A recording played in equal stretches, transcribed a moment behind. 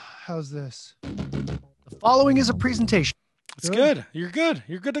How's this? The following is a presentation. It's good. You're good.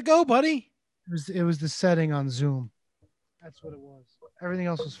 You're good to go, buddy. It was the setting on Zoom. That's what it was. Everything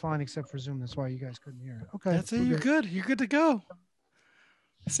else was fine except for Zoom. That's why you guys couldn't hear it. Okay. That's it. You're good. You're good to go.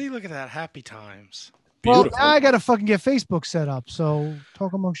 See, look at that. Happy times. Well, now I got to fucking get Facebook set up. So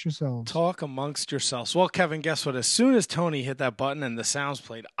talk amongst yourselves. Talk amongst yourselves. Well, Kevin, guess what? As soon as Tony hit that button and the sounds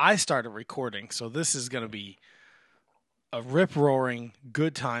played, I started recording. So this is going to be a rip-roaring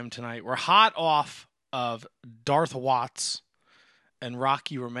good time tonight. We're hot off of Darth Watts and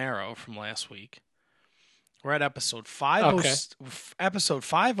Rocky Romero from last week. We're at episode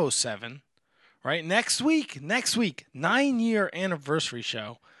 507, right? Next week, 9-year anniversary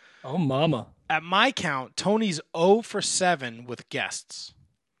show. Oh, mama. At my count, Tony's 0 for 7 with guests.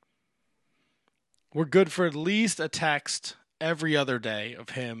 We're good for at least a text every other day of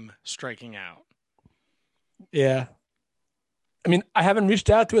him striking out. Yeah. I mean, I haven't reached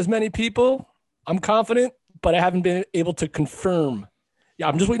out to as many people. I'm confident, but I haven't been able to confirm. Yeah,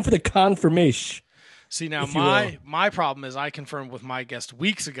 I'm just waiting for the confirmation. See, now my problem is I confirmed with my guest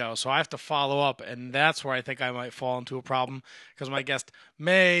weeks ago, so I have to follow up, and that's where I think I might fall into a problem because my guest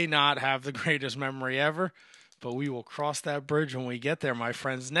may not have the greatest memory ever, but we will cross that bridge when we get there, my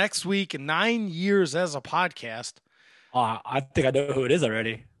friends. Next week, 9 years as a podcast. I think I know who it is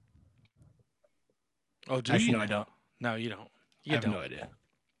already. Oh, do Actually, you? no, I don't. No, you don't. I have no idea.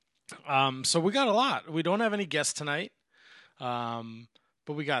 So we got a lot. We don't have any guests tonight.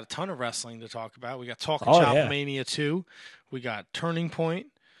 But we got a ton of wrestling to talk about. We got Talk and Chop Mania 2. We got Turning Point.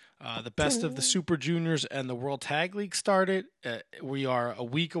 The best of the Super Juniors and the World Tag League started. We are a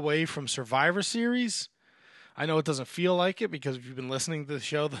week away from Survivor Series. I know it doesn't feel like it because if you've been listening to the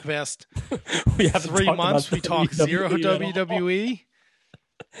show the past 3 months, we talk zero WWE.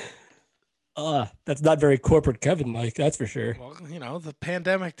 That's not very corporate Kevin-like, that's for sure. Well, you know, the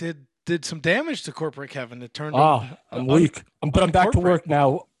pandemic did some damage to corporate Kevin. It turned I'm weak. But I'm back to work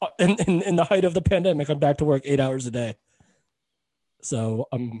now. In the height of the pandemic, I'm back to work 8 hours a day. So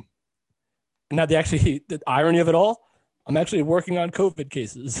now the irony of it all, I'm actually working on COVID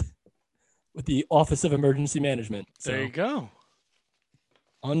cases with the Office of Emergency Management. So, there you go.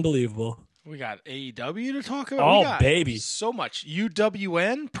 Unbelievable. We got AEW to talk about. Oh, we got baby. So much.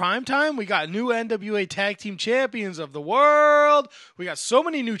 UWN, primetime. We got new NWA Tag Team Champions of the World. We got so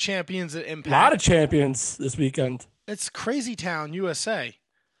many new champions at Impact. A lot of champions this weekend. It's Crazy Town, USA.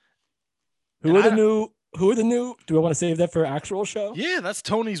 Who are the new? Do I want to save that for actual show? Yeah, that's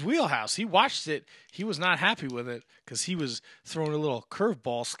Tony's wheelhouse. He watched it. He was not happy with it because he was throwing a little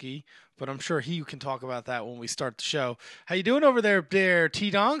curveball ski, but I'm sure he can talk about that when we start the show. How you doing over there,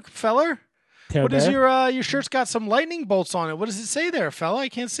 T-Donk, feller? What is your shirt's got some lightning bolts on it. What does it say there, fella? I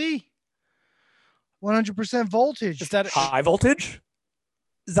can't see. 100% voltage. Is that high voltage?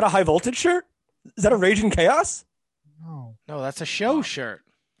 Is that a high voltage shirt? Is that a Raging Chaos? No, that's a show shirt.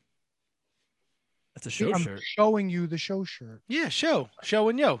 That's a show shirt. I'm showing you the show shirt. Yeah, show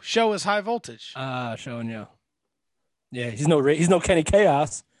and yo. Show is high voltage. Show and yo. Yeah, he's no Kenny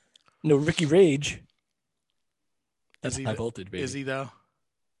Chaos, no Ricky Rage. That's high voltage, baby. Is he though?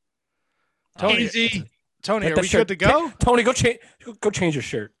 Tony, are we good to go? Tony, go change your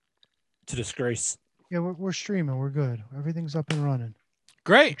shirt. It's a disgrace. Yeah, we're streaming. We're good. Everything's up and running.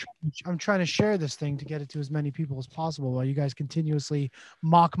 Great. I'm trying to share this thing to get it to as many people as possible while you guys continuously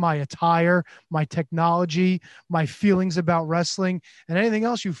mock my attire, my technology, my feelings about wrestling, and anything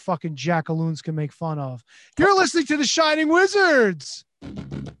else you fucking jackaloons can make fun of. You're listening to The Shining Wizards.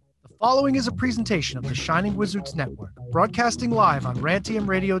 The following is a presentation of the Shining Wizards Network, broadcasting live on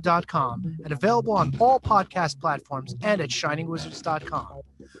rantiumradio.com and available on all podcast platforms and at shiningwizards.com.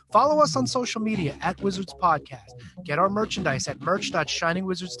 Follow us on social media at Wizards Podcast. Get our merchandise at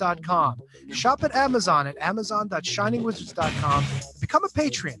merch.shiningwizards.com. Shop at Amazon at amazon.shiningwizards.com. Become a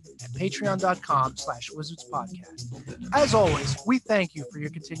patron at patreon.com/wizardspodcast. As always, we thank you for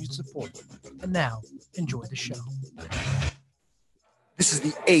your continued support. And now, enjoy the show. This is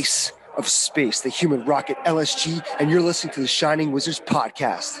the ace of space, the human rocket LSG, and you're listening to the Shining Wizards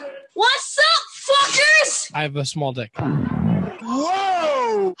Podcast. What's up, fuckers? I have a small dick.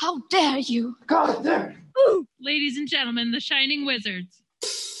 Whoa! How dare you? God damn! Ooh. Ladies and gentlemen, the Shining Wizards.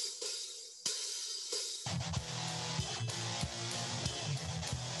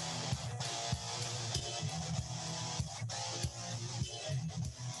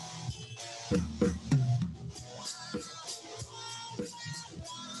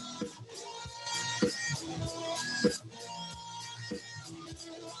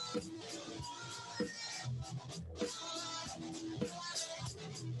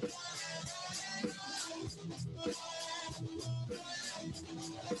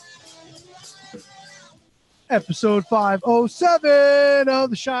 Episode 507 of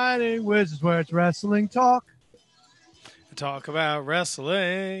The Shining Wizards, where it's wrestling talk. Talk about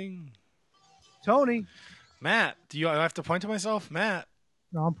wrestling. Tony. Matt, do I have to point to myself? Matt.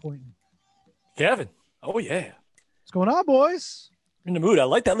 No, I'm pointing. Kevin. Oh, yeah. What's going on, boys? In the mood. I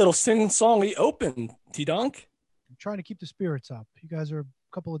like that little sing-songy open, T-Donk. I'm trying to keep the spirits up. You guys are a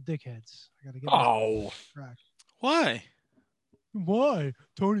couple of dickheads. I got to get track. Why? Why?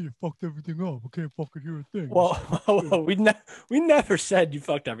 Tony, you fucked everything up. I can't fucking hear a thing. Well, we never said you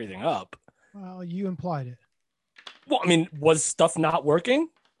fucked everything up. Well, you implied it. Well, I mean, was stuff not working?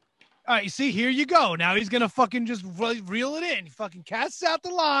 All right, see, here you go. Now he's going to fucking just reel it in. He fucking casts out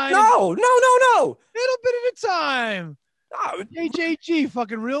the line. No. Little bit at a time. HHG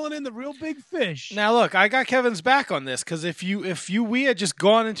fucking reeling in the real big fish. Now, look, I got Kevin's back on this because if we had just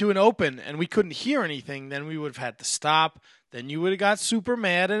gone into an open and we couldn't hear anything, then we would have had to stop. Then you would have got super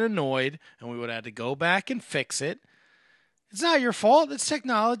mad and annoyed, and we would have had to go back and fix it. It's not your fault. It's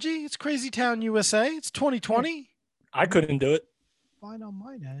technology. It's Crazy Town USA. It's 2020. I couldn't do it. Fine on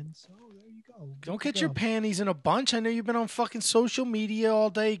my end, so there you go. Don't get your panties in a bunch. I know you've been on fucking social media all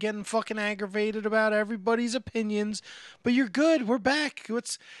day getting fucking aggravated about everybody's opinions, but you're good. We're back.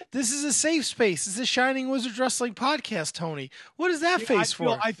 This is a safe space. This is a Shining Wizards Wrestling podcast, Tony. What is that face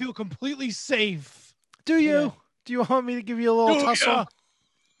for? I feel completely safe. Do you? Yeah. Do you want me to give you a little tussle? Yeah.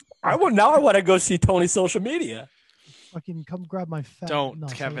 I want to go see Tony's social media. Fucking come grab my fat. Don't,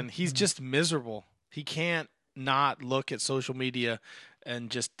 Kevin. He's just miserable. He can't not look at social media and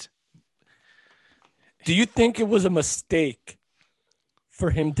just. Do you think it was a mistake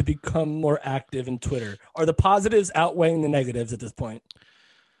for him to become more active in Twitter? Are the positives outweighing the negatives at this point?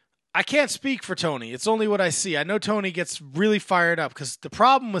 I can't speak for Tony. It's only what I see. I know Tony gets really fired up because the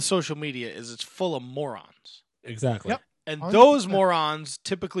problem with social media is it's full of morons. Exactly. Yep. And those morons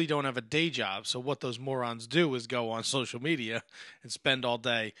typically don't have a day job. So what those morons do is go on social media and spend all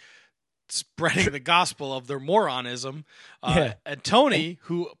day spreading the gospel of their moronism. And Tony,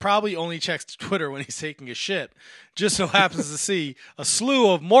 who probably only checks Twitter when he's taking a shit, just so happens to see a slew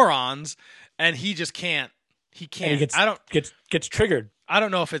of morons, and he just can't. He can't. And he gets triggered. I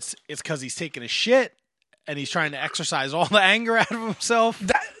don't know if it's because he's taking a shit and he's trying to exercise all the anger out of himself.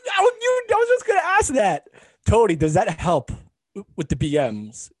 I was just going to ask that. Tony, does that help with the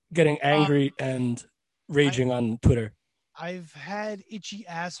BMs getting angry and raging on Twitter? I've had itchy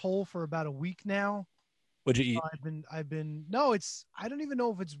asshole for about a week now. What'd you eat? I don't even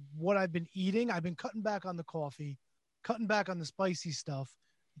know if it's what I've been eating. I've been cutting back on the coffee, cutting back on the spicy stuff,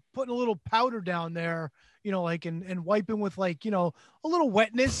 putting a little powder down there, and wiping with a little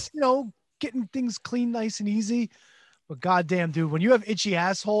wetness, getting things clean, nice and easy. But goddamn, dude, when you have itchy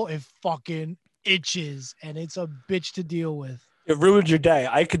asshole, it fucking itches, and it's a bitch to deal with. It ruins your day.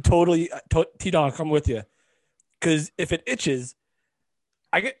 I could totally, T-Donk, I'm with you. Because if it itches,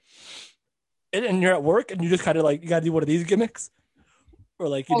 and you're at work and you just kind of you got to do one of these gimmicks. Or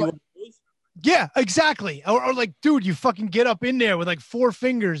you do one of those. Yeah, exactly. Or dude, you fucking get up in there with 4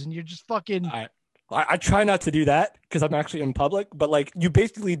 fingers and you're just fucking. I try not to do that because I'm actually in public, but you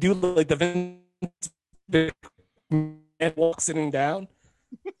basically do the Vince and walk sitting down.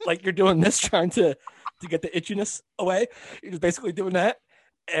 You're doing this, trying to get the itchiness away. You're just basically doing that.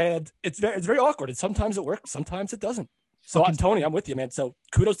 And it's very awkward. And sometimes it works, sometimes it doesn't. So Tony, I'm with you, man. So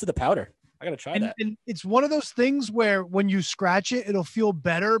kudos to the powder. I gotta try that. And it's one of those things where when you scratch it, it'll feel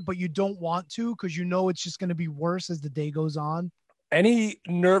better, but you don't want to because it's just going to be worse as the day goes on. Any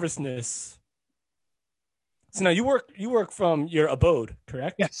nervousness? So now you work from your abode,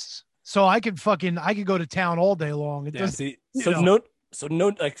 correct? Yes. So I could go to town all day long.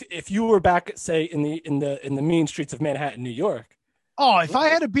 If you were back, say in the mean streets of Manhattan, New York. Oh, if I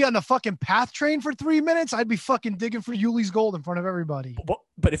had to be on the fucking PATH train for 3 minutes, I'd be fucking digging for Yuli's gold in front of everybody.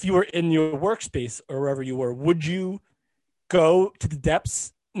 But if you were in your workspace or wherever you were, would you go to the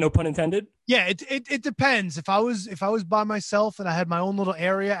depths? No pun intended. Yeah, it depends. If I was by myself and I had my own little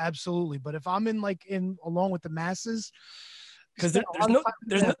area, absolutely. But if I'm in along with the masses, because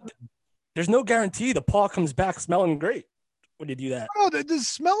there's no guarantee the paw comes back smelling great when you do that. No, the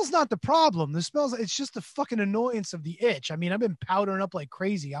smell's not the problem. It's just the fucking annoyance of the itch. I mean, I've been powdering up like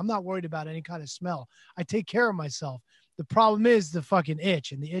crazy. I'm not worried about any kind of smell. I take care of myself. The problem is the fucking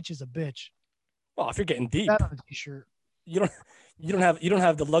itch, and the itch is a bitch. Well, if you're getting deep, that on a t-shirt. You don't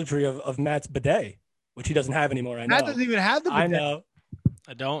have the luxury of Matt's bidet, which he doesn't have anymore. I know. Matt doesn't even have the bidet. I know.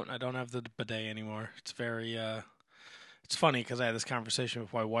 I don't have the bidet anymore. It's very it's funny because I had this conversation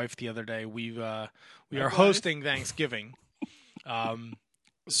with my wife the other day. We are hosting Thanksgiving.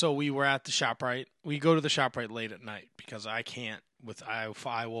 So we were at the ShopRite. We go to the ShopRite late at night because I can't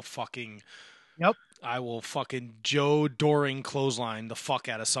I will fucking. Yep. I will fucking Joe Doring clothesline the fuck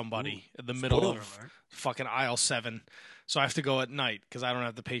out of somebody in the middle of fucking aisle 7. So I have to go at night because I don't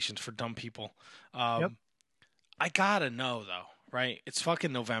have the patience for dumb people. Yep. I gotta know though, right? It's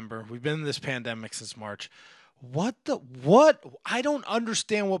fucking November. We've been in this pandemic since March. What? I don't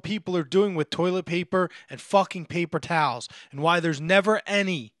understand what people are doing with toilet paper and fucking paper towels and why there's never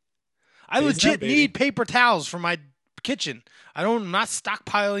any. I legit need paper towels for my kitchen. I'm not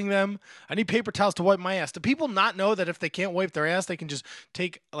stockpiling them. I need paper towels to wipe my ass. Do people not know that if they can't wipe their ass, they can just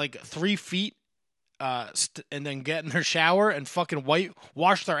take like 3 feet and then get in their shower and fucking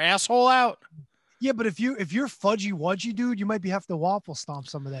wash their asshole out? Yeah, but if you're fudgy wudgy, dude, you might have to waffle stomp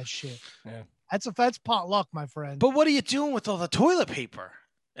some of that shit. Yeah. That's pot luck, my friend. But what are you doing with all the toilet paper?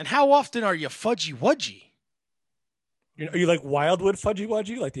 And how often are you fudgy wudgy? Are you like Wildwood fudgy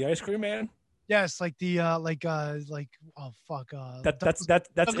wudgy, like the ice cream man? Yes, like the oh fuck.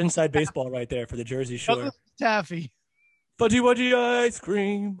 That's inside baseball right there for the Jersey Shore. Taffy. Fudgy wudgy ice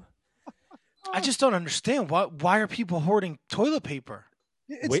cream. I just don't understand why are people hoarding toilet paper?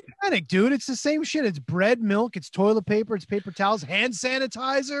 It's panic, dude. It's the same shit. It's bread, milk, it's toilet paper, it's paper towels, hand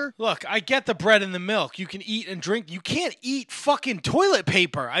sanitizer. Look, I get the bread and the milk. You can eat and drink. You can't eat fucking toilet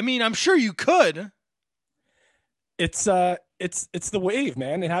paper. I mean, I'm sure you could. It's the wave,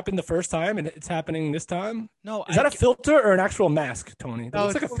 man. It happened the first time, and it's happening this time. No, is that a filter or an actual mask, Tony? It no,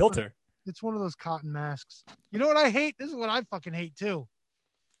 looks like a filter. It's one of those cotton masks. You know what I hate? This is what I fucking hate too.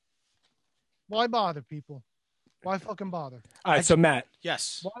 Why bother, people? Why fucking bother? All right, so Matt.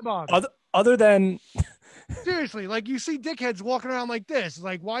 Yes. Why bother? Other than seriously, like you see dickheads walking around like this.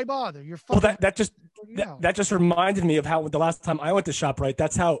 Like, why bother? You're fucking. Well, that just reminded me of how the last time I went to ShopRite,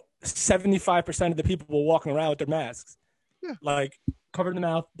 that's how 75% of the people were walking around with their masks. Yeah. Like covered in the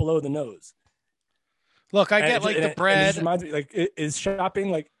mouth, below the nose. Look, I get like the bread. It reminds me, like, is shopping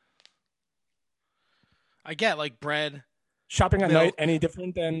like? I get like bread. Shopping at night any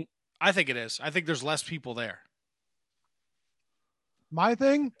different than? I think it is. I think there's less people there. My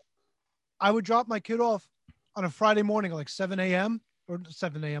thing, I would drop my kid off on a Friday morning at like 7 a.m. or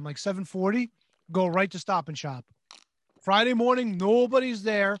 7 a.m., like 7:40, go right to Stop and Shop. Friday morning, nobody's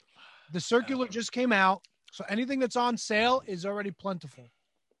there. The circular just came out, so anything that's on sale is already plentiful.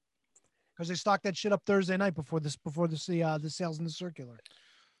 Because they stocked that shit up Thursday night before the sales in the circular.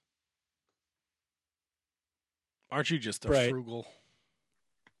 Aren't you just frugal?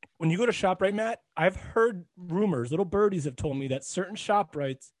 When you go to ShopRite, Matt, I've heard rumors, little birdies have told me that certain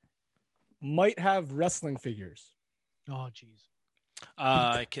ShopRites might have wrestling figures. Oh, jeez.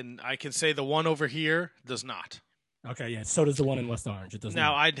 I can say the one over here does not. Okay, yeah. So does the one in West Orange. It does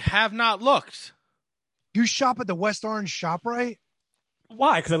now, not. I have not looked. You shop at the West Orange ShopRite?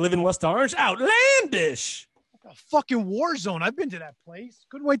 Why? Because I live in West Orange? Outlandish! A fucking war zone. I've been to that place.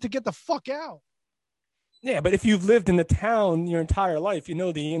 Couldn't wait to get the fuck out. Yeah, but if you've lived in the town your entire life, you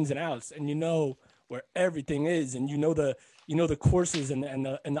know the ins and outs, and you know where everything is, and you know the courses and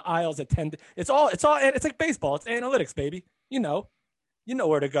the aisles that tend. It's like baseball. It's analytics, baby. You know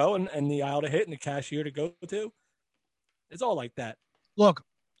where to go and the aisle to hit and the cashier to go to. It's all like that. Look,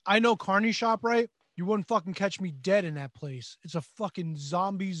 I know Carney ShopRite. You wouldn't fucking catch me dead in that place. It's a fucking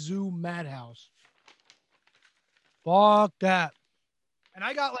zombie zoo madhouse. Fuck that. And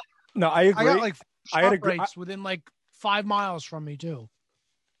I got like no, I agree. I got like ShopRites within like 5 miles from me too.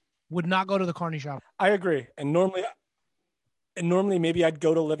 Would not go to the Carney shop. I agree. And normally maybe I'd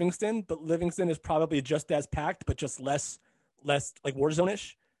go to Livingston, but Livingston is probably just as packed, but just less like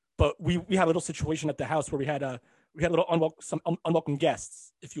Warzone-ish. But we had a little situation at the house where we had some unwelcome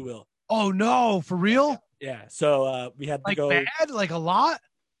guests, if you will. Oh no, for real? Yeah. So we had to go bad, like a lot?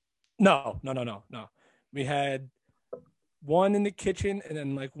 No. We had one in the kitchen and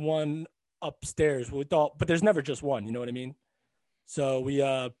then like one upstairs. But there's never just one, you know what I mean? So we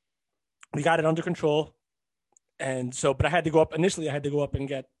got it under control. And so, but I had to go up and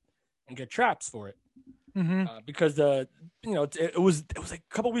get traps for it. Mm-hmm. Because it was like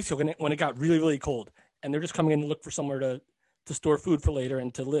a couple weeks ago when it got really, really cold and they're just coming in to look for somewhere to store food for later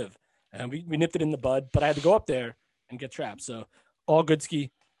and to live. And we nipped it in the bud, but I had to go up there and get traps. So all good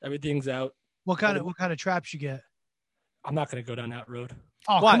ski, everything's out. What kind of traps you get? I'm not going to go down that road.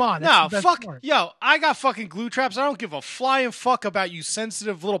 Oh, what? Come on. No, fuck. Part. Yo, I got fucking glue traps. I don't give a flying fuck about you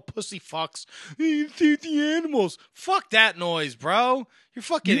sensitive little pussy fucks. You eat the animals. Fuck that noise, bro. You're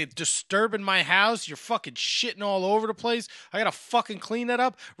fucking disturbing my house. You're fucking shitting all over the place. I gotta fucking clean that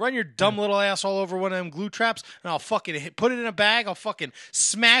up. Run your dumb little ass all over one of them glue traps, and I'll fucking put it in a bag. I'll fucking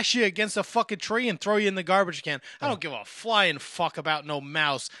smash you against a fucking tree and throw you in the garbage can. I don't give a flying fuck about no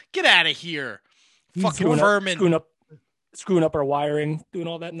mouse. Get out of here. Fucking vermin. screwing up our wiring, doing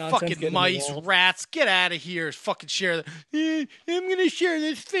all that nonsense. Fucking mice, rats, get out of here. Fucking share. I'm going to share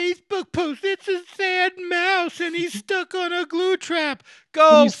this Facebook post. It's a sad mouse and he's stuck on a glue trap.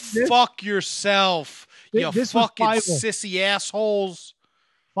 Go fuck yourself, you fucking sissy assholes.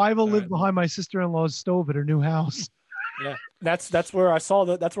 Five lived behind my sister-in-law's stove at her new house. Yeah, that's where I saw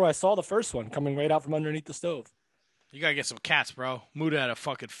the first one coming right out from underneath the stove. You got to get some cats, bro. Muda had a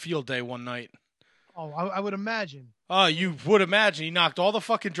fucking field day one night. Oh, I would imagine. Oh, you would imagine. He knocked all the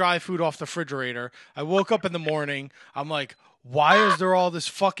fucking dry food off the refrigerator. I woke up in the morning. I'm like, why is there all this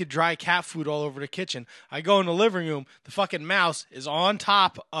fucking dry cat food all over the kitchen? I go in the living room. The fucking mouse is on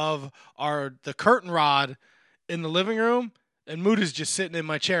top of the curtain rod in the living room. And Muda's just sitting in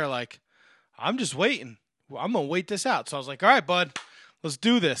my chair like, I'm just waiting. I'm going to wait this out. So I was like, all right, bud, let's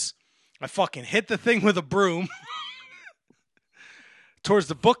do this. I fucking hit the thing with a broom. Towards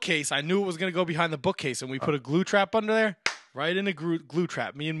the bookcase. I knew it was going to go behind the bookcase, and we put a glue trap under there, right in a glue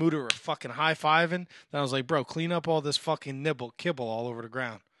trap. Me and Muda were fucking high-fiving. Then I was like, bro, kibble all this fucking kibble all over the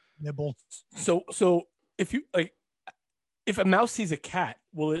ground. Nibble. So if you like, if a mouse sees a cat,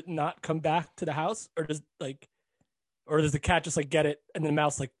 will it not come back to the house, or does the cat just like get it, and then the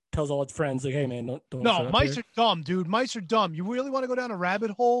mouse like tells all its friends like, hey man, don't. No, mice are dumb, dude. Mice are dumb. You really want to go down a rabbit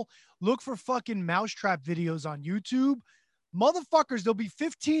hole? Look for fucking mousetrap videos on YouTube. Motherfuckers, there'll be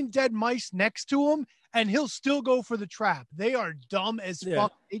 15 dead mice next to him, and he'll still go for the trap. They are dumb as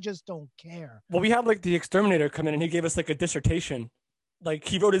fuck. They just don't care. Well, we had like the exterminator come in, and he gave us like a dissertation. Like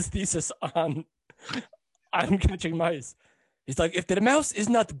he wrote his thesis on catching mice. He's like, if the mouse is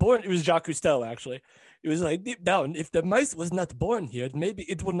not born, it was Jacques Cousteau actually. It was like, deep down, if the mice was not born here, maybe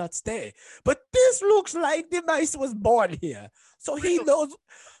it will not stay. But this looks like the mice was born here, so he knows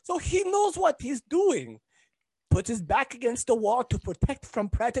what he's doing. Puts his back against the wall to protect from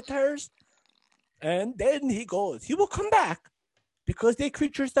predators, and then he goes. He will come back because they're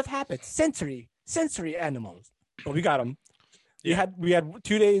creatures of habit, sensory animals. But we got him. Yeah. We had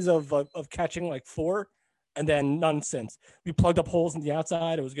 2 days of catching like 4, and then none since. We plugged up holes in the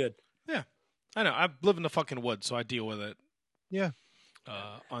outside. It was good. Yeah, I know. I live in the fucking woods, so I deal with it. Yeah,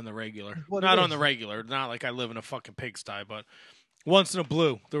 on the regular. Not on the regular. Not like I live in a fucking pigsty, but. Once in a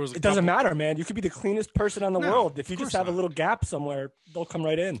blue, there was. It doesn't matter, man. You could be the cleanest person in the world. If you just have a little gap somewhere, they'll come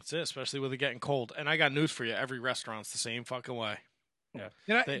right in. That's it, especially with it getting cold. And I got news for you: every restaurant's the same fucking way. Yeah.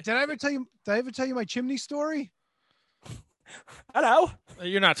 Did I ever tell you my chimney story? Hello.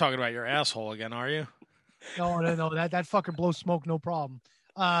 You're not talking about your asshole again, are you? No. That fucker blows smoke, no problem.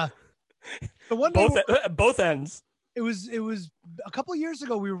 The one both ends. It was a couple of years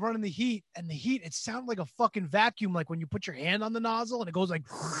ago. We were running the heat, and it sounded like a fucking vacuum, like when you put your hand on the nozzle and it goes like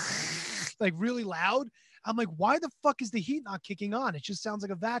really loud. I'm like, why the fuck is the heat not kicking on? It just sounds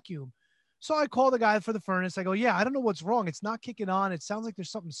like a vacuum. So I call the guy for the furnace. I go, yeah, I don't know what's wrong. It's not kicking on. It sounds like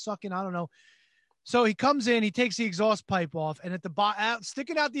there's something sucking. I don't know. So he comes in, he takes the exhaust pipe off, and at the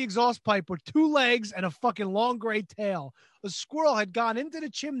sticking out the exhaust pipe were 2 legs and a fucking long gray tail. A squirrel had gone into the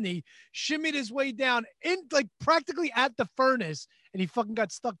chimney, shimmied his way down in like practically at the furnace, and he fucking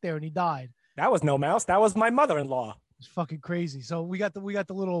got stuck there and he died. That was no mouse. That was my mother-in-law. It's fucking crazy. So we got the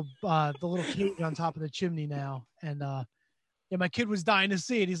little cage on top of the chimney now, and my kid was dying to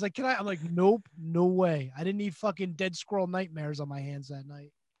see it. He's like, "Can I?" I'm like, "Nope, no way. I didn't need fucking dead squirrel nightmares on my hands that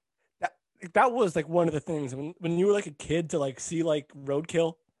night." That was like one of the things when you were like a kid to like see like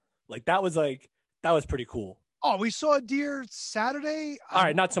roadkill, like that was pretty cool. Oh, we saw a deer Saturday. All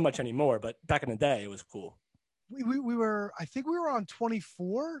right, not so much anymore, but back in the day, it was cool. We were, I think we were on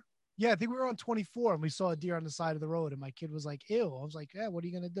 24. Yeah, I think we were on 24, and we saw a deer on the side of the road, and my kid was like, ew. I was like, yeah, what are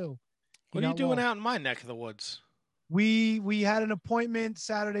you going to do? What are you doing out in my neck of the woods? We had an appointment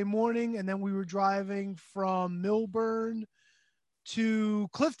Saturday morning, and then we were driving from Millburn to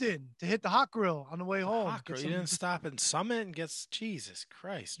Clifton to hit the Hot Grill on the way home. Hot Grill? You didn't stop in Summit and get... Jesus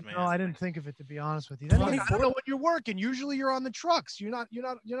Christ, man. No, I didn't think of it, to be honest with you. Then, I don't know when you're working. Usually you're on the trucks. You're not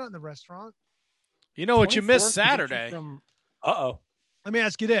in the restaurant. You know what you missed Saturday? Uh-oh. Let me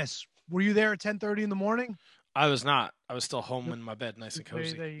ask you this. Were you there at 10:30 in the morning? I was not. I was still home in my bed, nice and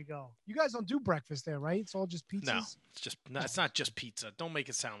cozy. There you go. You guys don't do breakfast there, right? It's all just pizzas? No, it's not just pizza. Don't make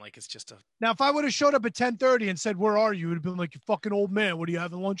it sound like it's just a... Now, if I would have showed up at 10:30 and said, where are you? It would have been like, you fucking old man. What, are you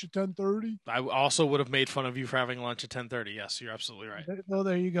having lunch at 10:30? I also would have made fun of you for having lunch at 10:30. Yes, you're absolutely right. Well,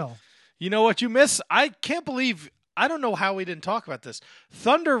 there you go. You know what you miss? I can't believe... I don't know how we didn't talk about this.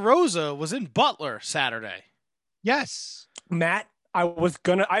 Thunder Rosa was in Butler Saturday. Yes. Matt, I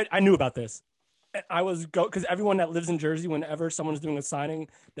knew about this. I was because everyone that lives in Jersey, whenever someone's doing a signing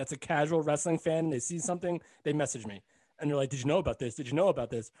that's a casual wrestling fan and they see something, they message me and they're like, "Did you know about this? Did you know about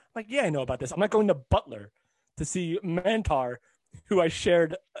this?" I'm like, "Yeah, I know about this. I'm not going to Butler to see Mantar, who I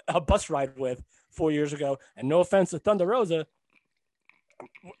shared a bus ride with 4 years ago. And no offense to Thunder Rosa.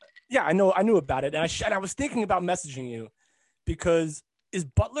 Yeah, I knew about it. And I was thinking about messaging you because is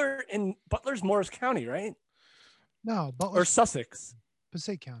Butler's Morris County, right? No, Butler or Sussex.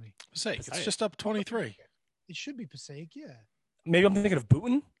 Passaic County. Passaic. It's just up 23. It should be Passaic, yeah. Maybe I'm thinking of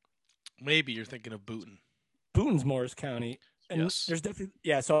Boonton. Maybe you're thinking of Boonton. Boonton's Morris County. And yes. There's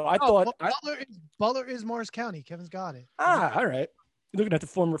definitely So I thought Butler is Morris County. Kevin's got it. All right. You're looking at the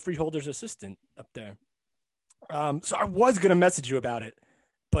former freeholder's assistant up there. So I was gonna message you about it,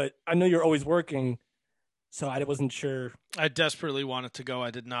 but I know you're always working, so I wasn't sure. I desperately wanted to go.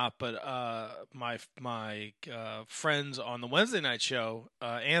 I did not, but my friends on the Wednesday night show,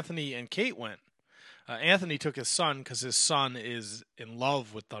 Anthony and Kate went. Anthony took his son because his son is in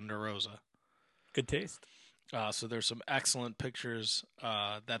love with Thunder Rosa. Good taste. So there's some excellent pictures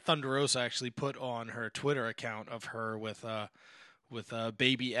that Thunder Rosa actually put on her Twitter account of her with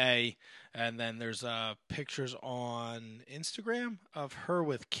baby A, and then there's pictures on Instagram of her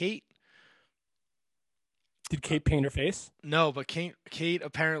with Kate. Did Kate paint her face? No, but Kate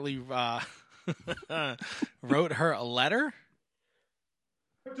apparently wrote her a letter.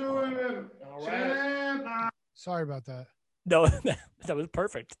 Sorry about that. No, that was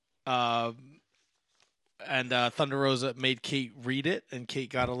perfect. And Thunder Rosa made Kate read it, and Kate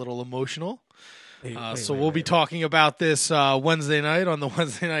got a little emotional. We'll be talking about this Wednesday night on the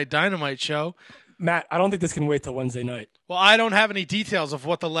Wednesday Night Dynamite show. Matt, I don't think this can wait till Wednesday night. Well, I don't have any details of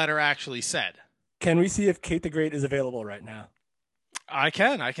what the letter actually said. Can we see if Kate the Great is available right now? I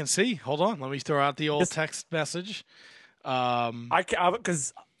can see. Hold on. Let me throw out the old text message.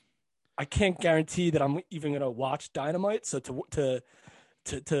 Because I can't guarantee that I'm even going to watch Dynamite. So to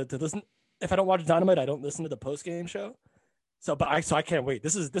listen, if I don't watch Dynamite, I don't listen to the post game show. I can't wait.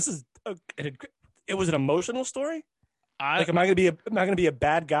 It was an emotional story. Am I gonna be a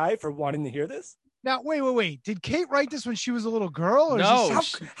bad guy for wanting to hear this? Now wait. Did Kate write this when she was a little girl? Or no.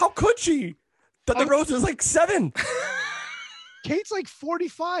 How could she? The Rose is like 7. Kate's like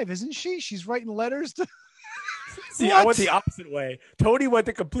 45, isn't she? She's writing letters to. See, I went the opposite way. Tony went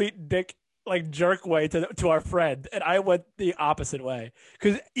the complete dick, jerk way to our friend, and I went the opposite way.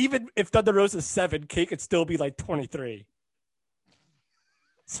 Because even if Thunder Rose is 7, Kate could still be like 23.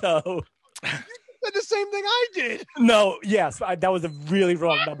 So. Did the same thing I did. No, yes, that was a really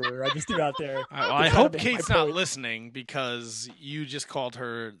wrong number. I just threw out there. I hope Kate's not listening because you just called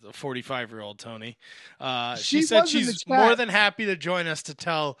her the 45-year-old Tony. She said she's more than happy to join us to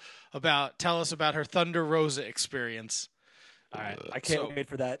tell us about her Thunder Rosa experience. All right, I can't wait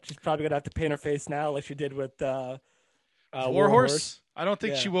for that. She's probably gonna have to paint her face now, like she did with Warhorse. I don't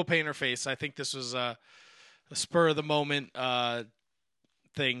think she will paint her face. I think this was a spur of the moment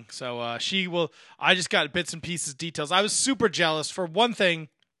thing. So she will. I just got bits and pieces, details. I was super jealous. For one thing,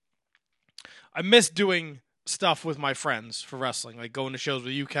 I miss doing stuff with my friends for wrestling, like going to shows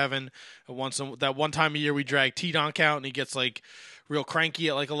with you, Kevin. That one time a year we drag T-Donk out, and he gets real cranky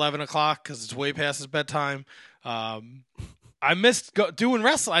at 11 o'clock because it's way past his bedtime. I missed doing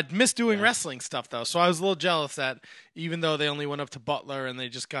wrestling. I missed doing wrestling stuff though, so I was a little jealous that even though they only went up to Butler and they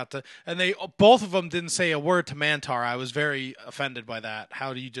just got and they both of them didn't say a word to Mantar. I was very offended by that.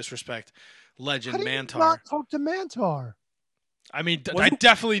 How do you disrespect legend Mantar? How do you not talk to Mantar? I mean, I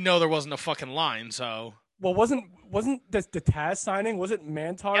definitely know there wasn't a fucking line. So well, wasn't the Taz signing? Wasn't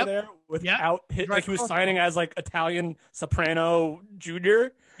Mantar there without he was signing as Italian soprano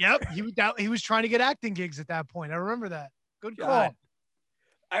junior? Yep, he was trying to get acting gigs at that point. I remember that. Good call.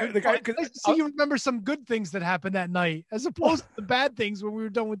 Nice to see you remember some good things that happened that night, as opposed to the bad things when we were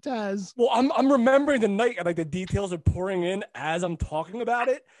done with Taz. Well, I'm remembering the night, and the details are pouring in as I'm talking about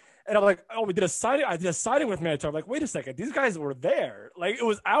it, and I'm like, oh, we did a signing. I did a signing with Mantar. I'm like, wait a second, these guys were there. It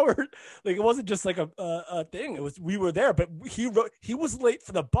was it wasn't just a thing. It was we were there, but he was late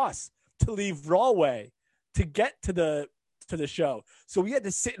for the bus to leave Rawway to get to the show, so we had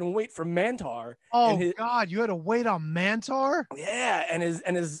to sit and wait for Mantar. Oh God, you had to wait on Mantar? Yeah, and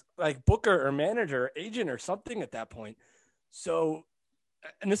his booker or manager, agent or something at that point. So,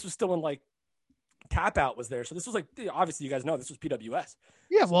 and this was still when Tap Out was there. So this was obviously you guys know this was PWS.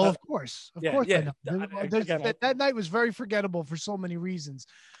 Yeah, well, of course. I know. That night was very forgettable for so many reasons.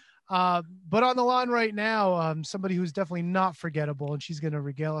 But on the line right now, somebody who's definitely not forgettable, and she's going to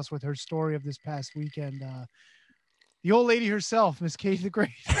regale us with her story of this past weekend. The old lady herself, Miss Kate the Great.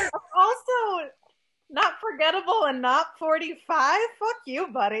 Also, not forgettable and not 45. Fuck you,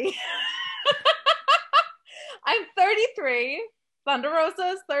 buddy. I'm 33. Thunder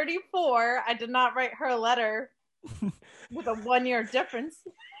Rosa is 34. I did not write her a letter with a 1-year difference.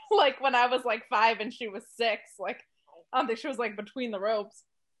 like when I was like 5 and she was 6. Like I don't think she was like between the ropes.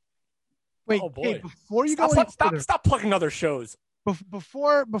 Wait, oh boy! Hey, before you go, stop plugging other shows.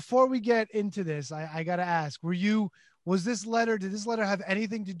 Before we get into this, I gotta ask: was this letter? Did this letter have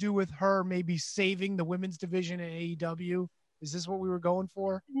anything to do with her maybe saving the women's division in AEW? Is this what we were going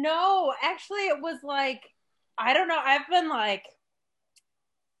for? No, actually, it was like I don't know. I've been like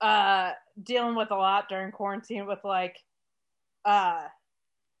dealing with a lot during quarantine with like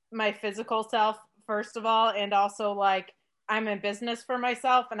my physical self first of all, and also like I'm in business for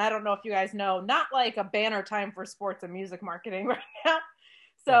myself, and I don't know if you guys know, not like a banner time for sports and music marketing right now.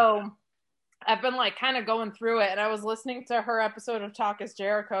 So I've been like kind of going through it, and I was listening to her episode of Talk is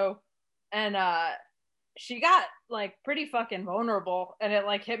Jericho, and she got like pretty fucking vulnerable, and it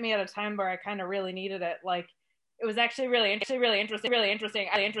like hit me at a time where I kind of really needed it. Like it was actually really interesting.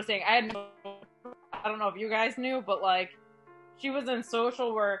 I don't know if you guys knew, but like she was in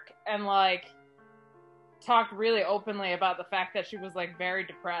social work and like talked really openly about the fact that she was like very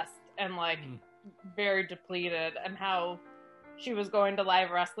depressed and like very depleted, and how she was going to live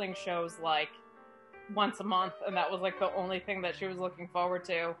wrestling shows like once a month, and that was like the only thing that she was looking forward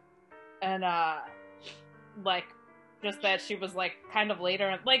to. And like just that she was like kind of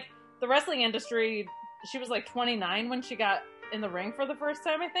later, like the wrestling industry, she was like 29 when she got in the ring for the first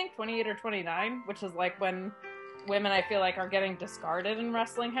time, I think 28 or 29, which is like when women I feel like are getting discarded in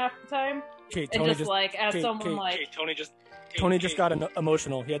wrestling half the time. Tony just got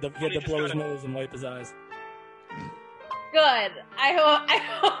emotional. He had to blow his nose and wipe his eyes. Good. I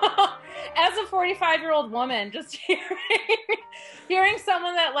hope as a 45-year-old woman, just hearing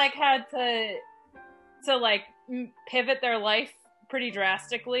someone that like had to like pivot their life pretty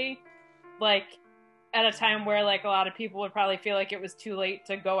drastically, like at a time where like a lot of people would probably feel like it was too late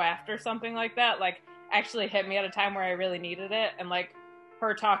to go after something like that, like actually hit me at a time where I really needed it. And like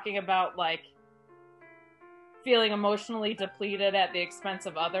her talking about like feeling emotionally depleted at the expense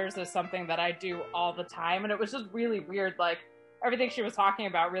of others is something that I do all the time. And it was just really weird. Like everything she was talking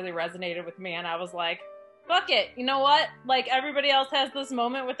about really resonated with me. And I was like, fuck it. You know what? Like everybody else has this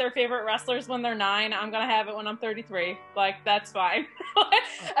moment with their favorite wrestlers when they're 9. I'm going to have it when I'm 33. Like that's fine.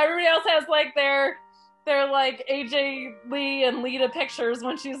 Everybody else has like their like AJ Lee and Lita pictures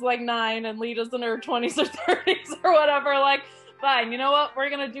when she's like 9 and Lita's in her 20s or 30s or whatever. Like, fine, you know what? We're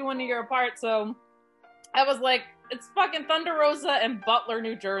gonna do 1 year apart. So I was like, it's fucking Thunder Rosa and Butler,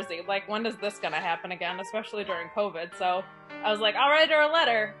 New Jersey. Like, when is this gonna happen again? Especially during COVID. So I was like, I'll write her a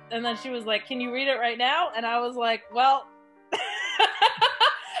letter. And then she was like, can you read it right now? And I was like, well,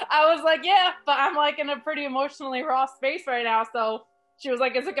 I was like, yeah, but I'm like in a pretty emotionally raw space right now. So she was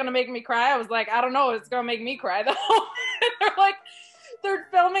like, is it going to make me cry? I was like, I don't know. It's going to make me cry, though. They're like, they're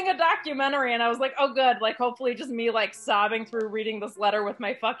filming a documentary. And I was like, oh, good. Like, hopefully just me, like, sobbing through reading this letter with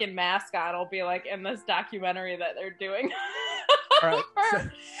my fucking mask on. I'll be, like, in this documentary that they're doing. All right.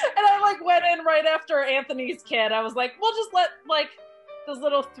 And I, like, went in right after Anthony's kid. I was like, we'll just let, like, this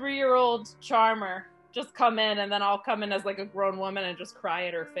little 3-year-old charmer just come in. And then I'll come in as, like, a grown woman and just cry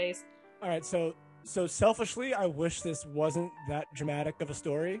at her face. All right, so selfishly, I wish this wasn't that dramatic of a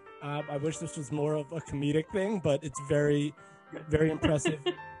story. I wish this was more of a comedic thing, but it's very, very impressive,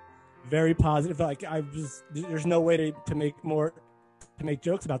 very positive. Like there's no way to make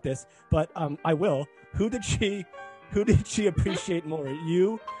jokes about this, but I will. Who did she appreciate more,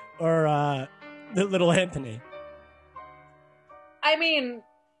 you or the little Anthony? I mean,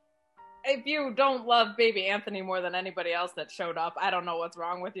 if you don't love baby Anthony more than anybody else that showed up, I don't know what's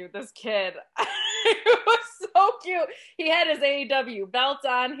wrong with you. This kid was so cute. He had his AEW belt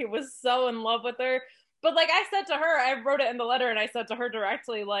on. He was so in love with her. But like I said to her, I wrote it in the letter and I said to her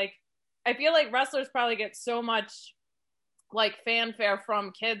directly, like, I feel like wrestlers probably get so much like fanfare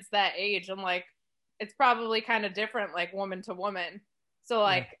from kids that age. And like, it's probably kind of different, like woman to woman. So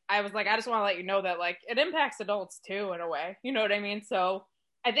like, yeah. I was like, I just want to let you know that like it impacts adults too, in a way. You know what I mean? So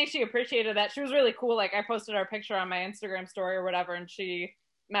I think she appreciated that. She was really cool. Like I posted our picture on my Instagram story or whatever, and she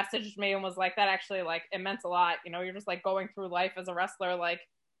messaged me and was like, that actually like, it meant a lot. You know, you're just like going through life as a wrestler, like,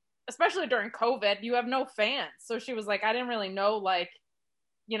 especially during COVID, you have no fans. So she was like, I didn't really know, like,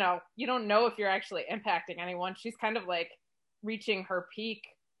 you know, you don't know if you're actually impacting anyone. She's kind of like reaching her peak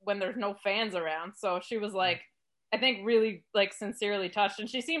when there's no fans around. So she was like, I think really like sincerely touched, and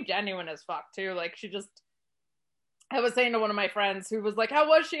she seemed genuine as fuck too. Like she just, I was saying to one of my friends who was like, how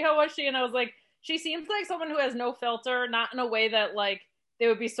was she? And I was like, she seems like someone who has no filter, not in a way that like they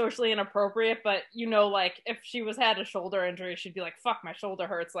would be socially inappropriate, but you know, like if she had a shoulder injury, she'd be like, fuck, my shoulder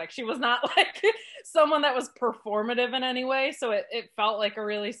hurts. Like she was not like someone that was performative in any way. So it felt like a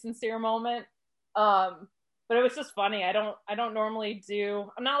really sincere moment. But But it was just funny. I don't normally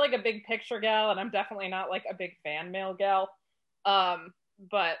do. I'm not like a big picture gal, and I'm definitely not like a big fan mail gal.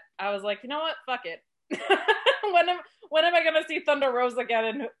 But I was like, you know what? Fuck it. when am I gonna see Thunder Rosa again?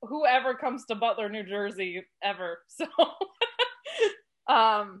 And whoever comes to Butler, New Jersey, ever. So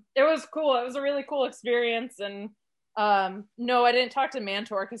it was cool. It was a really cool experience. And no, I didn't talk to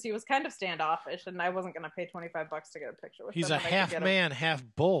Mantor because he was kind of standoffish, and I wasn't gonna pay $25 to get a picture with him. He's a half man, half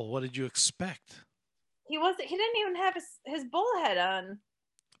bull. What did you expect? He didn't even have his bullhead on.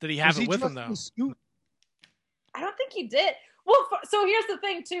 Did he have it with him though? I don't think he did. Well, so here's the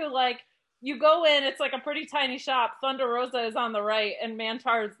thing too. Like, you go in, it's like a pretty tiny shop. Thunder Rosa is on the right, and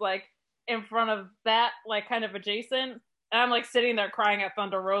Mantar's like in front of that, like kind of adjacent. And I'm like sitting there crying at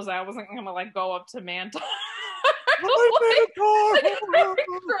Thunder Rosa. I wasn't gonna like go up to Mantar.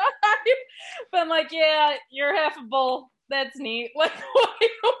 But I'm like, yeah, you're half a bull. That's neat. Like, what do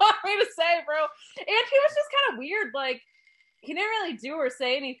you want me to say, bro? And he was just kind of weird. Like, he didn't really do or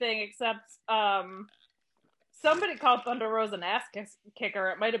say anything except somebody called Thunder Rosa an ass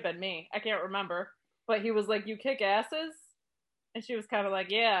kicker. It might have been me. I can't remember. But he was like, you kick asses? And she was kind of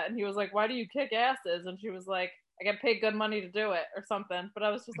like, yeah. And he was like, why do you kick asses? And she was like, I get paid good money to do it or something. But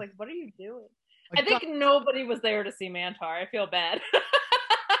I was just like, what are you doing? I think nobody was there to see Mantar. I feel bad.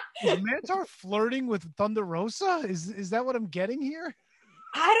 Is Mantar flirting with Thunder Rosa? Is that what I'm getting here?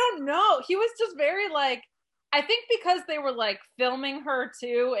 I don't know. He was just very like, I think because they were like filming her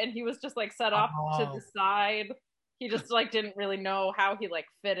too, and he was just like set off to the side. He just like didn't really know how he like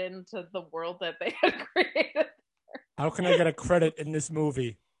fit into the world that they had created. How can I get a credit in this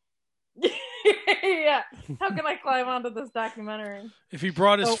movie? Yeah. How can I climb onto this documentary? If he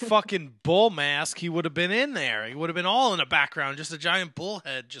brought his fucking bull mask, he would have been in there. He would have been all in the background, just a giant bull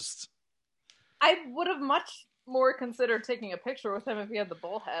head. I would have much more considered taking a picture with him if he had the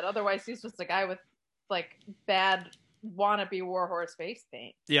bull head. Otherwise, he's just a guy with like bad wannabe Warhorse face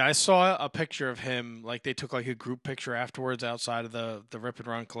paint. Yeah, I saw a picture of him. Like they took like a group picture afterwards outside of the Rip and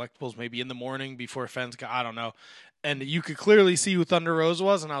Run collectibles, maybe in the morning before Fens got, I don't know. And you could clearly see who Thunder Rosa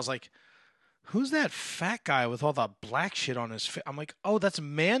was, and I was like, who's that fat guy with all the black shit on his face? I'm like, oh, that's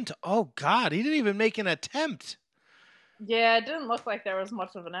Mantar. Oh, God, he didn't even make an attempt. Yeah, it didn't look like there was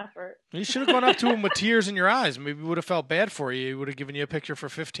much of an effort. You should have gone up to him with tears in your eyes. Maybe he would have felt bad for you. He would have given you a picture for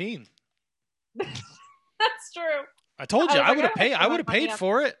 15. That's true. I told you, I would have paid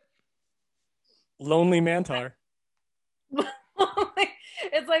for it. Lonely Mantar.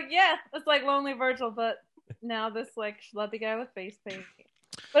 It's like, yeah, it's like Lonely Virgil, but now this like schlubby guy with face paint.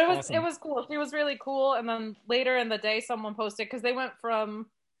 But it was cool. She was really cool. And then later in the day, someone posted, because they went from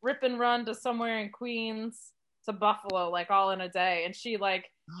Rip and Run to somewhere in Queens to Buffalo, like all in a day. And she like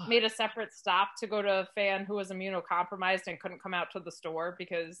made a separate stop to go to a fan who was immunocompromised and couldn't come out to the store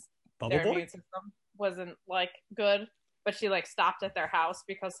because their immune system wasn't like good. But she like stopped at their house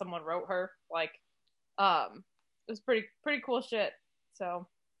because someone wrote her. Like, it was pretty cool shit. So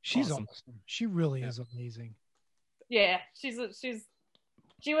she's awesome. She really is amazing. Yeah, she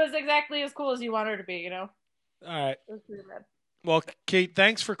was exactly as cool as you want her to be, you know? All right. It was pretty bad. Well, Kate,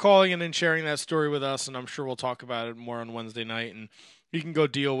 thanks for calling in and sharing that story with us, and I'm sure we'll talk about it more on Wednesday night. And you can go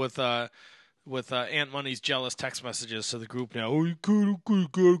deal with Aunt Money's jealous text messages to the group now. Oh, you gotta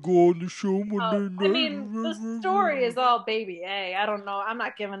go on the show Monday night. I mean, the story is all baby A. I don't know. I'm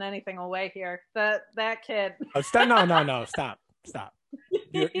not giving anything away here. That kid. Oh, stop! No! Stop!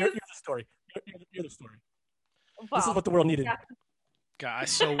 You're the story. You're the story. Well, this is what the world needed. God, I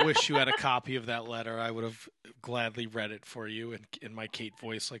so wish you had a copy of that letter. I would have gladly read it for you in my Kate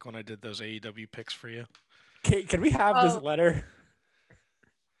voice, like when I did those AEW picks for you. Kate, can we have this letter?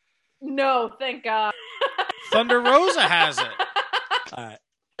 No, thank God. Thunder Rosa has it. All right.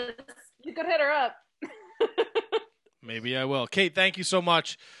 You could hit her up. Maybe I will. Kate, thank you so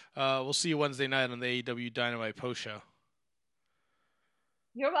much. We'll see you Wednesday night on the AEW Dynamite post show.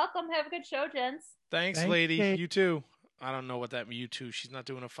 You're welcome. Have a good show, gents. Thanks lady. Kate. You too. I don't know what that means. You too. She's not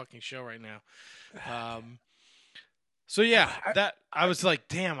doing a fucking show right now. So yeah, that I was like,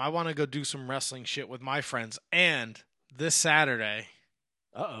 damn, I want to go do some wrestling shit with my friends. And this Saturday.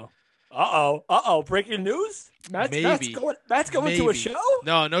 Breaking news? Matt's going Maybe. to a show?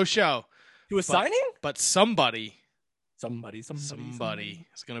 No show. To a signing? But somebody is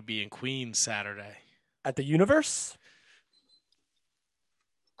going to be in Queens Saturday. At the Universe?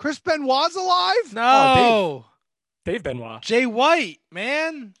 Chris Benoit's alive? No. Dave Benoit. Jay White,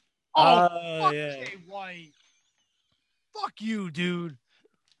 man. Fuck yeah. Jay White. Fuck you, dude.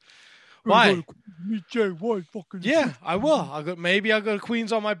 Why? Meet Jay White, fucking. Yeah, I will. Maybe I'll go to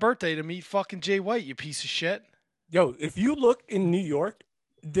Queens on my birthday to meet fucking Jay White, you piece of shit. Yo, if you look in New York,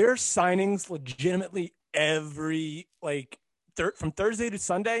 their signings legitimately every from Thursday to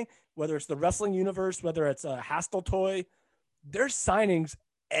Sunday, whether it's the Wrestling Universe, whether it's a Hastel Toy, there's signings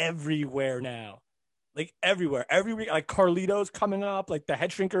everywhere now. Like everywhere, every week, like Carlito's coming up, like the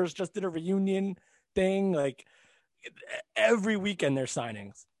Head Shrinkers just did a reunion thing. Like every weekend there's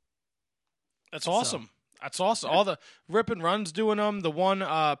signings. That's awesome. That's awesome. All the Rip and Run's doing them. The one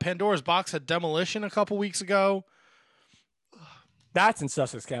Pandora's Box had Demolition a couple weeks ago. That's in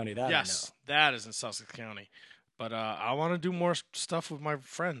Sussex County. Yes, that is in Sussex County. But I want to do more stuff with my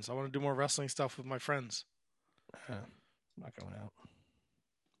friends. I want to do more wrestling stuff with my friends. I'm not going out.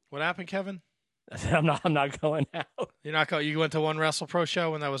 What happened, Kevin? I'm not going out. You're not going. You went to one Wrestle Pro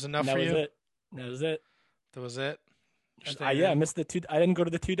show and that was enough for you. That was it. That was it. I missed the 2. I didn't go to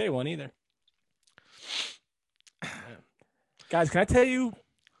the 2-day one either. Guys, can I tell you?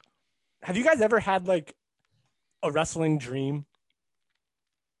 Have you guys ever had like a wrestling dream?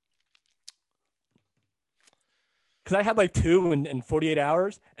 Because I had like 2 in 48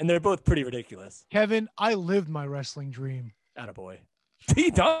 hours, and they're both pretty ridiculous. Kevin, I lived my wrestling dream. Attaboy.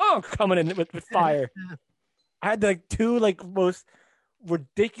 T-Donk coming in with fire. I had like 2 like most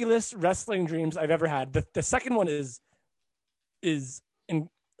ridiculous wrestling dreams I've ever had. The second one is in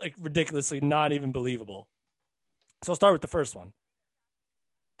like ridiculously not even believable. So I'll start with the first one.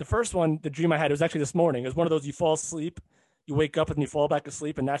 The first one, the dream I had, it was actually this morning. It was one of those you fall asleep, you wake up and you fall back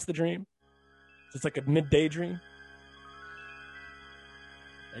asleep, and that's the dream. So it's like a midday dream.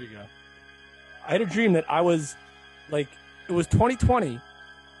 There you go. I had a dream that I was like, it was 2020,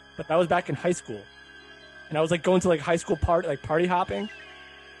 but that was back in high school. And I was like going to like high school party hopping.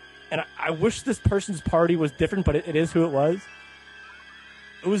 And I wish this person's party was different, but it is who it was.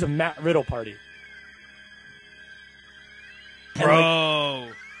 It was a Matt Riddle party. Bro.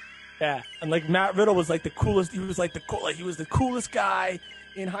 Yeah. And like Matt Riddle was like the coolest. He was like he was the coolest guy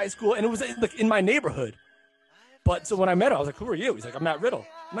in high school. And it was like in my neighborhood. But so when I met him, I was like, who are you? He's like, I'm Matt Riddle.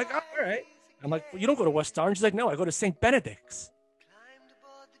 I'm like, oh, all right. I'm like, well, you don't go to West Orange? He's like, no, I go to St. Benedict's.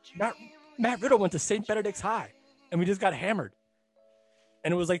 Matt Riddle went to St. Benedict's High, and we just got hammered.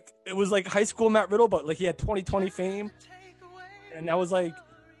 And it was like high school Matt Riddle, but like he had 2020 fame. And that was like,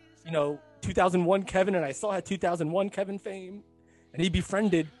 2001 Kevin, and I still had 2001 Kevin fame. And he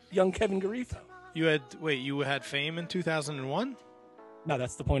befriended young Kevin Garifo. You had fame in 2001? No,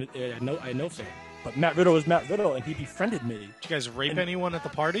 that's the point. I had no fame. But Matt Riddle was Matt Riddle, and he befriended me. Did you guys rape anyone at the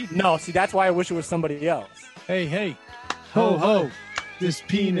party? No, see, that's why I wish it was somebody else. Hey, ho, ho, this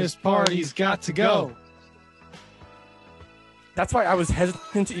penis party's got to go. That's why I was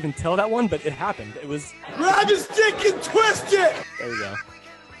hesitant to even tell that one, but it happened. It was... Grab his dick and twist it! There we go.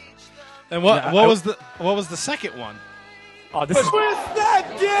 And what was the second one? Oh, twist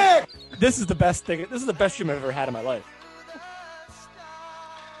that dick! This is the best thing. This is the best dream I've ever had in my life.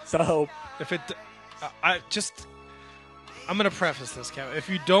 So... I'm going to preface this, Kevin. If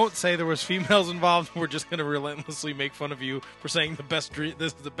you don't say there was females involved, we're just going to relentlessly make fun of you for saying this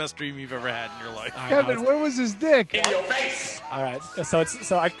is the best dream you've ever had in your life. Kevin, where was his dick? In your face. All right.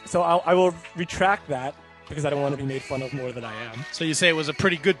 I will retract that because I don't want to be made fun of more than I am. So you say it was a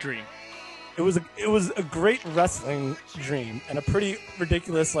pretty good dream. It was a great wrestling dream and a pretty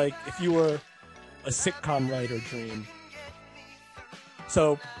ridiculous, like if you were a sitcom writer dream.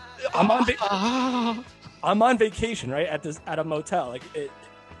 So I'm on vacation, right, at a motel,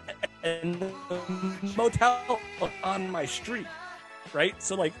 and the motel on my street, right?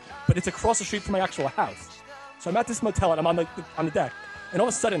 So but it's across the street from my actual house. So I'm at this motel and I'm on the deck, and all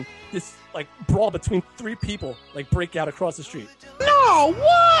of a sudden this brawl between 3 people break out across the street. No,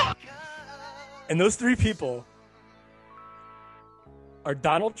 what? And those 3 people are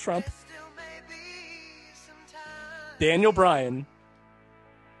Donald Trump, Daniel Bryan,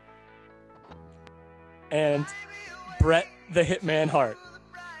 and Bret the Hitman Hart.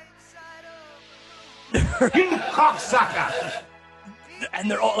 You cocksucker! And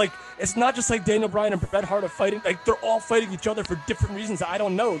they're all it's not just Daniel Bryan and Bret Hart are fighting. They're all fighting each other for different reasons I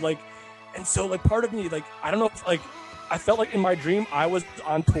don't know. And so part of me, I don't know if I felt like in my dream I was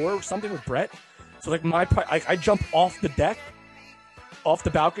on tour or something with Bret. So I jump off the deck, off the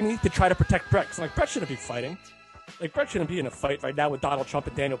balcony to try to protect Bret. Because Bret shouldn't be fighting. Bret shouldn't be in a fight right now with Donald Trump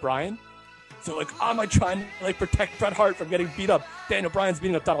and Daniel Bryan. So am I trying to protect Bret Hart from getting beat up? Daniel Bryan's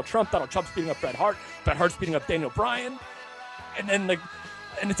beating up Donald Trump's beating up Bret Hart's beating up Daniel Bryan, and then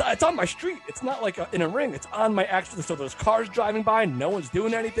and it's on my street. It's not in a ring. It's on my actual. So there's cars driving by, no one's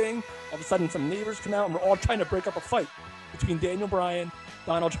doing anything. All of a sudden, some neighbors come out, and we're all trying to break up a fight between Daniel Bryan,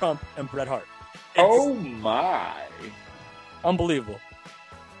 Donald Trump, and Bret Hart. Oh my! Unbelievable.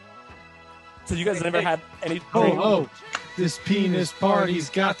 So you guys never had any? Oh, This penis party's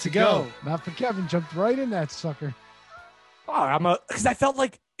got to go. Not for Kevin. Jumped right in that sucker. Oh, because I felt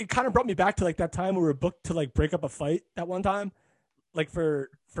like it kind of brought me back to like that time we were booked to like break up a fight that one time, like for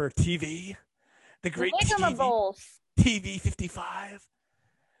TV, the great TV 55.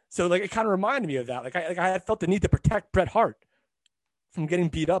 So like it kind of reminded me of that. Like I had felt the need to protect Bret Hart from getting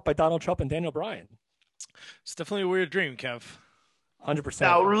beat up by Donald Trump and Daniel Bryan. It's definitely a weird dream, Kev. 100%.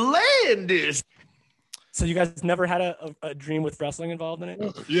 Outlandish. So you guys never had a dream with wrestling involved in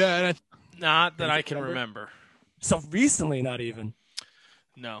it? Yeah, not that I can remember. So recently, not even.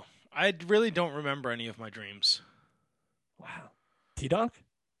 No, I really don't remember any of my dreams. Wow. T-Donk?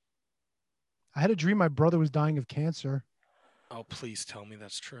 I had a dream my brother was dying of cancer. Oh, please tell me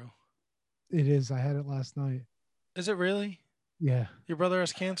that's true. It is. I had it last night. Is it really? Yeah. Your brother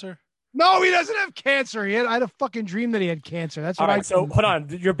has cancer? No, he doesn't have cancer. I had a fucking dream that he had cancer. That's what All right, so hold on.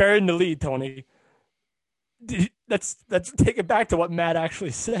 You're buried in the lead, Tony. Let's take it back to what Matt actually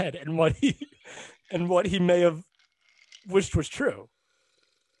said and what he may have wished was true.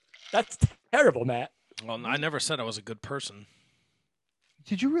 That's terrible, Matt. Well, I never said I was a good person.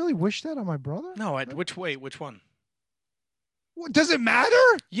 Did you really wish that on my brother? No, which one? What, does it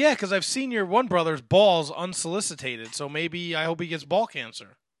matter? Yeah, because I've seen your one brother's balls unsolicited, so maybe I hope he gets ball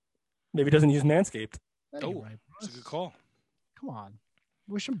cancer. Maybe he doesn't use Manscaped. Oh, that's a good call. Come on.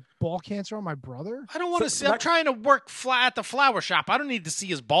 Wish him ball cancer on my brother? I don't want to see. I'm trying to work at the flower shop. I don't need to see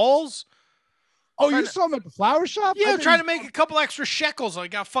his balls. Oh, you saw him at the flower shop? Yeah, I'm trying to make a couple extra shekels. I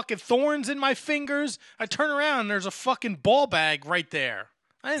got fucking thorns in my fingers. I turn around and there's a fucking ball bag right there.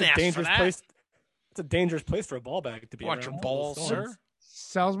 I didn't ask for that. It's a dangerous place for a ball bag to be. Watch your balls, sir.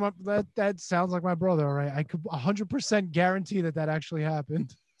 That sounds like my brother. All right, I could 100% guarantee that actually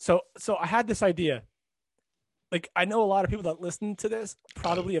happened. So I had this idea. Like, I know a lot of people that listen to this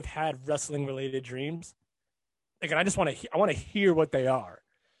probably have had wrestling related dreams. Like, and I just want to hear what they are.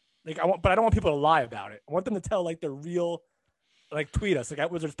 Like, but I don't want people to lie about it. I want them to tell like the real, like tweet us like at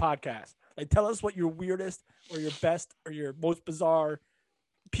Wizards Podcast. Like, tell us what your weirdest or your best or your most bizarre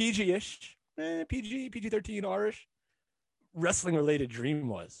PG-ish, PG-13 R-ish wrestling related dream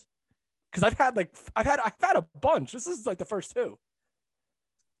was. Because I've had a bunch. This is like the first two.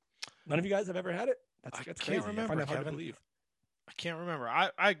 None of you guys have ever had it? That's I crazy. can't remember. I find that hard to believe. I can't remember.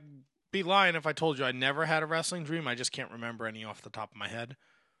 I'd be lying if I told you I never had a wrestling dream. I just can't remember any off the top of my head.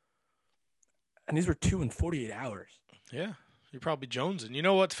 And these were 2 in 48 hours. Yeah. You're probably jonesing. You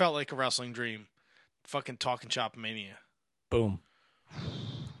know what felt like a wrestling dream? Fucking Talking Shop Mania. Boom.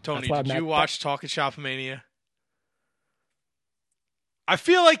 Tony, did you watch Talking Shop Mania? I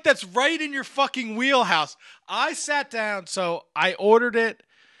feel like that's right in your fucking wheelhouse. I sat down, so I ordered it,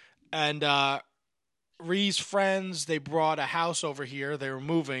 and Ree's friends, they brought a house over here. They were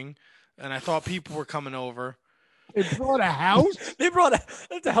moving, and I thought people were coming over. They brought a house?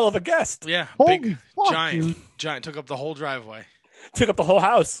 That's a hell of a guest. Yeah. Holy big, fuck, giant. dude. Giant. Took up the whole driveway. Took up the whole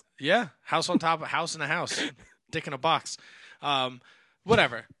house. Yeah. House on top of house in a house. Dick in a box.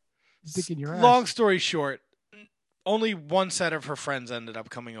 Whatever. Dick in your ass. Long story short, only one set of her friends ended up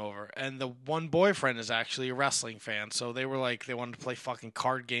coming over, and the one boyfriend is actually a wrestling fan. So they were like, they wanted to play fucking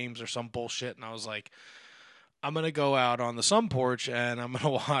card games or some bullshit, and I was like, I'm gonna go out on the sun porch and I'm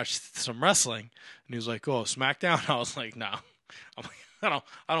gonna watch some wrestling. And he was like, "Oh, SmackDown." I was like, "No, I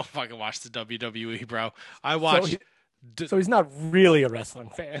don't fucking watch the WWE, bro. I watch." So he's not really a wrestling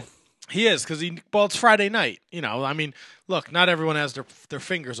fan. He is, because it's Friday night. You know, I mean, look, not everyone has their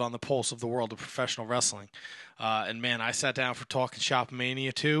fingers on the pulse of the world of professional wrestling. And man, I sat down for Talking Shop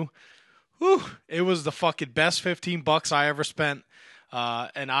Mania 2. Whew, it was the fucking best $15 I ever spent.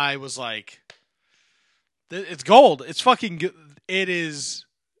 And I was like, it's gold. It's fucking good. It is.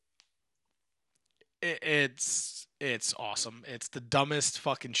 It's awesome. It's the dumbest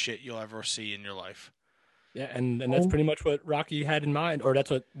fucking shit you'll ever see in your life. Yeah, and that's pretty much what Rocky had in mind, or that's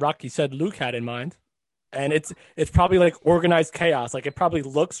what Rocky said Luke had in mind. And it's probably like organized chaos. Like, it probably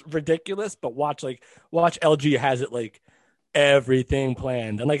looks ridiculous, but watch LG has it like everything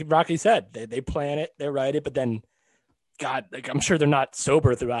planned. And like Rocky said, they plan it, they write it, but then God, like, I'm sure they're not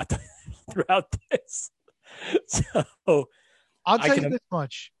sober throughout this. So I'll tell you this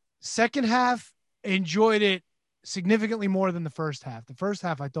much. Second half, enjoyed it significantly more than the first half. The first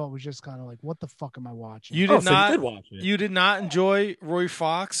half I thought was just kind of like, what the fuck am I watching? You did not enjoy Roy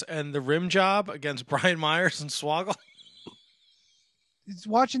Fox and the rim job against Brian Myers and Swoggle? It's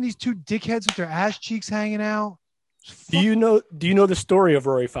watching these two dickheads with their ass cheeks hanging out. Do you know the story of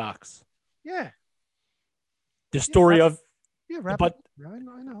Roy Fox? Yeah. The story of the butt. I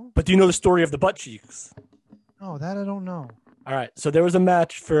know. But do you know the story of the butt cheeks? No, that I don't know. All right. So there was a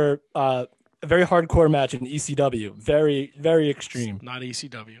match for a very hardcore match in ECW. Very, very extreme. Not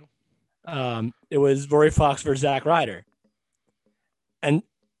ECW. It was Rory Fox versus Zack Ryder. And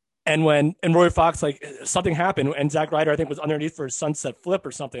Rory Fox, like, something happened, and Zack Ryder, I think, was underneath for a sunset flip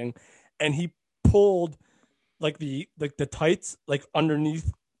or something, and he pulled like the tights like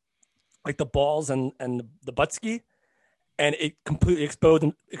underneath like the balls and the butt ski, and it completely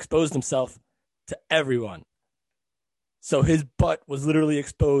exposed himself to everyone. So his butt was literally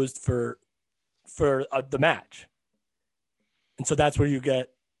exposed for the match. And so that's where you get,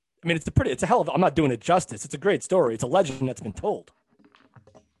 I mean, it's a hell of, I'm not doing it justice. It's a great story. It's a legend that's been told.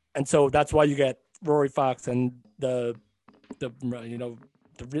 And so that's why you get Rory Fox and the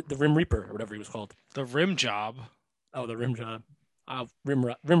Rim Reaper or whatever he was called. The Rim Job. Oh, the Rim Job.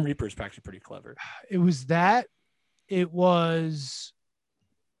 Rim Reaper is actually pretty clever. It was that. It was,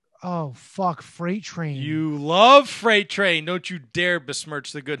 oh, fuck, Freight Train. You love Freight Train. Don't you dare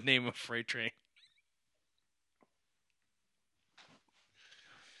besmirch the good name of Freight Train.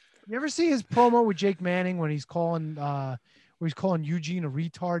 You ever see his promo with Jake Manning when he's calling Eugene a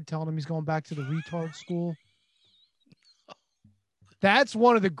retard, telling him he's going back to the retard school? That's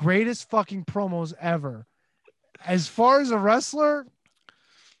one of the greatest fucking promos ever. As far as a wrestler,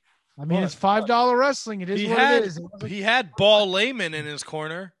 I mean, it's $5 wrestling. It is it is. He had Ball Layman in his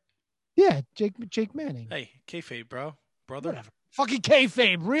corner. Yeah, Jake Manning. Hey, kayfabe, brother. Whatever. Fucking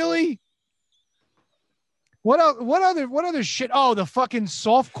kayfabe, really? What other shit? Oh, the fucking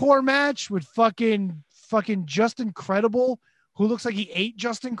softcore match with fucking Justin Credible, who looks like he ate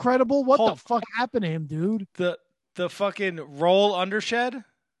Justin Credible. What the fuck happened to him, dude? The fucking Roll Undershed.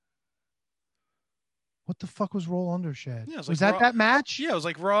 What the fuck was Roll Undershed? Yeah, was that match? Yeah, it was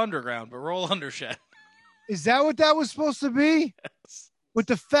like Raw Underground, but Roll Undershed. Is that what that was supposed to be? Yes. With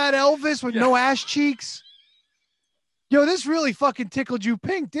the fat Elvis with no ass cheeks? Yo, this really fucking tickled you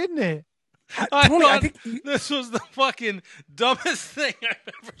pink, didn't it? I think this was the fucking dumbest thing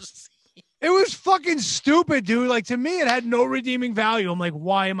I've ever seen. It was fucking stupid, dude. Like, to me, it had no redeeming value. I'm like,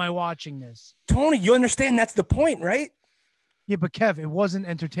 why am I watching this? Tony, you understand that's the point, right? Yeah, but Kev, it wasn't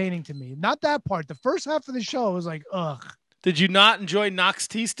entertaining to me. Not that part. The first half of the show was like, ugh. Did you not enjoy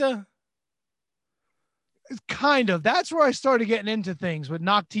Noxtista? Kind of. That's where I started getting into things with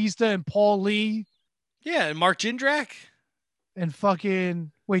Noctista and Paul Lee. Yeah, and Mark Jindrak. And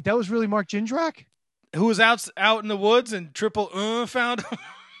fucking... Wait, that was really Mark Jindrak? Who was out in the woods and Triple found him?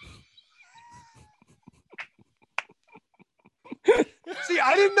 See,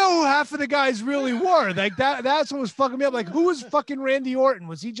 I didn't know who half of the guys really were. Like that's what was fucking me up. Like, who was fucking Randy Orton?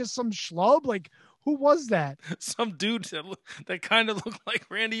 Was he just some schlub? Like, who was that? Some dude that kind of looked like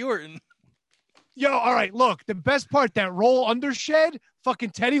Randy Orton. Yo, all right, look, the best part, that Roll Undershed,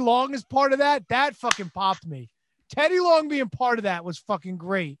 fucking Teddy Long is part of that. That fucking popped me. Teddy Long being part of that was fucking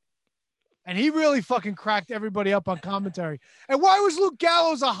great. And he really fucking cracked everybody up on commentary. And why was Luke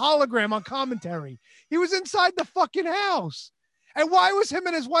Gallows a hologram on commentary? He was inside the fucking house. And why was him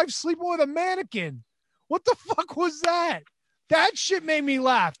and his wife sleeping with a mannequin? What the fuck was that? That shit made me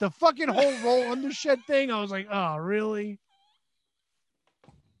laugh. The fucking whole Roll Undershed thing, I was like, oh, really?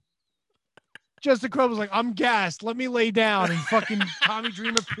 Justin Credible was like, I'm gassed. Let me lay down. And fucking Tommy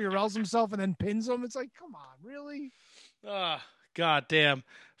Dreamer Purells himself and then pins him. It's like, come on, really? God damn.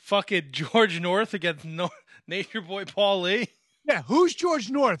 Fucking George North against Nature Boy Paul Lee. Yeah, who's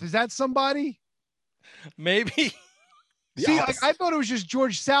George North? Is that somebody? Maybe. See, I thought it was just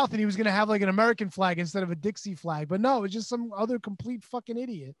George South and he was going to have like an American flag instead of a Dixie flag. But no, it's just some other complete fucking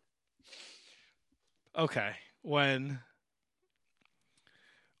idiot. Okay. When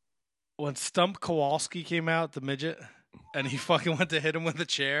Stump Kowalski came out, the midget, and he fucking went to hit him with a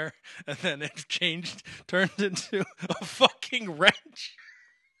chair, and then it turned into a fucking wrench.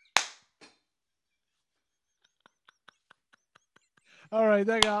 All right,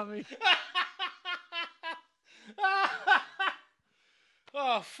 that got me.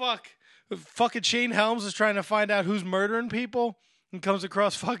 Oh, fuck. Fucking Shane Helms is trying to find out who's murdering people and comes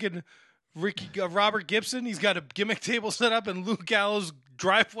across fucking Robert Gibson. He's got a gimmick table set up in Luke Gallows'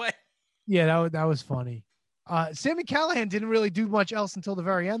 driveway. Yeah, that was funny. Sami Callihan didn't really do much else until the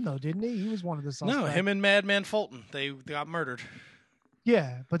very end, though, didn't he? He was one of the suspects. No, him and Madman Fulton, they got murdered.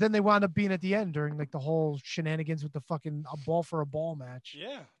 Yeah, but then they wound up being at the end during like the whole shenanigans with the fucking a ball for a ball match.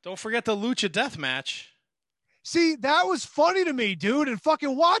 Yeah, don't forget the Lucha Death match. See, that was funny to me, dude. And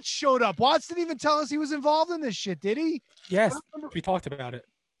fucking Watts showed up. Watts didn't even tell us he was involved in this shit, did he? Yes, we talked about it.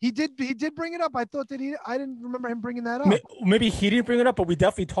 He did bring it up. I thought that I didn't remember him bringing that up. Maybe he didn't bring it up, but we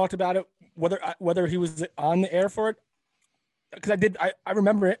definitely talked about it. Whether he was on the air for it, because I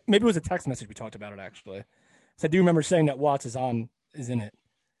remember it. Maybe it was a text message we talked about it actually. So I do remember saying that Watts is in it.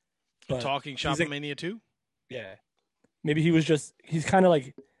 But Talking Shop Mania 2? Yeah. Maybe he's kind of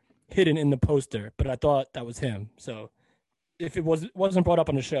like hidden in the poster, but I thought that was him. So if it wasn't brought up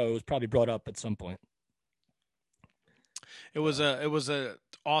on the show, it was probably brought up at some point. It was a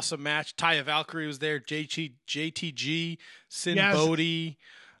awesome match. Taya Valkyrie was there. JTG, Sin Bodhi,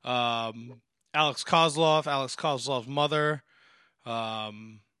 Alex Kozlov's mother.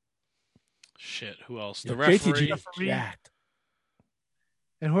 Who else? The referee. JTG.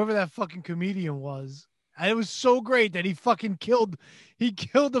 And whoever that fucking comedian was. And it was so great that he killed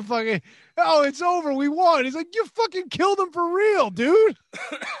the fucking, oh, it's over, we won. He's like, you fucking killed him for real, dude.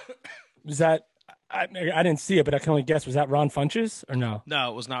 Was that, I didn't see it, but I can only guess, was that Ron Funches or no?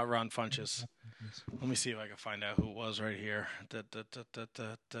 No, it was not Ron Funches. Let me see if I can find out who it was right here.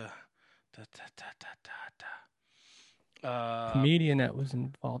 Comedian that was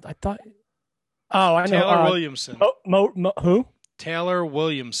involved. I thought, oh, I know. Taylor Williamson. Who? Taylor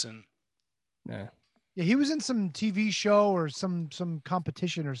Williamson. Yeah. Yeah, he was in some TV show or some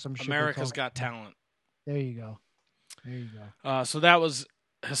competition or some shit. America's Got Talent. There you go. So that was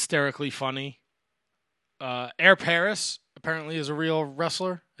hysterically funny. Air Paris apparently is a real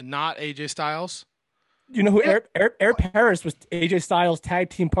wrestler and not AJ Styles. You know who Air Paris was? AJ Styles' tag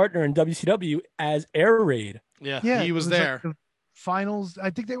team partner in WCW as Air Raid. Yeah, he was there. Like the finals.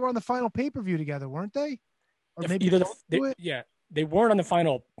 I think they were on the final pay-per-view together, weren't they? Or maybe they weren't on the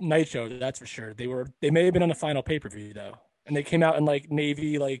final night show. That's for sure. They may have been on the final pay-per-view though, and they came out in like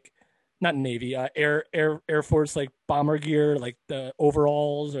Navy, not Navy, Air Force like bomber gear, like the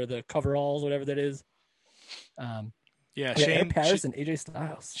overalls or the coveralls, whatever that is. Air Paris and AJ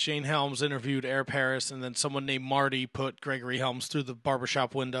Styles. Shane Helms interviewed Air Paris, and then someone named Marty put Gregory Helms through the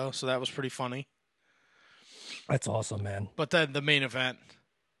barbershop window, so that was pretty funny. That's awesome, man. But then the main event,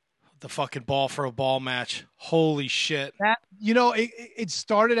 the fucking ball for a ball match. Holy shit. That, it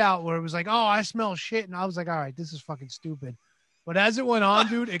started out where it was like, oh, I smell shit. And I was like, all right, this is fucking stupid. But as it went on,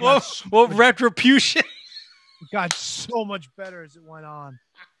 dude, it got retribution. It got so much better as it went on.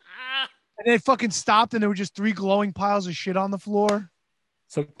 And then it fucking stopped and there were just 3 glowing piles of shit on the floor.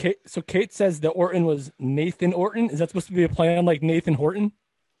 So Kate says that Orton was Nathan Orton. Is that supposed to be a play on like Nathan Horton?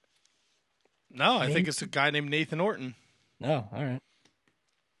 No, I think it's a guy named Nathan Orton. Oh, all right.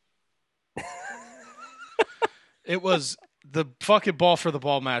 It was the fucking ball for the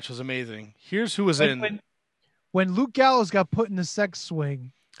ball match was amazing. Here's who was in. When Luke Gallows got put in the sex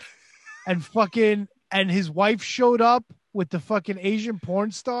swing and his wife showed up with the fucking Asian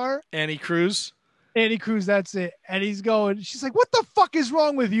porn star. Annie Cruz, that's it. And she's like, what the fuck is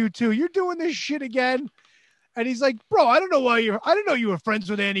wrong with you two? You're doing this shit again. And he's like, bro, I didn't know you were friends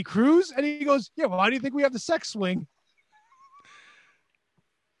with Annie Cruz. And he goes, yeah, well, why do you think we have the sex swing?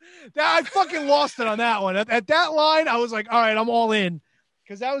 I fucking lost it on that one. At that line, I was like, all right, I'm all in.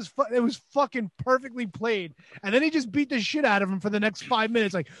 Because it was fucking perfectly played. And then he just beat the shit out of him for the next 5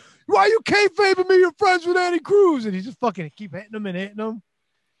 minutes. Like, why you kayfabing me? You're friends with Annie Cruz. And he just fucking keep hitting him and hitting him.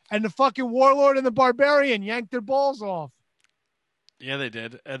 And the fucking Warlord and the Barbarian yanked their balls off. Yeah, they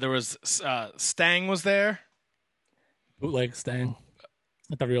did. There was Stang was there. Bootleg Stang.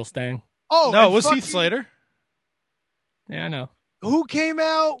 Not the real Stang. Oh, no, it was Heath Slater. Yeah, I know. Who came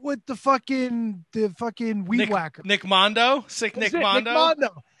out with the fucking weed whacker? Nick Mondo, Nick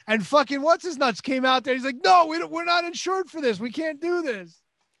Mondo. And fucking what's his nuts came out there. He's like, no, we're not insured for this. We can't do this.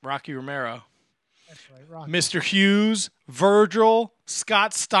 Rocky Romero. That's right, Rocky. Mr. Hughes, Virgil,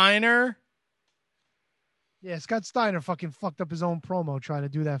 Scott Steiner. Yeah, Scott Steiner fucking fucked up his own promo trying to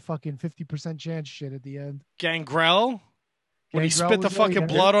do that fucking 50% chance shit at the end. Gangrel. When he spit the fucking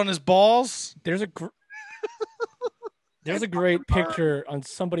blood on his balls. There's a great picture on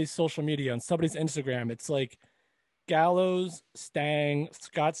somebody's social media, on somebody's Instagram. It's like Gallows, Stang,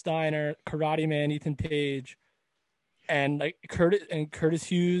 Scott Steiner, Karate Man, Ethan Page, and like Curtis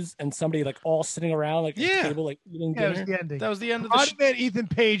Hughes and somebody like all sitting around like at the table like eating dinner. That was the ending. That was the end of Karate Man, Ethan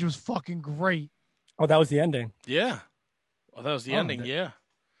Page was fucking great. Oh, that was the ending. Yeah. Oh, that was the ending. Yeah.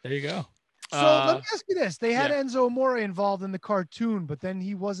 There you go. So let me ask you this. They had Enzo Amore involved in the cartoon, but then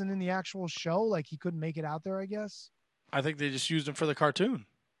he wasn't in the actual show. Like he couldn't make it out there, I guess. I think they just used him for the cartoon.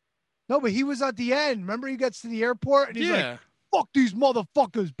 No, but he was at the end. Remember he gets to the airport and he's like, fuck these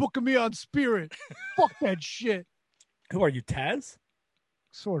motherfuckers booking me on Spirit. Fuck that shit. Who are you, Taz?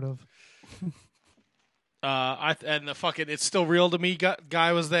 Sort of. And the fucking It's Still Real to Me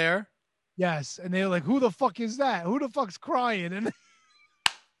guy was there. Yes, and they were like, who the fuck is that? Who the fuck's crying? And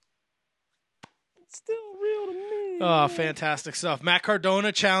It's still real to me. Oh, fantastic stuff. Matt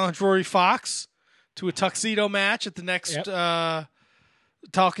Cardona challenged Rory Fox to a tuxedo match at the next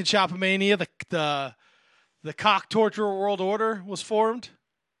Talking Shop Mania. The cock torturer world order was formed.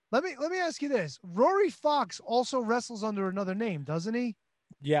 Let me ask you this. Rory Fox also wrestles under another name, doesn't he?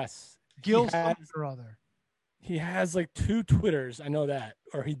 Yes. Gil something or other. He has like 2 Twitters. I know that.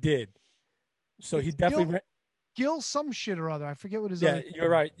 Or he did. So he definitely... Gil some shit or other. I forget what his Yeah, other you're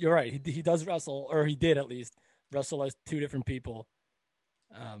right. You're right. He does wrestle, or he did at least, wrestle as 2 different people.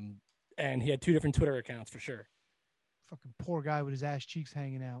 And he had 2 different Twitter accounts for sure. Fucking poor guy with his ass cheeks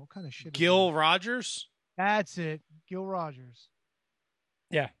hanging out. What kind of shit? Gil Rogers? That's it. Gil Rogers.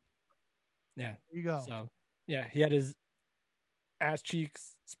 Yeah. Yeah. There you go. So, yeah, he had his ass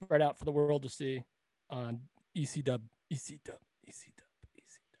cheeks spread out for the world to see on ECW.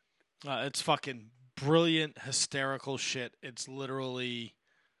 It's fucking brilliant, hysterical shit. It's literally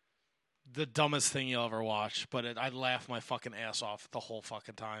the dumbest thing you'll ever watch, but I laugh my fucking ass off the whole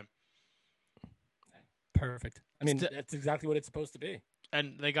fucking time. Perfect. I mean, that's exactly what it's supposed to be.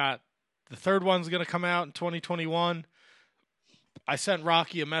 And they got the 3rd one's going to come out in 2021. I sent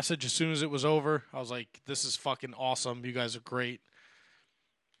Rocky a message as soon as it was over. I was like, this is fucking awesome. You guys are great.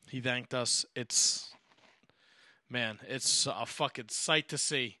 He thanked us. It's a fucking sight to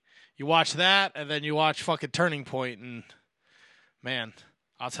see. You watch that, and then you watch fucking Turning Point, and man,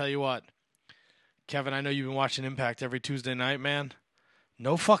 I'll tell you what. Kevin, I know you've been watching Impact every Tuesday night, man.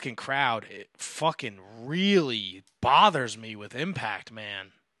 No fucking crowd. It fucking really bothers me with Impact,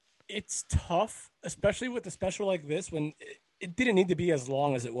 man. It's tough, especially with a special like this when it didn't need to be as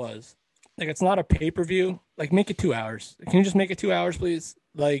long as it was. Like, it's not a pay-per-view. Like, make it 2 hours. Can you just make it 2 hours, please?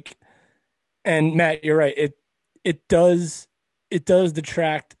 Like, and Matt, you're right. It does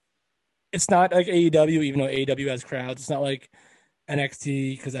detract. It's not like AEW, even though AEW has crowds. It's not like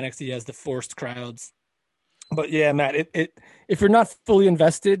NXT, because NXT has the forced crowds. But yeah, Matt, if you're not fully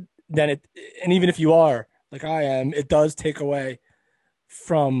invested, then and even if you are, like I am, it does take away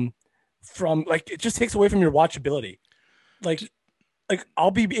from like, it just takes away from your watchability. Like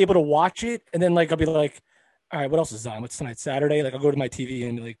I'll be able to watch it, and then like I'll be like, all right, what else is on? What's tonight? Saturday? Like, I'll go to my TV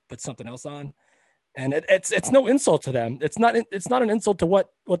and like put something else on. And it's no insult to them. It's not an insult to what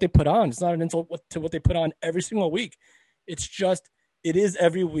they put on. It's not an insult to what they put on every single week. It's just, it is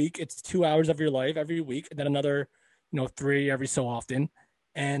every week. It's 2 hours of your life every week, and then another, 3 every so often.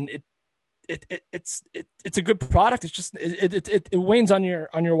 And it's a good product. It's just it wanes on your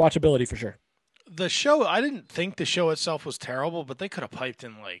watchability for sure. The show, I didn't think the show itself was terrible, but they could have piped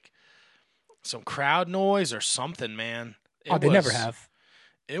in like some crowd noise or something, man. They never have.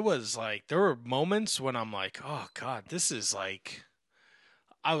 It was like, there were moments when I'm like, oh God, this is like,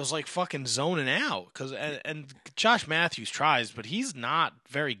 I was like fucking zoning out. And Josh Matthews tries, but he's not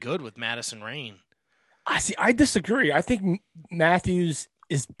very good with Madison Rayne. I disagree. I think Matthews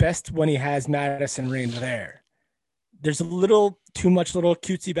is best when he has Madison Rayne there. There's a little too much little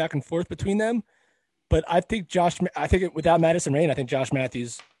cutesy back and forth between them. But I think without Madison Rayne, I think Josh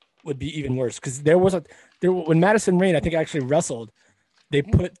Matthews would be even worse. Because when Madison Rayne, I think, actually wrestled, they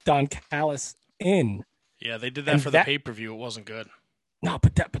put Don Callis in. Yeah, they did that for the pay-per-view. It wasn't good. No,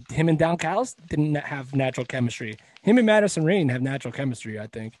 but him and Don Callis didn't have natural chemistry. Him and Madison Rayne have natural chemistry, I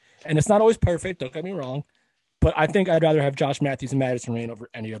think. And it's not always perfect, don't get me wrong. But I think I'd rather have Josh Matthews and Madison Rayne over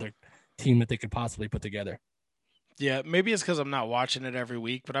any other team that they could possibly put together. Yeah, maybe it's because I'm not watching it every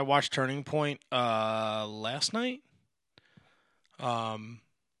week, but I watched Turning Point last night.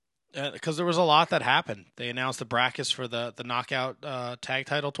 Because there was a lot that happened. They announced the brackets for the knockout tag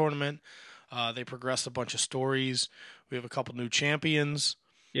title tournament. They progressed a bunch of stories. We have a couple new champions.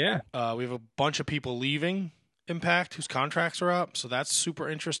 Yeah. We have a bunch of people leaving Impact whose contracts are up, so that's super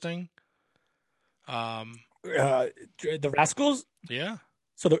interesting. The Rascals? Yeah.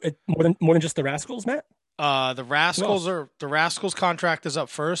 So more than just the Rascals, Matt? The Rascals contract is up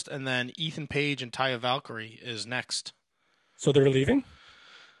first, and then Ethan Page and Taya Valkyrie is next. So they're leaving?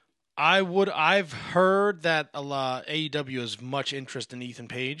 I've heard that AEW has much interest in Ethan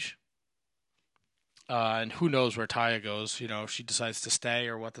Page. And who knows where Taya goes, if she decides to stay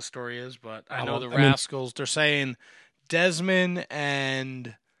or what the story is, but I know the Rascals, they're saying Desmond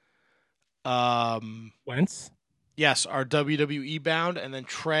and Wentz? Yes, are WWE bound, and then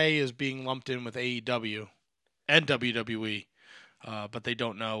Trey is being lumped in with AEW and WWE, but they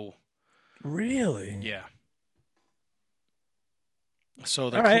don't know. Really? Yeah.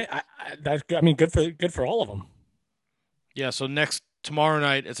 So all right, that's good. I mean, good for all of them. Yeah. So tomorrow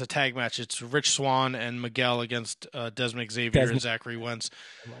night, it's a tag match. It's Rich Swann and Miguel against Desmond Xavier and Zachary Wentz.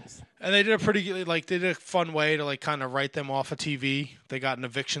 And they did a fun way to kind of write them off of TV. They got an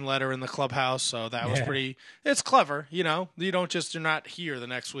eviction letter in the clubhouse, so that was it's clever, you're not here the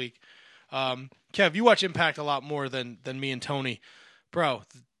next week. Kev, you watch Impact a lot more than me and Tony. Bro,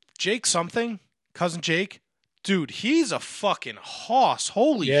 Jake something, Cousin Jake, Dude, he's a fucking hoss.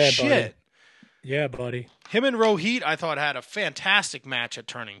 Holy shit. Buddy. Yeah, buddy. Him and Rohit, I thought, had a fantastic match at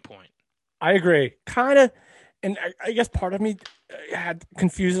Turning Point. I agree. Kind of, and I guess part of me had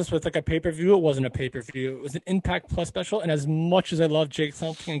confused this with like a pay-per-view. It wasn't a pay-per-view. It was an Impact Plus special. And as much as I love Jake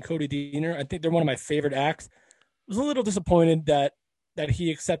Something and Cody Deaner, I think they're one of my favorite acts. I was a little disappointed that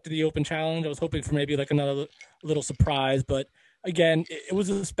he accepted the open challenge. I was hoping for maybe like another little surprise. But again, it was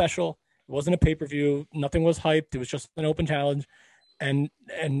a special. It wasn't a pay-per-view. Nothing was hyped. It was just an open challenge. And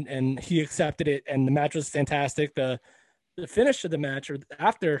he accepted it. And the match was fantastic. The finish of the match, or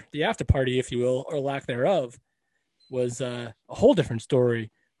after the after party, if you will, or lack thereof, was a whole different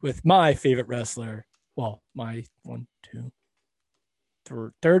story with my favorite wrestler. Well, my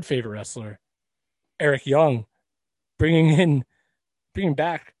third favorite wrestler, Eric Young, bringing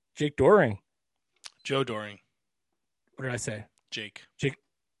back Jake Doring. Joe Doring. What did I say? Jake.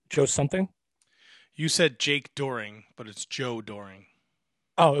 Joe something? You said Jake Doring, but it's Joe Doring.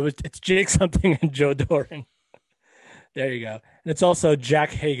 Oh, it's Jake something and Joe Doring. There you go. And it's also Jack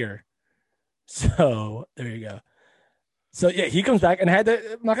Hager. So there you go. So yeah, he comes back and I'm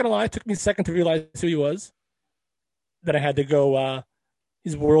not going to lie, it took me a second to realize who he was. Then I had to go,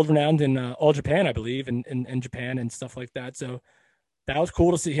 he's world renowned in All Japan, I believe, in Japan and stuff like that. So that was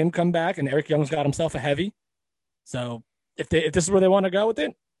cool to see him come back, and Eric Young's got himself a heavy. So if this is where they want to go with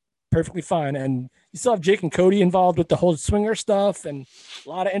it, perfectly fine. And you still have Jake and Cody involved with the whole swinger stuff and a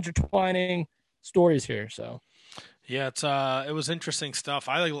lot of intertwining stories here. So yeah, it was interesting stuff.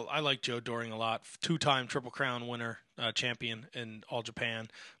 I like Joe Doring a lot. 2-time Triple Crown winner, champion in All Japan,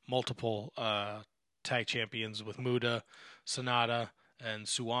 multiple tag champions with Muda, Sonata, and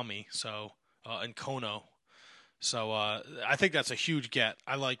Suwami. So and Kono. So I think that's a huge get.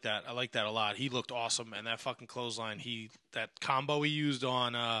 I like that. I like that a lot. He looked awesome, and that fucking clothesline, that combo he used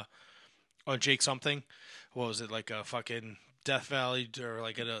on Jake something. What was it, like a fucking Death Valley or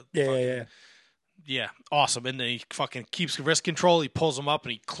like yeah, awesome. And then he fucking keeps wrist control. He pulls him up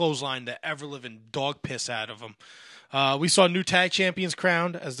and he clotheslined the ever living dog piss out of him. We saw new tag champions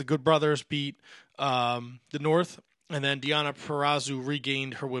crowned as the Good Brothers beat the North, and then Deonna Purrazzo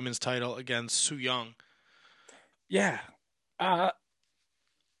regained her women's title against Su Yung. Yeah. I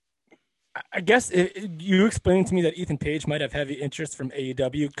guess you explaining to me that Ethan Page might have heavy interest from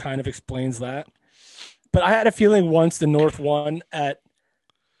AEW kind of explains that. But I had a feeling once the North won at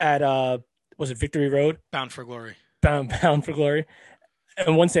was it Victory Road? Bound for Glory. Bound for Glory.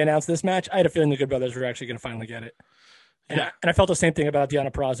 And once they announced this match, I had a feeling the Good Brothers were actually going to finally get it. And I felt the same thing about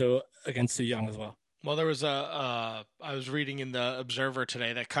Deonna Purrazzo against Su Yung as well. Well, there was I was reading in the Observer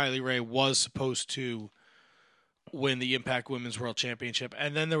today that Kylie Rae was supposed to win the Impact Women's World Championship,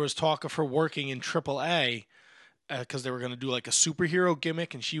 and then there was talk of her working in AAA because they were going to do like a superhero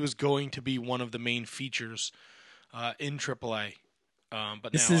gimmick, and she was going to be one of the main features in AAA.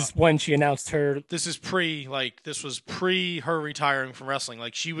 But this now, is when she announced her. This was pre her retiring from wrestling.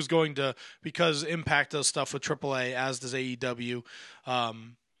 Like she was going to, because Impact does stuff with AAA, as does AEW.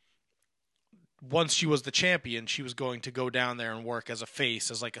 Once she was the champion, she was going to go down there and work as a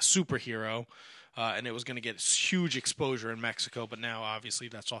face, as like a superhero. And it was going to get huge exposure in Mexico, but now obviously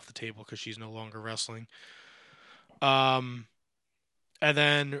that's off the table because she's no longer wrestling. And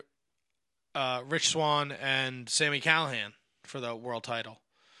then Rich Swann and Sami Callihan for the world title.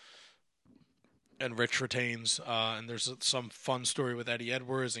 And Rich retains, and there's some fun story with Eddie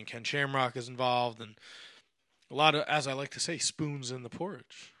Edwards, and Ken Shamrock is involved, and a lot of, as I like to say, spoons in the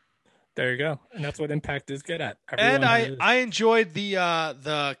porridge. There you go, and that's what Impact is good at. Everyone I enjoyed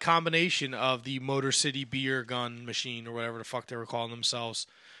the combination of the Motor City Beer Gun Machine, or whatever the fuck they were calling themselves,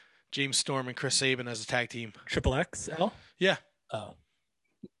 James Storm and Chris Sabin as a tag team. Triple XL. Yeah. Oh.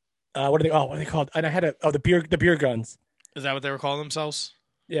 What are they called? And I had the beer guns. Is that what they were calling themselves?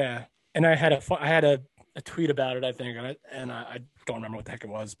 Yeah, and I had a tweet about it, I think, and I don't remember what the heck it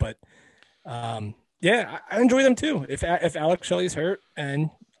was, but yeah, I enjoy them too. If Alex Shelley's hurt and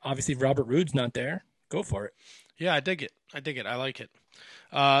obviously Robert Roode's not there, go for it. Yeah, I dig it. I like it.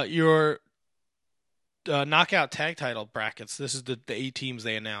 Your knockout tag title brackets. This is the 8 teams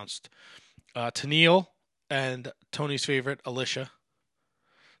they announced. Tenille and Tony's favorite, Alicia.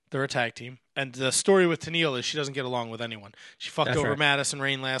 They're a tag team. And the story with Tenille is she doesn't get along with anyone. She fucked over Madison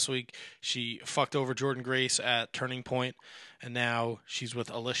Rayne last week. She fucked over Jordan Grace at Turning Point. And now she's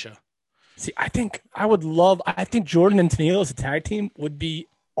with Alicia. See, I think Jordan and Tenille as a tag team would be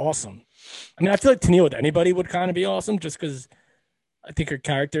awesome. I mean, I feel like Tenille with anybody would kind of be awesome just because I think her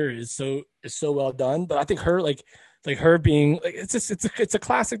character is so well done. But I think her like her being like it's a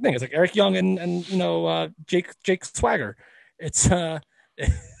classic thing. It's like Eric Young and Jake Swagger. It's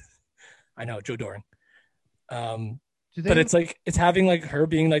I know, Joe Doring. But it's like it's having like her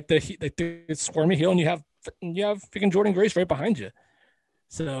being like the squirmy heel, and you have freaking Jordynne Grace right behind you.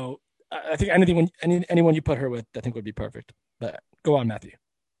 So I think anyone you put her with, I think would be perfect. But go on, Matthew.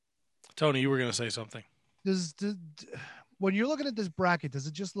 Tony, you were going to say something. When you're looking at this bracket, does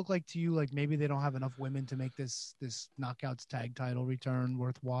it just look like to you like maybe they don't have enough women to make this Knockouts tag title return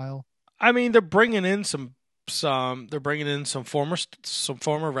worthwhile? I mean, they're bringing in some former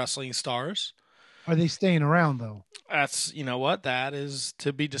wrestling stars. Are they staying around though? That's that is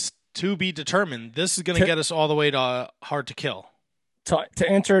to be determined. This is going to get us all the way to Hard to Kill. To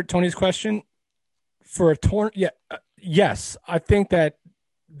answer Tony's question, for a yes, I think that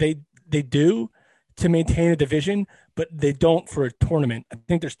they do to maintain a division, but they don't for a tournament. I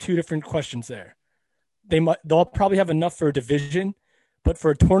think there's two different questions there. They'll probably have enough for a division, but for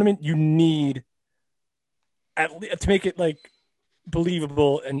a tournament, you need to make it like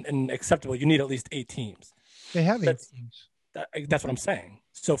believable and acceptable. You need at least 8 teams. They have 8 teams. That's what I'm saying.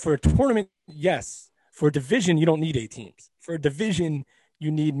 So for a tournament, yes. For a division, you don't need 8 teams. For a division,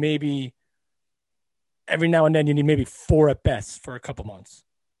 you need maybe every now and then you need maybe 4 at best for a couple months.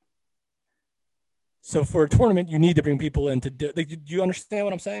 So for a tournament, you need to bring people in to do. Like, do you understand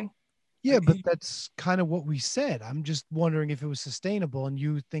what I'm saying? Yeah, but that's kind of what we said. I'm just wondering if it was sustainable, and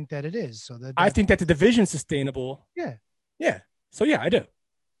you think that it is. So I think that the division's sustainable. Yeah. Yeah. So yeah, I do.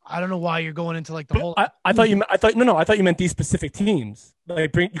 I don't know why you're going into like the whole. I thought you meant these specific teams.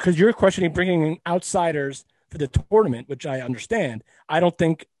 Like because you're questioning bringing outsiders for the tournament, which I understand. I don't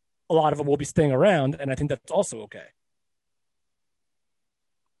think a lot of them will be staying around, and I think that's also okay.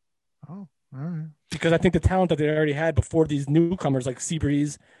 Oh, all right. Because I think the talent that they already had before these newcomers like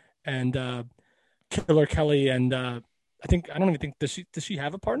Seabreeze and Killer Kelly and I don't even think does she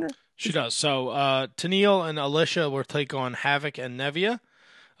have a partner? She does. So Tennille and Alicia will take on Havoc and Nevia.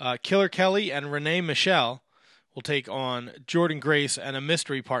 Killer Kelly and Renee Michelle will take on Jordynne Grace and a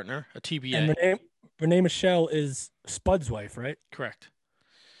mystery partner, a TBA. And Renee Michelle is Spud's wife, right? Correct.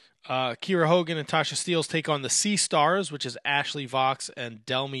 Kiera Hogan and Tasha Steelz take on the Sea Stars, which is Ashley Vox and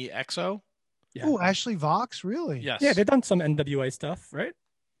Delmi Exo. Yeah. Oh, Ashley Vox, really? Yes. Yeah, they've done some NWA stuff, right?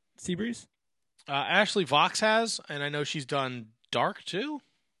 Seabreeze? Ashley Vox has, and I know she's done Dark too.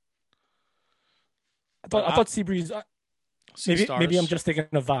 I thought Seabreeze. Maybe I'm just thinking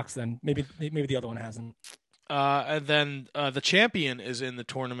of Vox then. Maybe the other one hasn't. And then the champion is in the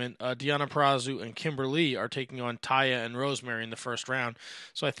tournament. Deonna Purrazzo and Kimber Lee are taking on Taya and Rosemary in the first round.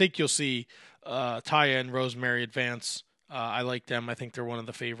 So I think you'll see Taya and Rosemary advance. I like them. I think they're one of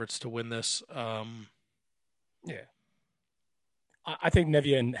the favorites to win this. Yeah. I think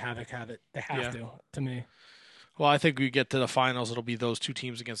Nevia and Havoc have it. They have to me. Well, I think we get to the finals. It'll be those two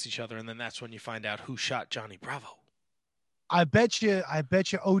teams against each other, and then that's when you find out who shot Johnny Bravo. I bet you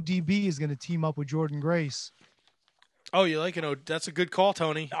ODB is going to team up with Jordynne Grace. Oh, you like it? That's a good call,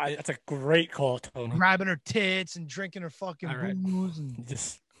 Tony. That's a great call, Tony. Grabbing her tits and drinking her fucking booze and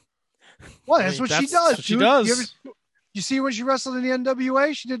just. Well, that's what she does. She does. You see when she wrestled in the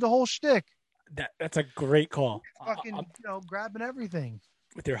NWA? She did the whole shtick. That's a great call. Fucking, grabbing everything.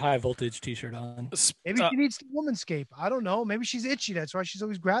 With your high voltage T-shirt on. Maybe she needs the womanscape. I don't know. Maybe she's itchy. That's why she's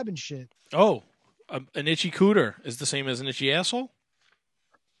always grabbing shit. Oh, an itchy cooter is the same as an itchy asshole?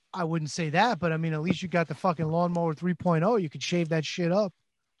 I wouldn't say that, but I mean, at least you got the fucking lawnmower 3.0. You could shave that shit up.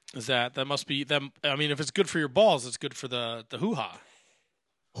 Is that must be them? I mean, if it's good for your balls, it's good for the hoo-ha.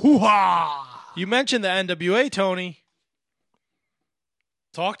 Hoo-ha! You mentioned the NWA, Tony.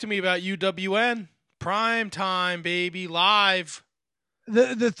 Talk to me about UWN. Prime time, baby, live.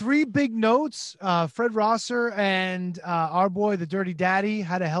 The 3 big notes, Fred Rosser and our boy, the Dirty Daddy,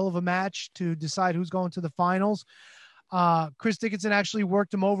 had a hell of a match to decide who's going to the finals. Chris Dickinson actually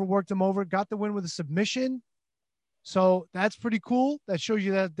worked him over, got the win with a submission. So that's pretty cool. That shows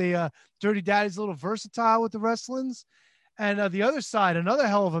you that the Dirty Daddy's a little versatile with the wrestlings. And the other side, another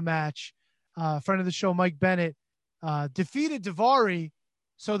hell of a match. Friend of the show, Mike Bennett, defeated Daivari.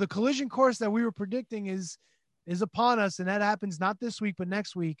 So the collision course that we were predicting is upon us, and that happens not this week, but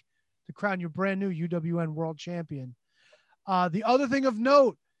next week to crown your brand new UWN World Champion. The other thing of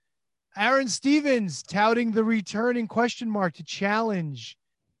note, Aaron Stevens touting the returning question mark to challenge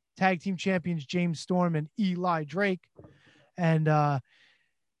tag team champions James Storm and Eli Drake. And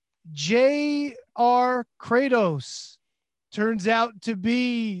J.R. Kratos turns out to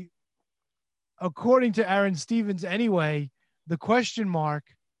be, according to Aaron Stevens anyway, the question mark.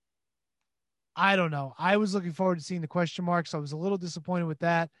 I don't know. I was looking forward to seeing the question mark, so I was a little disappointed with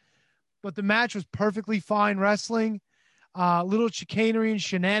that. But the match was perfectly fine wrestling. Little chicanery and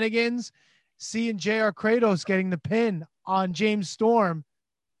shenanigans. Seeing J.R. Kratos getting the pin on James Storm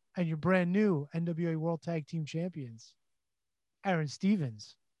and your brand new NWA World Tag Team Champions, Aaron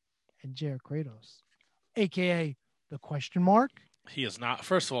Stevens and JR Kratos, aka the question mark. He is not.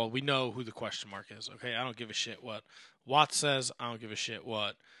 First of all, we know who the question mark is. Okay, I don't give a shit what Watts says. I don't give a shit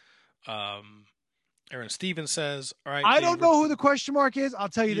what Aaron Stevens says. All right, I don't know who the question mark is. I'll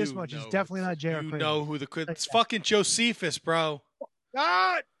tell you this much: it's definitely not JR You Kratos. know who it's fucking Josephus, bro.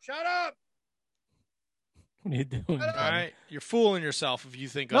 God, shut up. What are you doing? All right, you're fooling yourself if you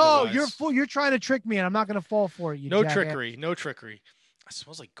think No, otherwise. you're fool. You're trying to trick me, and I'm not going to fall for it. You No jackass. trickery. No trickery. It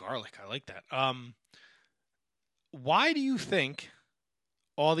smells like garlic. I like that. Why do you think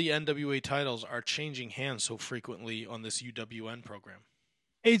all the NWA titles are changing hands so frequently on this UWN program?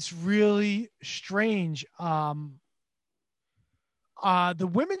 It's really strange. The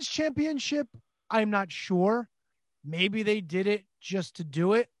women's championship, I'm not sure. Maybe they did it just to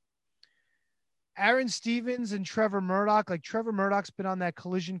do it. Aaron Stevens and Trevor Murdoch, like Trevor Murdoch's been on that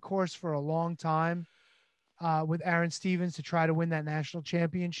collision course for a long time with Aaron Stevens to try to win that national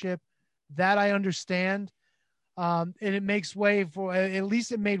championship. That I understand. And it makes way for, at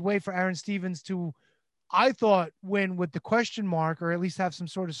least it made way for Aaron Stevens to, I thought, win with the question mark, or at least have some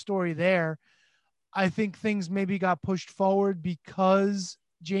sort of story there. I think things maybe got pushed forward because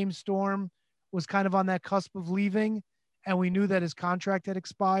James Storm was kind of on that cusp of leaving, and we knew that his contract had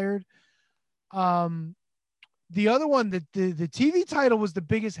expired. The other one, the TV title was the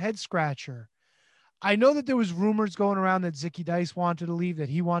biggest head scratcher. I know that there was rumors going around that Zicky Dice wanted to leave, that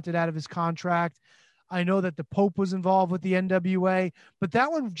he wanted out of his contract. I know that the Pope was involved with the NWA, but that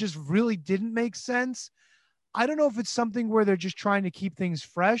one just really didn't make sense. I don't know if it's something where they're just trying to keep things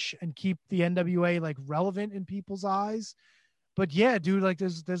fresh and keep the NWA like relevant in people's eyes. But yeah, dude, like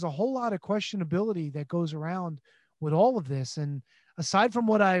there's a whole lot of questionability that goes around with all of this. And aside from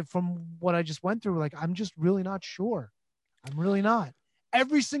what I just went through, like, I'm just really not sure. I'm really not.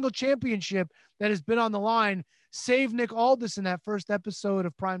 Every single championship that has been on the line, save Nick Aldis in that first episode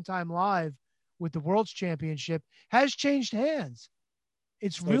of Primetime Live with the World's Championship, has changed hands.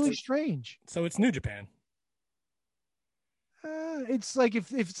 It's really strange. So it's New Japan. It's like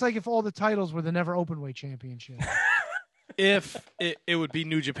if all the titles were the Never Openweight Championship. If it would be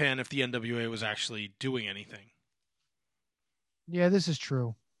New Japan if the NWA was actually doing anything. Yeah, this is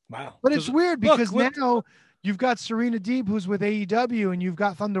true. Wow. But it's weird because now you've got Serena Deeb, who's with AEW, and you've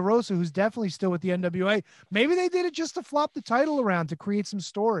got Thunder Rosa, who's definitely still with the NWA. Maybe they did it just to flop the title around to create some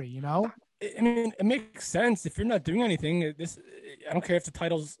story, you know? I mean, it makes sense. If you're not doing anything, I don't care if the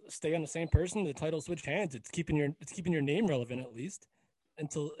titles stay on the same person, the titles switch hands. It's keeping your name relevant at least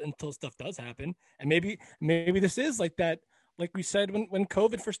until stuff does happen. And maybe this is like that, like we said when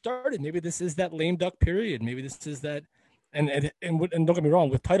COVID first started. Maybe this is that lame duck period. Maybe this is that, and don't get me wrong,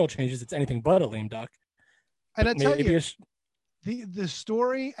 with title changes, it's anything but a lame duck. And I tell you, the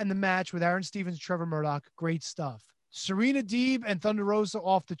story and the match with Aaron Stevens, Trevor Murdoch, great stuff. Serena Deeb and Thunder Rosa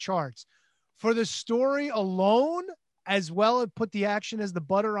off the charts. For the story alone, as well as put the action as the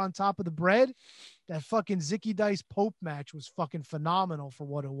butter on top of the bread, that fucking Zicky Dice Pope match was fucking phenomenal for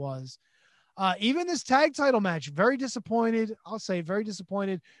what it was. Even this tag title match, very disappointed. I'll say very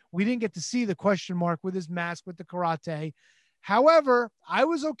disappointed. We didn't get to see the question mark with his mask with the karate. However, I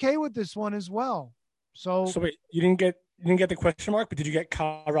was okay with this one as well. So wait, you didn't get the question mark, but did you get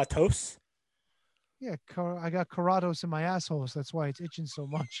Karatos? Yeah, I got Karatos in my asshole, so that's why it's itching so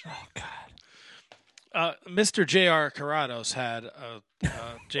much. Oh God. Mr. J.R. Karatos had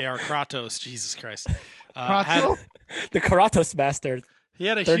J.R. Kratos, Jesus Christ. Kratos? The Karatos master. He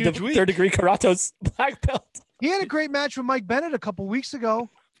had a huge week. Third degree Karatos black belt. He had a great match with Mike Bennett a couple weeks ago.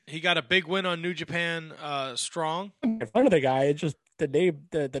 He got a big win on New Japan Strong. In front of the guy, it's just the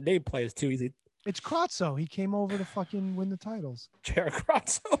name play is too easy. It's Kratzo. He came over to fucking win the titles. J.R.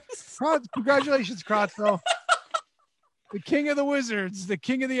 Kratos. Congratulations, Kratzo. The king of the Wizards, the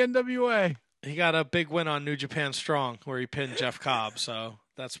king of the NWA. He got a big win on New Japan Strong where he pinned Jeff Cobb, so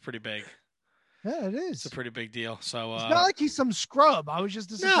that's pretty big. Yeah, it is. It's a pretty big deal. So it's not like he's some scrub. I was just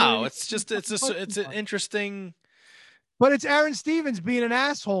disappointed. No, it's an interesting. But it's Aaron Stevens being an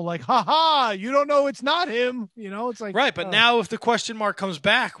asshole, like, haha, you don't know it's not him. You know, it's like right. But now if the question mark comes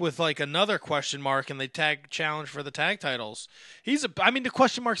back with like another question mark and they challenge for the tag titles, the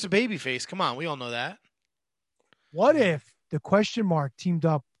question mark's a babyface. Come on, we all know that. What if the question mark teamed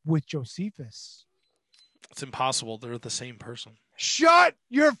up with Josephus? It's impossible. They're the same person. Shut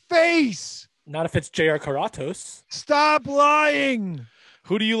your face. Not if it's J.R. Karatos. Stop lying.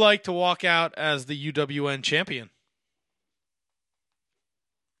 Who do you like to walk out as the UWN champion?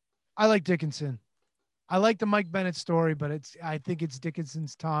 I like Dickinson. I like the Mike Bennett story, but I think it's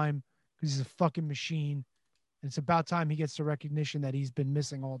Dickinson's time because he's a fucking machine. It's about time he gets the recognition that he's been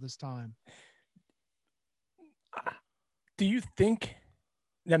missing all this time. Do you think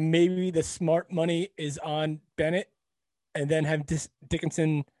that maybe the smart money is on Bennett and then have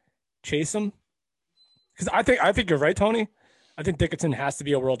Dickinson chase him? Because I think you're right, Tony. I think Dickinson has to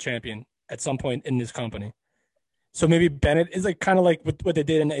be a world champion at some point in this company. So maybe Bennett is like kind of like what they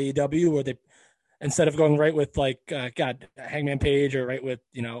did in AEW, where they, instead of going right with Hangman Page or right with,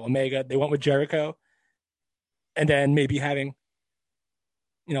 Omega, they went with Jericho, and then maybe having,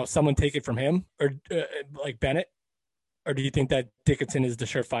 someone take it from him or like Bennett. Or do you think that Dickinson is the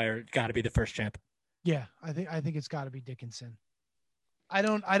surefire, got to be the first champ? Yeah, I think it's got to be Dickinson. I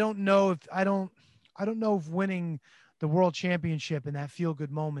don't know if winning the world championship in that feel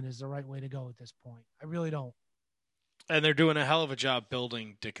good moment is the right way to go at this point. I really don't. And they're doing a hell of a job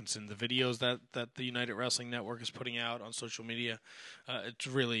building Dickinson. The videos that the United Wrestling Network is putting out on social media, it's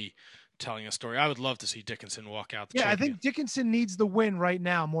really telling a story. I would love to see Dickinson walk out. I think Dickinson needs the win right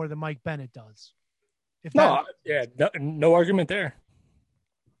now more than Mike Bennett does. No argument there.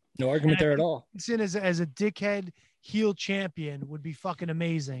 No argument there at all. Dickinson as a dickhead heel champion would be fucking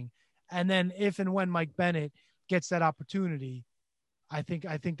amazing. And then if and when Mike Bennett gets that opportunity, I think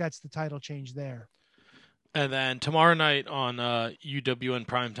that's the title change there. And then tomorrow night on UWN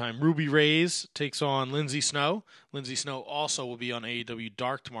Primetime, Ruby Reyes takes on Lindsay Snow. Lindsay Snow also will be on AEW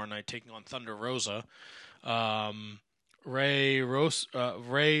Dark tomorrow night, taking on Thunder Rosa. Ray Rosas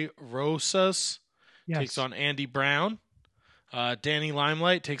takes on Andy Brown. Danny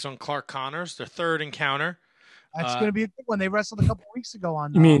Limelight takes on Clark Connors, their third encounter. That's going to be a good one. They wrestled a couple weeks ago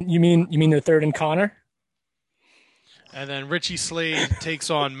on. You mean their third encounter? And then Richie Slade takes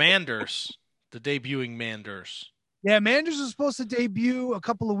on Manders, the debuting Manders. Yeah, Manders was supposed to debut a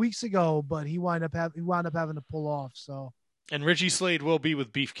couple of weeks ago, but he wound up having to pull off. So. And Richie Slade will be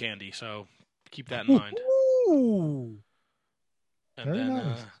with Beef Candy, so keep that in mind. Ooh.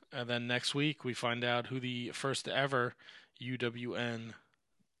 And then next week we find out who the first ever UWN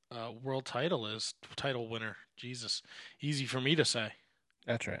world title winner. Jesus, easy for me to say.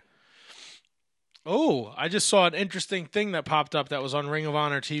 That's right. Oh, I just saw an interesting thing that popped up that was on Ring of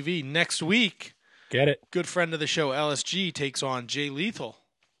Honor TV. Next week, get it? Good friend of the show, LSG, takes on Jay Lethal.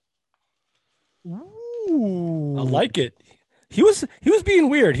 Ooh, I like it. He was being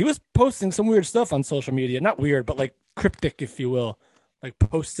weird. He was posting some weird stuff on social media. Not weird, but like cryptic, if you will. Like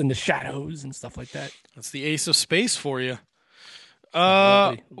posts in the shadows and stuff like that. That's the Ace of Space for you.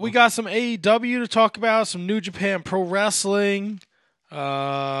 We got some AEW to talk about, some New Japan Pro Wrestling.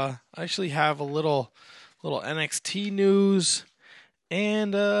 I actually have a little NXT news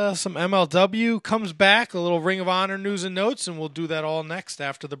and some MLW comes back, a little Ring of Honor news and notes, and we'll do that all next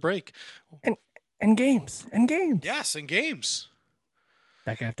after the break. And games. Yes, and games.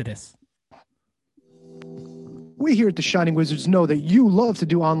 Back after this. We here at the Shining Wizards know that you love to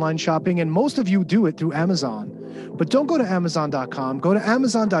do online shopping, and most of you do it through Amazon. But don't go to Amazon.com. Go to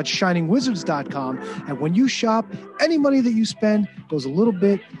Amazon.shiningwizards.com. And when you shop, any money that you spend goes a little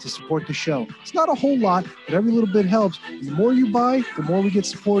bit to support the show. It's not a whole lot, but every little bit helps. And the more you buy, the more we get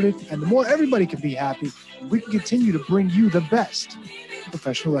supported, and the more everybody can be happy. And we can continue to bring you the best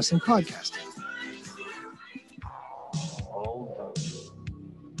professional wrestling podcast.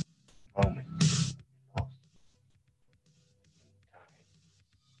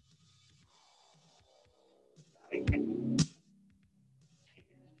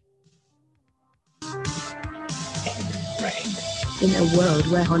 In a world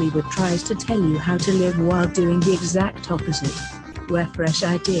where Hollywood tries to tell you how to live while doing the exact opposite, where fresh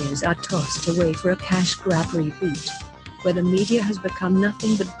ideas are tossed away for a cash grab reboot, where the media has become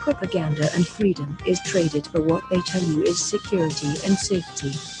nothing but propaganda and freedom is traded for what they tell you is security and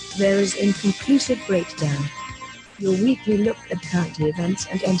safety, there is Inconclusive Breakdown. Your weekly look at current events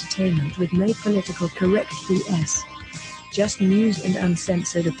and entertainment with no political correct BS. Just news and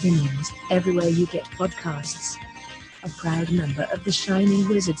uncensored opinions everywhere you get podcasts. A proud member of the Shining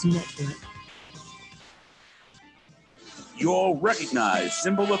Wizards Network. Your recognized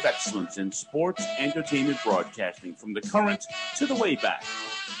symbol of excellence in sports entertainment broadcasting from the current to the way back.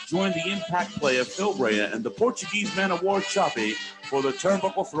 Join the impact player Phil Brea and the Portuguese man Award Chape for the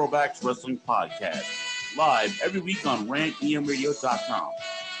Turnbuckle Throwbacks Wrestling Podcast. Live every week on rantemradio.com.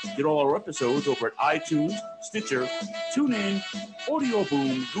 Get all our episodes over at iTunes, Stitcher, TuneIn, Audio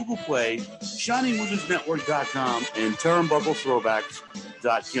Boom, Google Play, ShiningWizardsNetwork.com, and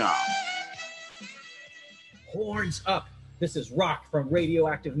TurnbuckleThrowbacks.com. Horns up! This is Rock from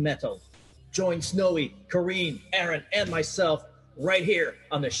Radioactive Metal. Join Snowy, Kareem, Aaron, and myself right here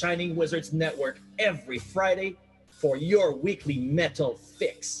on the Shining Wizards Network every Friday for your weekly metal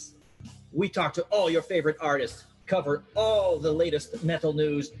fix. We talk to all your favorite artists, cover all the latest metal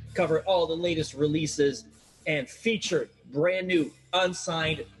news, cover all the latest releases, and feature brand new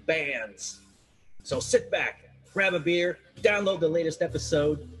unsigned bands. So sit back, grab a beer, download the latest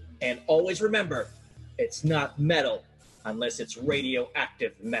episode, and always remember, it's not metal unless it's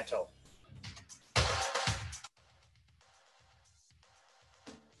radioactive metal.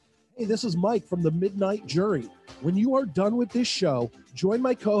 Hey, this is Mike from the Midnight Jury. When you are done with this show, join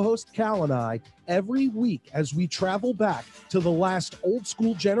my co-host Cal and I every week as we travel back to the last old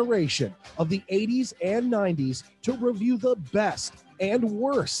school generation of the 80s and 90s to review the best and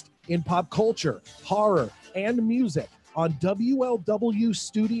worst in pop culture, horror, and music on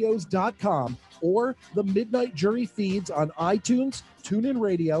WLWstudios.com or the Midnight Jury feeds on iTunes, TuneIn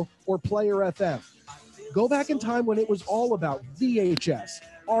Radio, or Player FM. Go back in time when it was all about VHS,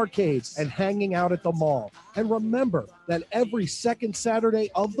 arcades, and hanging out at the mall. And remember that every second Saturday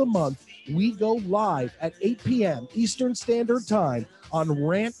of the month, we go live at 8 p.m. Eastern Standard Time on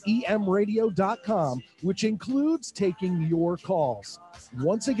rantemradio.com, which includes taking your calls.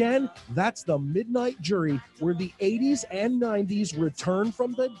 Once again, that's the Midnight Jury, where the 80s and 90s return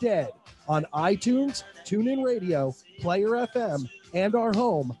from the dead on iTunes, TuneIn Radio, Player FM, and our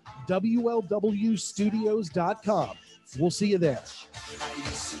home, WLWstudios.com. We'll see you there.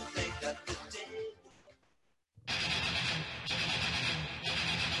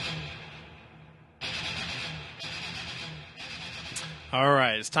 All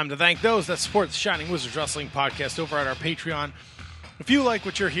right, it's time to thank those that support the Shining Wizards Wrestling Podcast over at our Patreon. If you like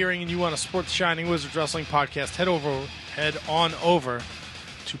what you're hearing and you want to support the Shining Wizards Wrestling Podcast, head on over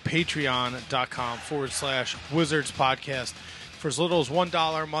to patreon.com/Wizards Podcast. For as little as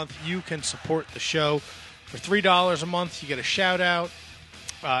 $1 a month, you can support the show. For $3 a month, you get a shout-out,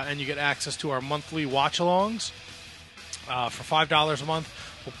 and you get access to our monthly watch-alongs. For $5 a month,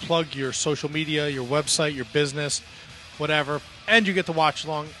 we'll plug your social media, your website, your business, whatever, and you get the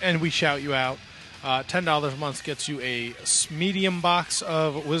watch-along, and we shout you out. $10 a month gets you a medium box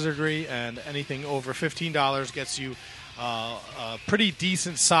of wizardry, and anything over $15 gets you a pretty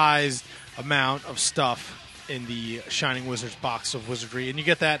decent-sized amount of stuff in the Shining Wizards box of wizardry, and you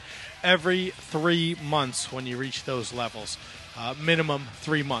get that every 3 months when you reach those levels. Minimum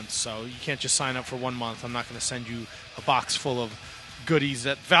 3 months, so you can't just sign up for 1 month. I'm not going to send you a box full of goodies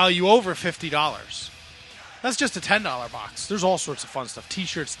that value over $50. That's just a $10 box. There's all sorts of fun stuff.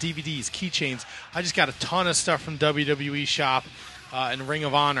 T-shirts, DVDs, keychains. I just got a ton of stuff from WWE Shop and Ring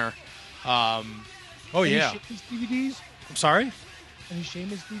of Honor. Yeah. DVDs? I'm sorry? Any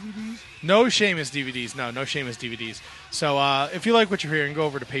Sheamus DVDs? No Sheamus DVDs. No Sheamus DVDs. So if you like what you're hearing, go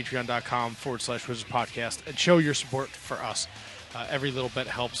over to patreon.com/Wizards Podcast and show your support for us. Every little bit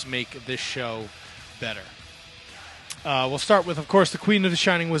helps make this show better. We'll start with, of course, the Queen of the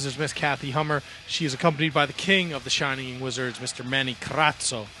Shining Wizards, Miss Kathy Hummer. She is accompanied by the King of the Shining Wizards, Mr. Manny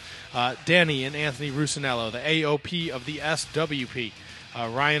Carazzo, Danny and Anthony Rusinello, the AOP of the SWP,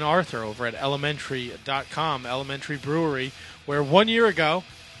 Ryan Arthur over at Elementary.com, Elementary Brewery, where 1 year ago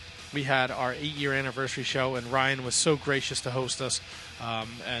we had our 8-year anniversary show, and Ryan was so gracious to host us,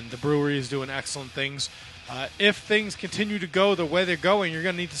 and the brewery is doing excellent things. If things continue to go the way they're going, you're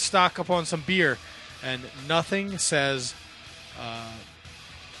going to need to stock up on some beer. And nothing says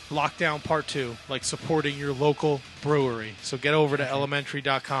Lockdown Part 2 like supporting your local brewery. So get over to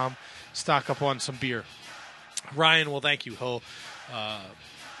elementary.com, stock up on some beer. Ryan will thank you. He'll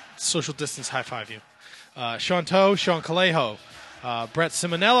social distance high-five you. Sean Toe, Sean Calejo, Brett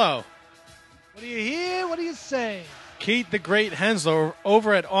Simonello. What do you hear? What do you say? Kate the Great Hensler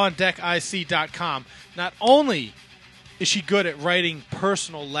over at OnDeckIC.com. Not only is she good at writing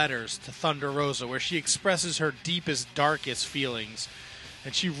personal letters to Thunder Rosa, where she expresses her deepest, darkest feelings,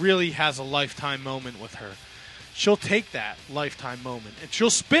 and she really has a lifetime moment with her. She'll take that lifetime moment, and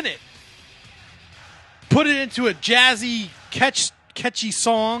she'll spin it, put it into a jazzy, catchy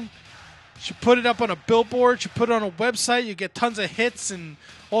song. She'll put it up on a billboard. She'll put it on a website. You get tons of hits and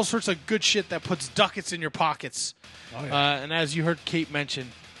all sorts of good shit that puts ducats in your pockets. Oh, yeah. And as you heard Kate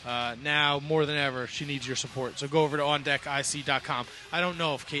mention, now more than ever, she needs your support. So go over to OnDeckIC.com. I don't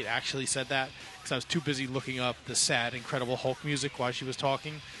know if Kate actually said that because I was too busy looking up the sad, Incredible Hulk music while she was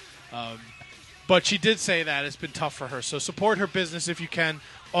talking. But she did say that it's been tough for her. So support her business if you can.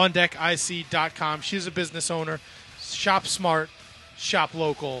 OnDeckIC.com. She's a business owner. Shop smart. Shop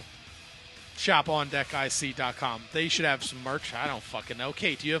local. Shop OnDeckIC.com. They should have some merch. I don't fucking know.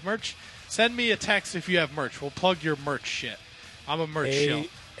 Kate, do you have merch? Send me a text if you have merch. We'll plug your merch shit. I'm a merch shill.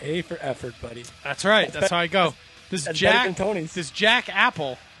 A for effort, buddy. That's right. That's how I go. This That's Jack, better than Tony's. This Jack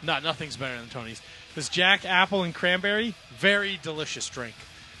Apple. No, nothing's better than Tony's. This Jack Apple and Cranberry, very delicious drink.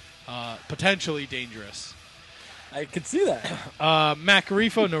 potentially dangerous. I could see that. Matt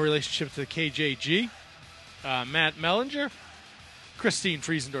Garifo, no relationship to the KJG. Matt Mellinger. Christine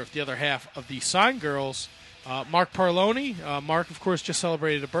Friesendorf, the other half of the Sign Girls. Mark Parloni. Mark, of course, just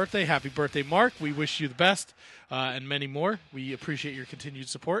celebrated a birthday. Happy birthday, Mark. We wish you the best and many more. We appreciate your continued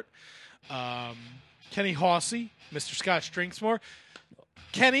support. Kenny Hawsey, Mr. Scotch Drinksmore.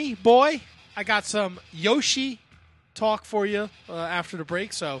 Kenny, boy, I got some Yoshi talk for you after the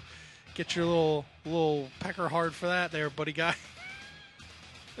break, so get your little pecker hard for that there, buddy guy.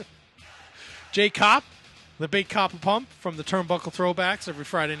 Jay Kopp, the big Copper Pump from the Turnbuckle Throwbacks every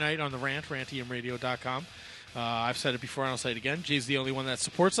Friday night on the Rant, rantemradio.com. I've said it before and I'll say it again. Jay's the only one that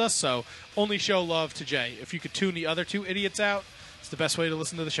supports us, so only show love to Jay. If you could tune the other two idiots out, it's the best way to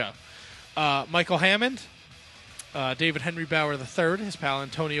listen to the show. Michael Hammond, David Henry Bauer III, his pal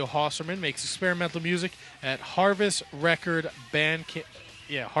Antonio Hosserman, makes experimental music at Harvest Record Bandcamp.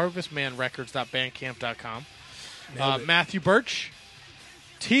 Yeah, harvestmanrecords.bandcamp.com. Matthew Birch,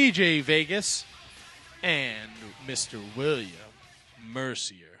 TJ Vegas, and Mr. William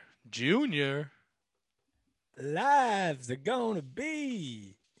Mercier Jr. Lives are gonna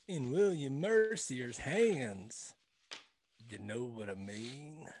be in William Mercier's hands. You know what I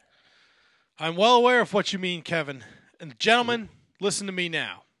mean? I'm well aware of what you mean, Kevin. And gentlemen, listen to me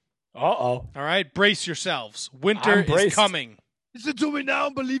now. Uh-oh. All right, brace yourselves. Winter is coming. Listen to me now,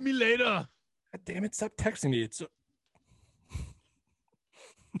 believe me later. God damn it, stop texting me.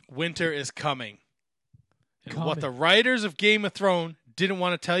 Winter is coming. And what the writers of Game of Thrones didn't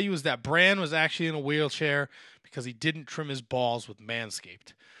want to tell you is that Bran was actually in a wheelchair because he didn't trim his balls with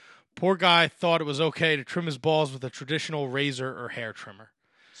Manscaped. Poor guy thought it was okay to trim his balls with a traditional razor or hair trimmer.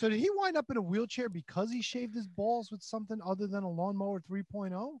 So did he wind up in a wheelchair because he shaved his balls with something other than a lawnmower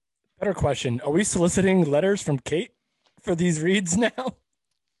 3.0? Better question. Are we soliciting letters from Kate for these reads now?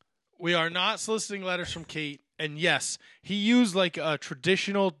 We are not soliciting letters from Kate. And yes, he used like a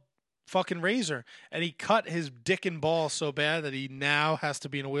traditional fucking razor, and he cut his dick and balls so bad that he now has to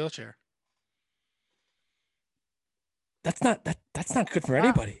be in a wheelchair. That's not good for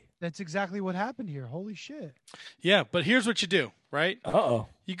anybody. That's exactly what happened here. Holy shit. Yeah, but here's what you do, right? Uh-oh.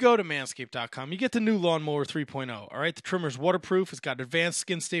 You go to manscaped.com. You get the new Lawnmower 3.0, all right? The trimmer's waterproof. It's got advanced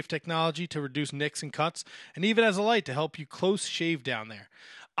skin-safe technology to reduce nicks and cuts, and even has a light to help you close shave down there.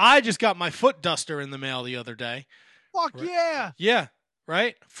 I just got my foot duster in the mail the other day. Fuck yeah. Yeah,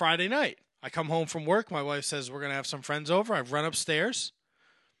 right? Friday night. I come home from work. My wife says we're going to have some friends over. I run upstairs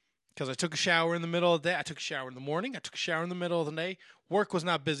because I took a shower in the middle of the day. I took a shower in the morning. I took a shower in the middle of the day. Work was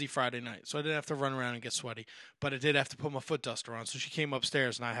not busy Friday night, so I didn't have to run around and get sweaty. But I did have to put my foot duster on. So she came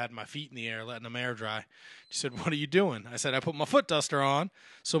upstairs, and I had my feet in the air, letting them air dry. She said, "What are you doing?" I said, "I put my foot duster on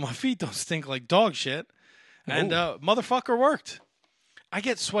so my feet don't stink like dog shit." And motherfucker worked. I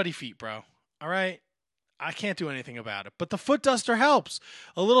get sweaty feet, bro. All right? I can't do anything about it. But the foot duster helps.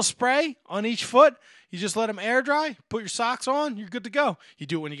 A little spray on each foot. You just let them air dry. Put your socks on. You're good to go. You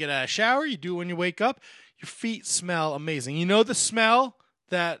do it when you get out of the shower. You do it when you wake up. Your feet smell amazing. You know the smell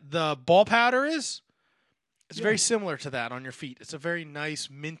that the ball powder is? It's very similar to that on your feet. It's a very nice,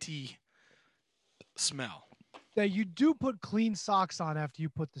 minty smell. Yeah, you do put clean socks on after you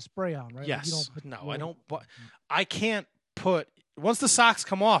put the spray on, right? Yes. Like you don't put I don't. I can't put... Once the socks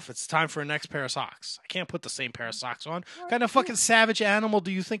come off, it's time for a next pair of socks. I can't put the same pair of socks on. What kind of fucking savage animal do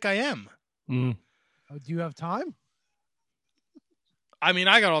you think I am? Do you have time? I mean,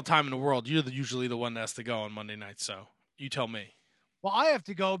 I got all the time in the world. You're usually the one that has to go on Monday night, so you tell me. Well, I have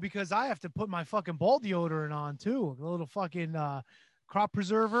to go because I have to put my fucking ball deodorant on, too. A little fucking crop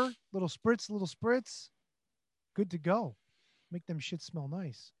preserver, little spritz. Good to go. Make them shit smell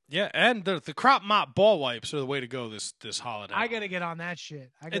nice. Yeah, and the crop mop ball wipes are the way to go this holiday. I got to get on that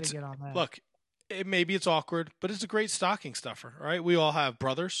shit. Get on that. Look, maybe it's awkward, but it's a great stocking stuffer, right? We all have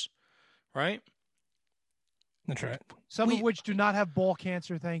brothers, right? That's right. Some of which do not have ball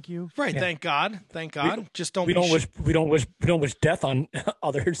cancer, thank you. Thank God. Thank God. We don't wish death on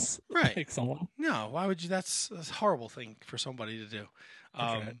others. Right. Like someone. No, why would you? That's a horrible thing for somebody to do.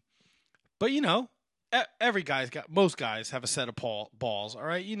 Right. But most guys have a set of balls, all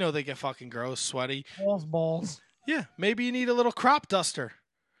right? You know they get fucking gross, sweaty. Balls. Yeah, maybe you need a little crop duster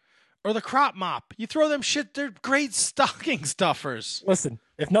or the crop mop. You throw them shit, they're great stocking stuffers. Listen,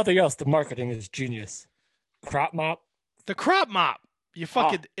 if nothing else, the marketing is genius. Crop mop. The crop mop. You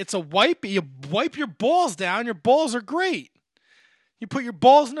fucking, it's a wipe. You wipe your balls down. Your balls are great. You put your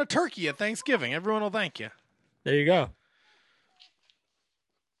balls in a turkey at Thanksgiving. Everyone will thank you. There you go.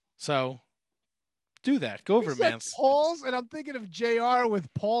 So... do that. Go over, man. Paul's, and I'm thinking of JR with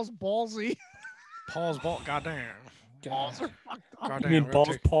Paul's ballsy. Paul's ball. Goddamn. balls are fucked up. God You damn, mean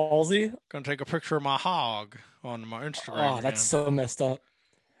balls palsy? Gonna take a picture of my hog on my Instagram. Oh, that's so messed up.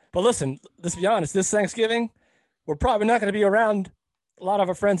 But listen, let's be honest. This Thanksgiving, we're probably not going to be around a lot of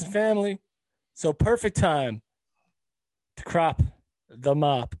our friends and family. So perfect time to crop the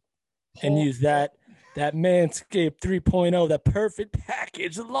mop and use that Manscaped 3.0, that perfect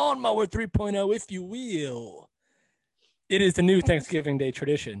package, the lawnmower 3.0, if you will. It is the new Thanksgiving Day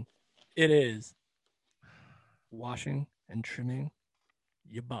tradition. It is washing and trimming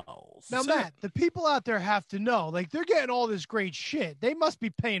your balls. Now, Matt, the people out there have to know, like, they're getting all this great shit. They must be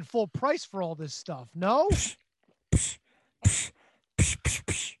paying full price for all this stuff, no?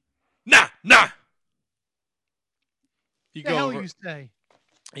 Nah. You the go hell over, you say?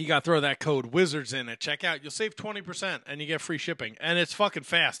 You got to throw that code Wizards in at checkout. You'll save 20% and you get free shipping. And it's fucking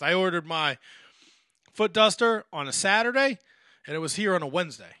fast. I ordered my foot duster on a Saturday and it was here on a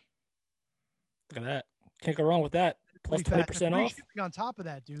Wednesday. Look at that. Can't go wrong with that. Plus 20% free off. shipping on top of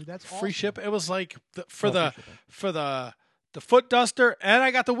that, dude. That's Free awesome. ship. It was like for the foot duster, and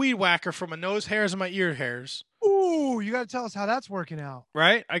I got the weed whacker for my nose hairs and my ear hairs. Ooh, you got to tell us how that's working out.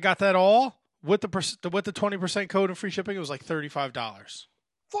 Right? I got that all with the 20% code and free shipping. It was like $35.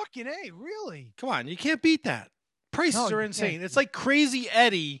 Fucking A, really? Come on, you can't beat that. Prices No, are you insane. can't. It's like Crazy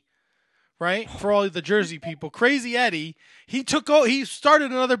Eddie, right? For all the Jersey people, Crazy Eddie. He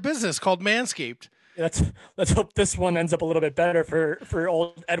started another business called Manscaped. Let's hope this one ends up a little bit better for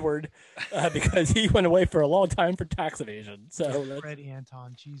old Edward because he went away for a long time for tax evasion. So Freddie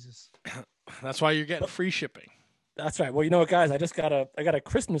Anton, Jesus. That's why you're getting free shipping. That's right. Well, you know what, guys? I got a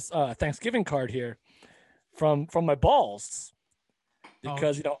Christmas Thanksgiving card here from my balls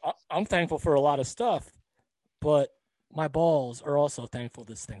because I'm thankful for a lot of stuff, but my balls are also thankful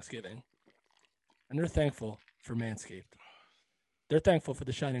this Thanksgiving, and they're thankful for Manscaped. They're thankful for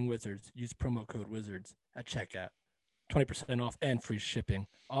the Shining Wizards. Use promo code Wizards at checkout. 20% off and free shipping.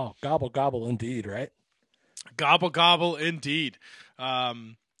 Oh, gobble, gobble indeed, right? Gobble, gobble indeed.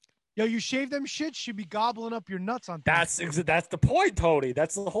 Yo, you shave them shits, should be gobbling up your nuts on That's the point, Tony.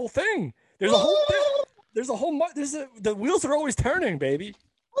 That's the whole thing. There's a whole the wheels are always turning, baby.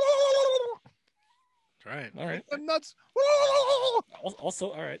 Right. All right. Them nuts. Also,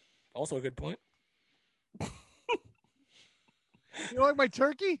 all right. Also a good point. You like my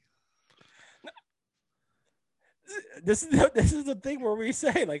turkey? This is the thing where we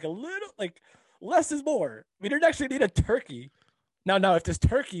say like a little, like less is more. We didn't actually need a turkey. Now, if this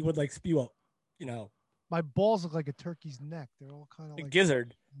turkey would like spew up, My balls look like a turkey's neck. They're all kind of like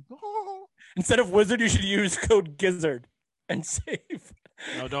gizzard. Instead of wizard, you should use code gizzard and save.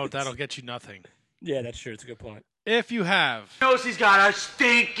 No, don't. That'll get you nothing. Yeah, that's true. It's a good point. If you have, knows he's got a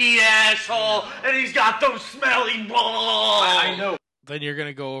stinky asshole and he's got those smelly balls. I know. Then you're going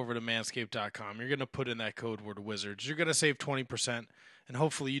to go over to manscaped.com. You're going to put in that code word Wizards. You're going to save 20%, and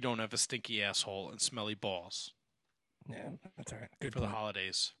hopefully you don't have a stinky asshole and smelly balls. Yeah, that's all right. Good for point. the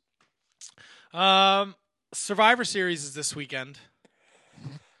holidays. Survivor Series is this weekend.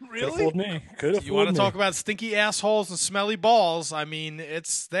 Really? Fooled me. Could have. You want to talk about stinky assholes and smelly balls? I mean,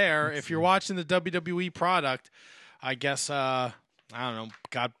 it's there. If you're watching the WWE product, I guess I don't know.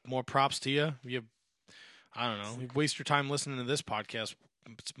 Got more props to you. I don't know. You waste your time listening to this podcast.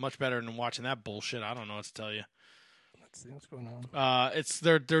 It's much better than watching that bullshit. I don't know what to tell you. Let's see what's going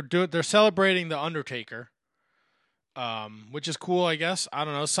on. They're celebrating the Undertaker, which is cool, I guess. I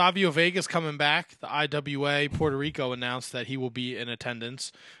don't know. Savio Vega's coming back. The IWA Puerto Rico announced that he will be in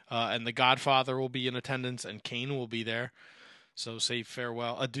attendance, and the Godfather will be in attendance, and Kane will be there. So say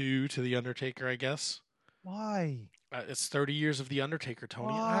farewell, adieu to the Undertaker, I guess. Why? It's 30 years of the Undertaker,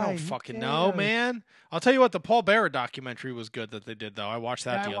 Tony. Why? I don't fucking know, man. I'll tell you what. The Paul Bearer documentary was good that they did, though. I watched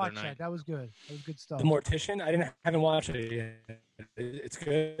that the other night. That was good. That was good stuff. The Mortician. Haven't watched it yet. It's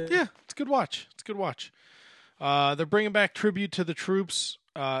good. Yeah, it's a good watch. They're bringing back Tribute to the Troops,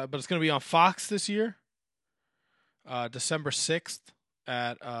 but it's going to be on Fox this year, December 6th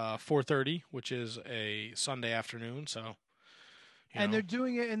at 4:30, which is a Sunday afternoon. So, and they're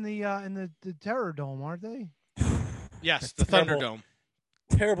doing it in the Terror Dome, aren't they? Yes, the Thunderdome.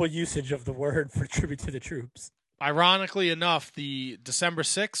 Terrible usage of the word for Tribute to the Troops. Ironically enough, the December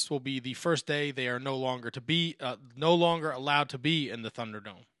 6th will be the first day they are no longer allowed to be in the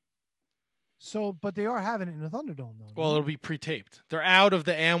Thunderdome. So, but they are having it in the Thunderdome, though. Well, it'll be pre-taped. They're out of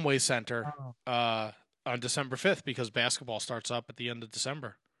the Amway Center on December 5th because basketball starts up at the end of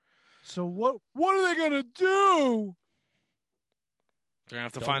December. So what are they gonna do? They're gonna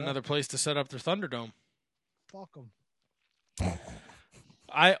have to find another place to set up their Thunderdome. Fuck them.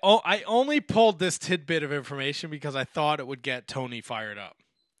 I only pulled this tidbit of information because I thought it would get Tony fired up.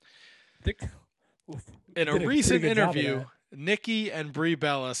 In a recent interview, Nikki and Brie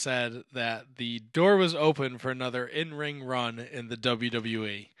Bella said that the door was open for another in-ring run in the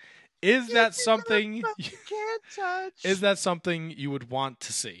WWE. Is that something? Can't touch. Is that something you would want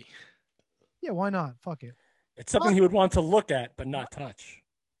to see? Yeah, why not? Fuck it. It's something he would want to look at but not touch.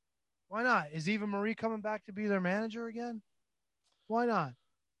 Why not? Is Eva Marie coming back to be their manager again? Why not?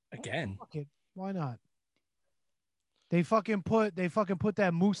 Again? Fuck it. Why not? They fucking put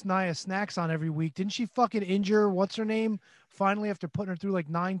that Moose Nia snacks on every week. Didn't she fucking injure what's her name finally after putting her through like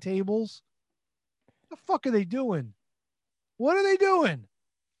 9 tables? What the fuck are they doing? What are they doing?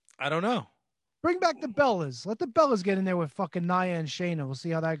 I don't know. Bring back the Bellas. Let the Bellas get in there with fucking Nia and Shayna. We'll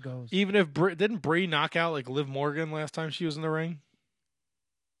see how that goes. Even if didn't Brie knock out like Liv Morgan last time she was in the ring?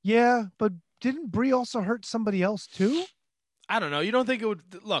 Yeah, but didn't Brie also hurt somebody else too? I don't know. You don't think it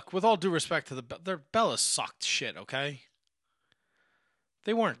would look? With all due respect to their Bellas sucked shit. Okay,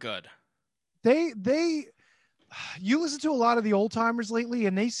 they weren't good. You listen to a lot of the old timers lately,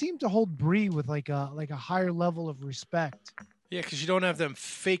 and they seem to hold Brie with like a higher level of respect. Yeah, because you don't have them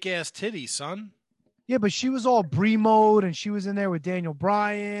fake ass titties, son. Yeah, but she was all Brie mode, and she was in there with Daniel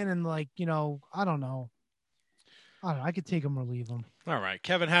Bryan, and like, you know, I don't know. I could take him or leave him. All right,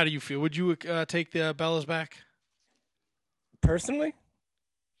 Kevin, how do you feel? Would you take the Bellas back? Personally?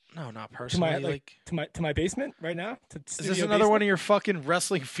 No, not personally. To my basement right now. Is this another one of your fucking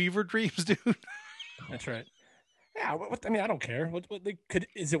wrestling fever dreams, dude? That's right. Yeah, I mean, I don't care. What they could?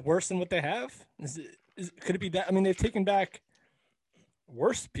 Is it worse than what they have? Could it be that? I mean, they've taken back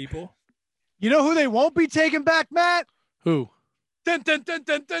worse people. You know who they won't be taking back, Matt? Who? Dun, dun, dun,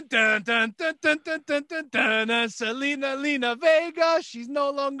 dun, dun, dun, dun, dun, dun, dun, dun, dun, dun. Selena Vega. She's no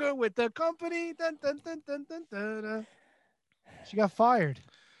longer with the company. Dun, dun, dun, dun, dun, dun, dun. She got fired.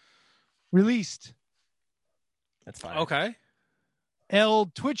 Released. That's fine. Okay. El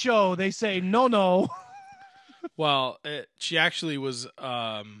Twitcho, they say no. Well, she actually was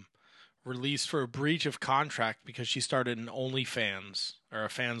released for a breach of contract because she started an OnlyFans or a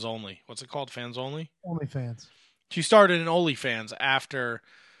fans only. What's it called? Fans only? OnlyFans. She started an OnlyFans after.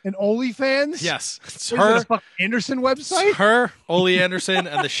 An OnlyFans? Yes. It's her. Her. Is it a fucking Anderson website? It's her, Ole Anderson,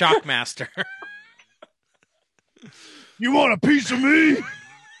 and the Shockmaster. You want a piece of me?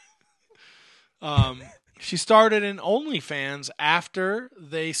 She started an OnlyFans after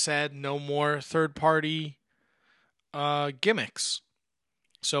they said no more third-party gimmicks.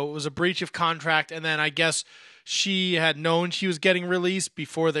 So it was a breach of contract, and then I guess she had known she was getting released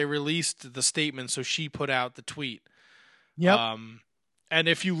before they released the statement, so she put out the tweet. Yep. And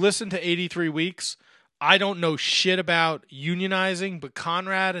if you listen to 83 Weeks, I don't know shit about unionizing, but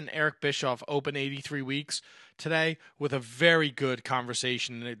Conrad and Eric Bischoff opened 83 Weeks today with a very good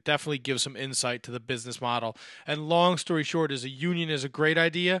conversation, and it definitely gives some insight to the business model. And long story short is a union is a great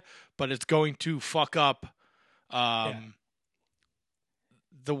idea, but it's going to fuck up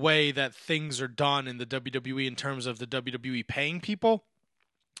the way that things are done in the WWE in terms of the WWE paying people.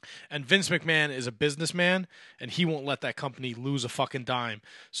 And Vince McMahon is a businessman, and he won't let that company lose a fucking dime.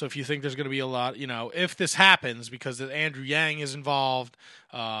 So if you think there's going to be a lot, if this happens, because Andrew Yang is involved,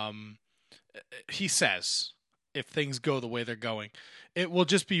 he says, if things go the way they're going, it will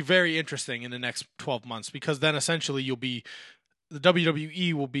just be very interesting in the next 12 months, because then essentially the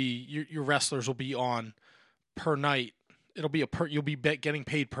WWE will be, your wrestlers will be on per night. It'll be you'll be getting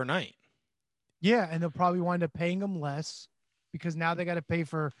paid per night. Yeah, and they'll probably wind up paying them less because now they got to pay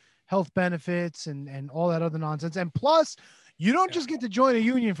for health benefits and all that other nonsense. And plus, you don't just get to join a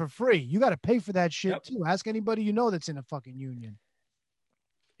union for free. You got to pay for that shit too. Ask anybody you know that's in a fucking union.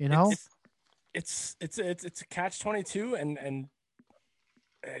 You know, it's a catch-22, and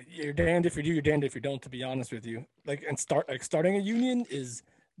you're damned if you do, you're damned if you don't. To be honest with you, starting a union is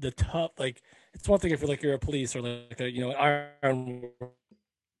the tough. Like, it's one thing if you're a police or like a, an iron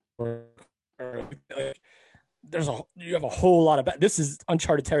or you have a whole lot of this is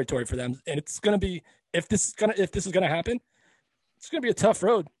uncharted territory for them, and it's gonna be if this is gonna happen, it's gonna be a tough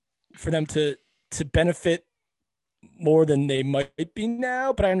road for them to benefit more than they might be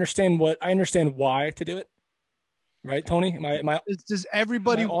now. But I understand why to do it. Right, Tony? Does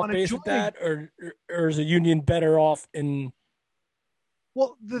everybody want to join that, or is a union better off in?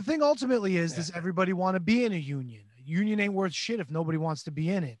 Well, the thing ultimately is, does everybody want to be in a union? A union ain't worth shit if nobody wants to be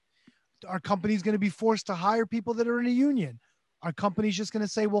in it. Our company's going to be forced to hire people that are in a union. Our company's just going to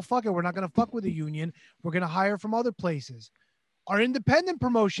say, well, fuck it. We're not going to fuck with a union. We're going to hire from other places. Our independent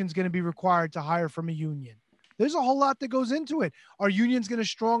promotion's going to be required to hire from a union. There's a whole lot that goes into it. Our union's going to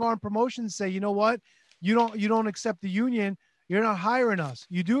strong arm promotions and say, you know what? You don't accept the union. You're not hiring us.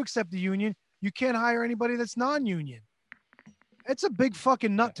 You do accept the union. You can't hire anybody that's non-union. It's a big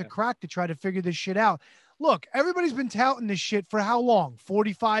fucking nut to crack to try to figure this shit out. Look, everybody's been touting this shit for how long?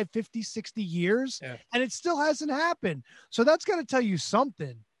 45, 50, 60 years? Yeah. And it still hasn't happened. So that's got to tell you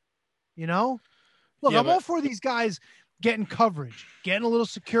something, you know? Look, Yeah, I'm all for these guys getting coverage, getting a little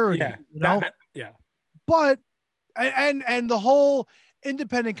security, Yeah. you know? Yeah. But, and the whole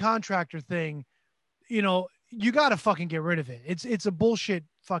independent contractor thing, you know, you got to fucking get rid of it. It's a bullshit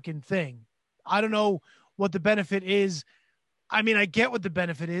fucking thing. I don't know what the benefit is. I mean, I get what the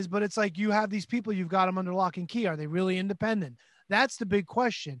benefit is, but it's like you have these people, you've got them under lock and key. Are they really independent? That's the big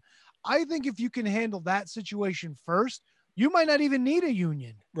question. I think if you can handle that situation first, you might not even need a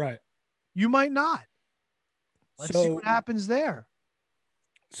union. Right. You might not. Let's see what happens there.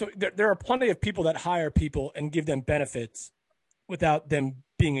 So there are plenty of people that hire people and give them benefits without them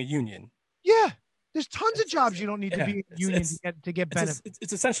being a union. Yeah. There's tons of jobs you don't need to be a union to get benefits.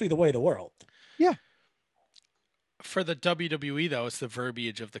 It's essentially the way of the world. Yeah. For the WWE though, it's the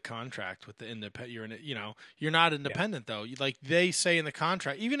verbiage of the contract with the independent. You're not independent though. Like they say in the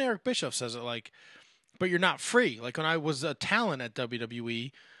contract, even Eric Bischoff says it. Like, but you're not free. Like when I was a talent at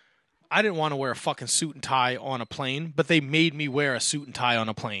WWE, I didn't want to wear a fucking suit and tie on a plane, but they made me wear a suit and tie on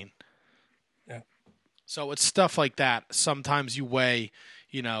a plane. Yeah. So it's stuff like that. Sometimes you weigh,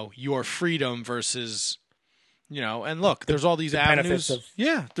 your freedom versus. And look, there's all these avenues.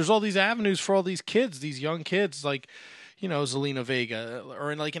 There's all these avenues for all these kids, these young kids, like, Zelina Vega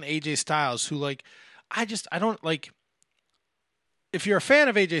or like an AJ Styles who I don't like. If you're a fan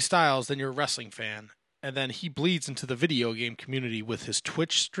of AJ Styles, then you're a wrestling fan. And then he bleeds into the video game community with his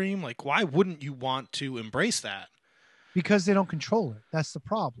Twitch stream. Like, why wouldn't you want to embrace that? Because they don't control it. That's the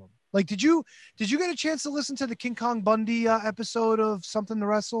problem. Like, did you get a chance to listen to the King Kong Bundy episode of Something to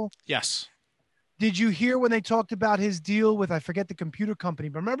Wrestle? Yes. Did you hear when they talked about his deal with, I forget the computer company,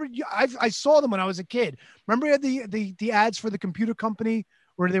 but remember, I saw them when I was a kid. Remember he had the ads for the computer company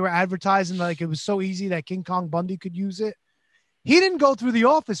where they were advertising like it was so easy that King Kong Bundy could use it? He didn't go through the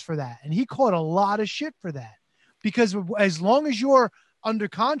office for that, and he caught a lot of shit for that. Because as long as you're under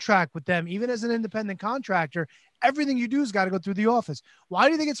contract with them, even as an independent contractor, everything you do has got to go through the office. Why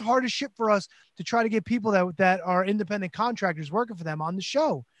do you think it's hard as shit for us to try to get people that are independent contractors working for them on the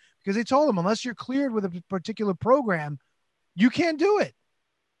show? Because they told them, unless you're cleared with a particular program, you can't do it.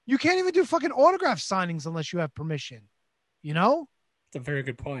 You can't even do fucking autograph signings unless you have permission. You know? That's a very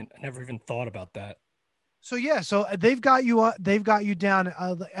good point. I never even thought about that. So yeah, so they've got you down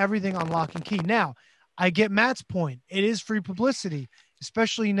everything on lock and key. Now, I get Matt's point. It is free publicity,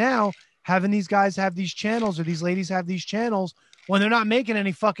 especially now having these guys have these channels or these ladies have these channels when they're not making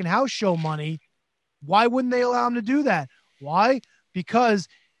any fucking house show money. Why wouldn't they allow them to do that? Why? Because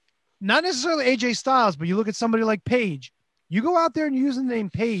not necessarily AJ Styles, but you look at somebody like Paige. You go out there and you use the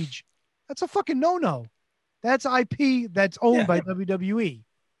name Paige. That's a fucking no-no. That's IP that's owned by WWE.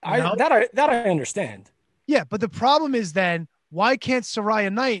 That I understand. Yeah, but the problem is then, why can't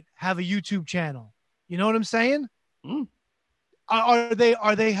Saraya Knight have a YouTube channel? You know what I'm saying? Mm. Are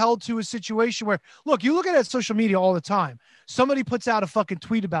they held to a situation where, look, you look at it social media all the time. Somebody puts out a fucking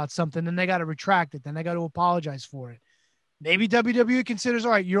tweet about something, then they got to retract it. Then they got to apologize for it. Maybe WWE considers,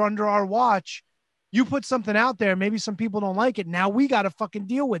 all right, you're under our watch. You put something out there. Maybe some people don't like it. Now we got to fucking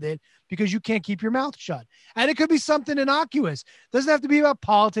deal with it because you can't keep your mouth shut. And it could be something innocuous. Doesn't have to be about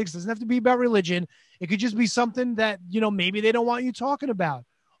politics. Doesn't have to be about religion. It could just be something that, maybe they don't want you talking about,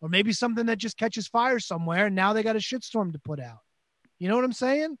 or maybe something that just catches fire somewhere. And now they got a shitstorm to put out. You know what I'm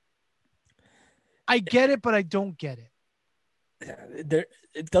saying? I get it, but I don't get it.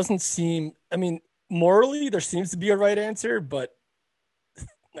 It doesn't seem, morally there seems to be a right answer, but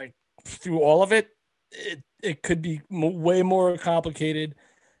like through all of it, it could be way more complicated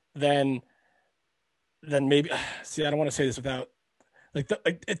than maybe. See, I don't want to say this without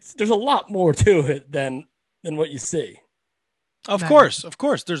there's a lot more to it than what you see. Of course.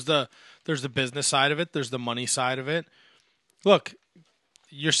 There's the business side of it. There's the money side of it. Look,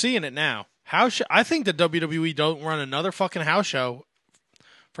 you're seeing it now. I think the WWE don't run another fucking house show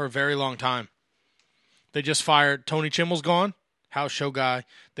for a very long time. They just fired Tony Chimmel's gone, house show guy.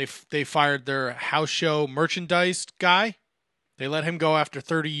 They fired their house show merchandise guy. They let him go after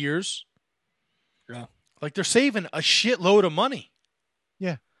 30 years. Yeah. Like they're saving a shitload of money.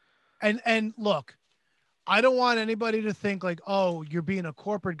 Yeah. And look, I don't want anybody to think like, oh, you're being a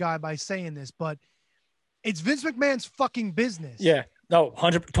corporate guy by saying this, but it's Vince McMahon's fucking business. Yeah. No,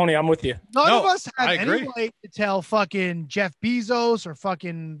 100. Tony, I'm with you. None of us have any way to tell fucking Jeff Bezos or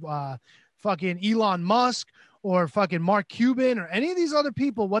fucking Elon Musk or fucking Mark Cuban or any of these other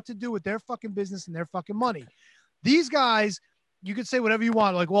people what to do with their fucking business and their fucking money. These guys you could say whatever you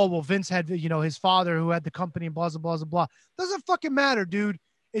want. Like, well, Vince had, his father who had the company and blah, blah, blah, blah, blah. Doesn't fucking matter, dude.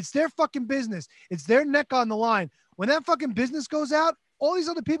 It's their fucking business. It's their neck on the line. When that fucking business goes out, all these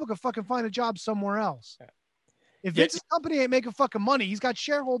other people can fucking find a job somewhere else. If Vince's company ain't making fucking money, he's got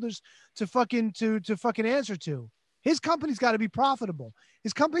shareholders to fucking answer to. His company's got to be profitable.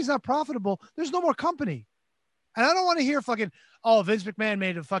 His company's not profitable. There's no more company. And I don't want to hear fucking, Vince McMahon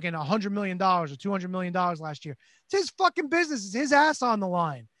made a fucking $100 million or $200 million last year. It's his fucking business. It's his ass on the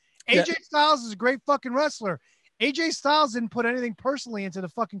line. AJ Styles is a great fucking wrestler. AJ Styles didn't put anything personally into the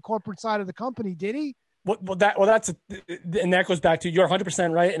fucking corporate side of the company, did he? And that goes back to, you're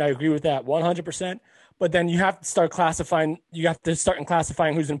 100% right, and I agree with that 100%. But then you have to start classifying. You have to start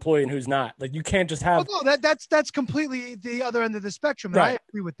classifying who's employee and who's not. Like, you can't just have. Oh, no, that's completely the other end of the spectrum. And I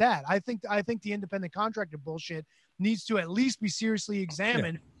agree with that. I think the independent contractor bullshit needs to at least be seriously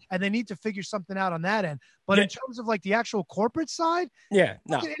examined, and they need to figure something out on that end. But in terms of like the actual corporate side,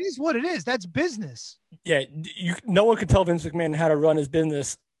 it is what it is. That's business. Yeah, no one could tell Vince McMahon how to run his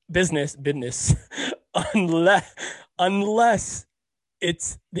business, unless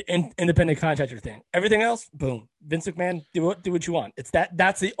it's the independent contractor thing. Everything else, boom. Vince McMahon, do what you want. It's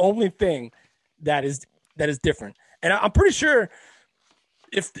that's the only thing that is different. And I'm pretty sure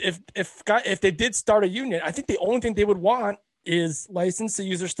if they did start a union, I think the only thing they would want is license to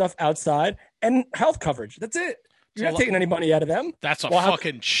use their stuff outside and health coverage. That's it. You're not taking any money out of them. That's a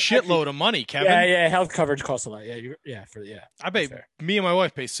fucking shitload of money, Kevin. Yeah. Health coverage costs a lot. I bet me and my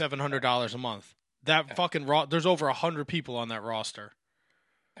wife pay $700 a month. That fucking there's over 100 people on that roster.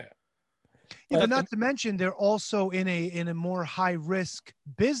 Yeah, but not to mention they're also in a more high risk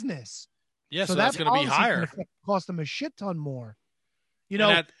business. Yeah, so that's going to be higher. Cost them a shit ton more. And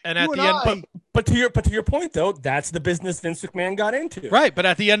at the end, but to your point though, that's the business Vince McMahon got into. Right, but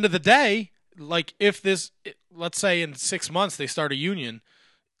at the end of the day, like if let's say in 6 months they start a union,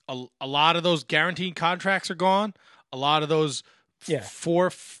 a lot of those guaranteed contracts are gone. A lot of those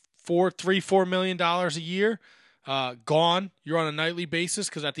 $4 million a year gone. You're on a nightly basis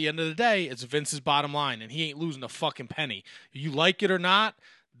because at the end of the day, it's Vince's bottom line, and he ain't losing a fucking penny. You like it or not,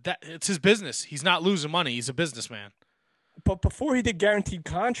 it's his business. He's not losing money. He's a businessman. But before he did guaranteed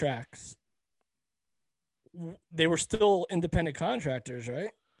contracts, they were still independent contractors,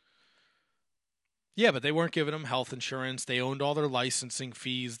 right? Yeah, but they weren't giving them health insurance. They owned all their licensing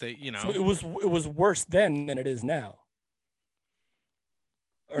fees. So it was worse then than it is now.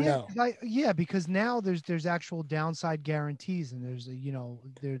 Or no? Because now there's actual downside guarantees, and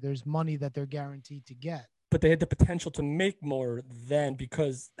there's money that they're guaranteed to get. But they had the potential to make more then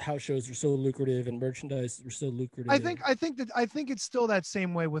because house shows were so lucrative and merchandise were so lucrative. I think it's still that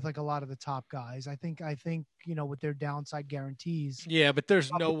same way with like a lot of the top guys. I think with their downside guarantees. Yeah, but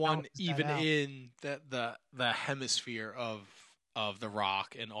there's no one even in the hemisphere of The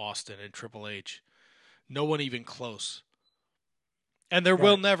Rock and Austin and Triple H. No one even close. And there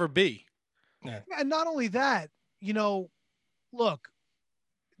will never be. Yeah. And not only that, look,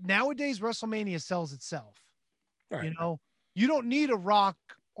 nowadays WrestleMania sells itself. Right. You don't need a Rock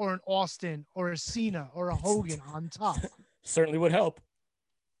or an Austin or a Cena or a Hogan on top. Certainly would help.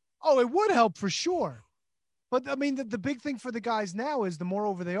 Oh, it would help for sure. But I mean, the big thing for the guys now is the more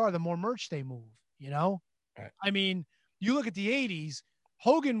over they are, the more merch they move, Right. I mean, you look at the 80s,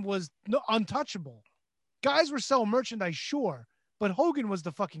 Hogan was untouchable. Guys were selling merchandise, sure. But Hogan was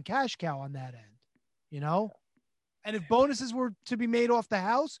the fucking cash cow on that end, And if bonuses were to be made off the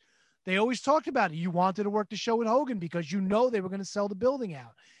house, they always talked about it. You wanted to work the show with Hogan because they were going to sell the building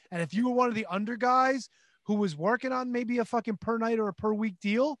out. And if you were one of the under guys who was working on maybe a fucking per night or a per week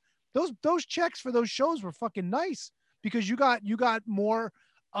deal, those checks for those shows were fucking nice because you got more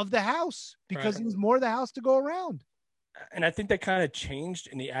of the house because it was more of the house to go around. And I think that kind of changed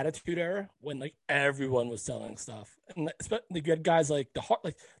in the Attitude Era when like everyone was selling stuff, and you had guys like the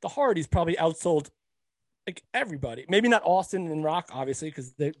Hardys probably outsold like everybody. Maybe not Austin and Rock, obviously,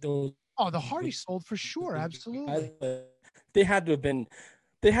 because the Hardys sold for sure, absolutely. They had to have been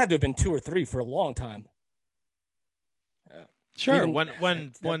 2 or 3 for a long time. Sure, when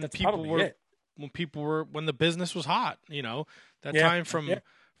the business was hot, that time from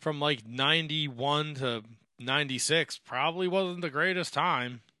like 91 to 96 probably wasn't the greatest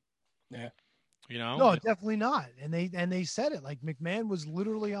time. Yeah. No, definitely not. And they said it, like McMahon was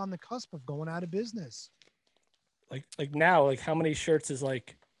literally on the cusp of going out of business. Like now, like how many shirts is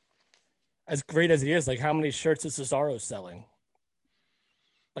like as great as he is, like how many shirts is Cesaro selling?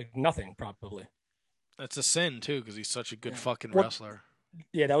 Like nothing, probably. That's a sin too, because he's such a good fucking wrestler.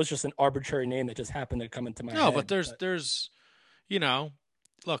 Yeah, that was just an arbitrary name that just happened to come into my head. No, but there's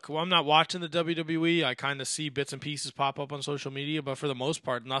look, I'm not watching the WWE. I kind of see bits and pieces pop up on social media, but for the most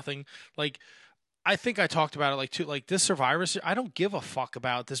part, nothing. Like, I think I talked about it like this Survivor Series. I don't give a fuck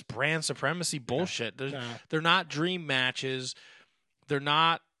about this brand supremacy bullshit. They're not dream matches. They're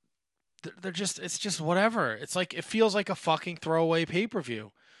not. They're just. It's just whatever. It's like it feels like a fucking throwaway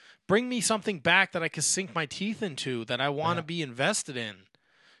pay-per-view. Bring me something back that I can sink my teeth into, that I want to be invested in.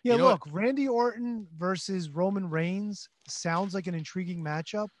 Yeah, look, Randy Orton versus Roman Reigns sounds like an intriguing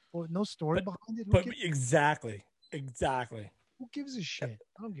matchup, but no story behind it. Exactly. Who gives a shit?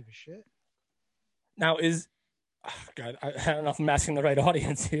 I don't give a shit. Now God, I don't know if I'm asking the right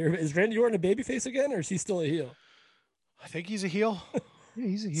audience here. Is Randy Orton a babyface again, or is he still a heel? I think he's a heel. Yeah,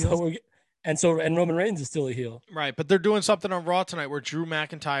 he's a heel. And Roman Reigns is still a heel. Right, but they're doing something on Raw tonight where Drew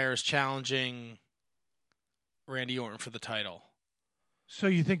McIntyre is challenging Randy Orton for the title. So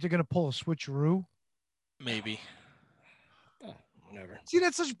you think they're going to pull a switcheroo? Maybe. Whatever. See,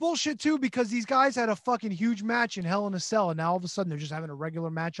 that's such bullshit, too, because these guys had a fucking huge match in Hell in a Cell, and now all of a sudden they're just having a regular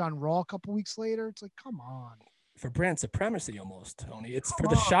match on Raw a couple weeks later. It's like, come on. For brand supremacy, almost, Tony. It's for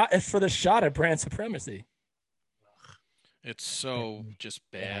the shot. It's for the shot at brand supremacy. It's so just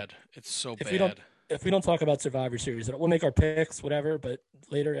bad. It's so bad. If we don't talk about Survivor Series, we'll make our picks, whatever, but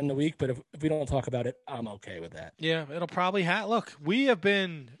later in the week. But if we don't talk about it, I'm okay with that. Yeah, it'll probably look, we have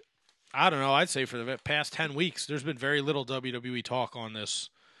been, I don't know, I'd say for the past 10 weeks, there's been very little WWE talk on this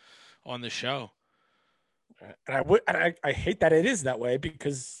show. And I hate that it is that way,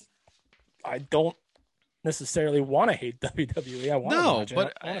 because I don't necessarily want to hate WWE. I want to watch it.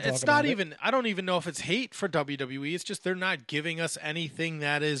 But it's not even, I don't even know if it's hate for WWE. It's just they're not giving us anything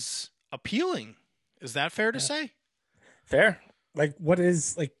that is appealing. Is that fair to say? Fair. Like, what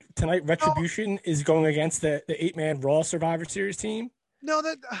is, like, tonight Retribution is going against the 8-man Raw Survivor Series team? No,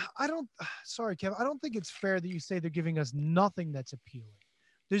 sorry, Kev. I don't think it's fair that you say they're giving us nothing that's appealing.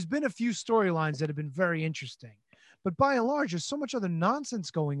 There's been a few storylines that have been very interesting, but by and large, there's so much other nonsense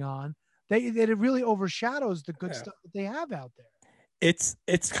going on that it really overshadows the good stuff that they have out there.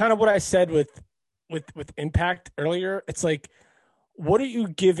 It's kind of what I said with Impact earlier. It's like, what are you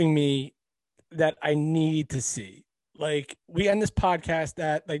giving me that I need to see? Like, we end this podcast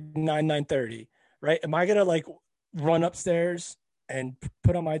at like 9:30, right? Am I gonna like run upstairs and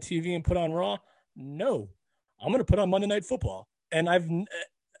put on my TV and put on Raw? No, I'm gonna put on Monday Night Football, and I've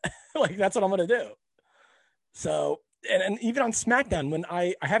like, that's what I'm gonna do. So, and even on SmackDown, when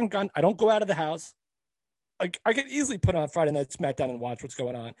I don't go out of the house. Like, I could easily put on Friday Night SmackDown and watch what's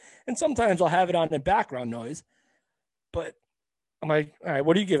going on, and sometimes I'll have it on in background noise, but I'm like, all right,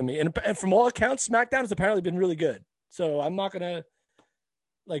 what are you giving me? And from all accounts, SmackDown has apparently been really good. So I'm not gonna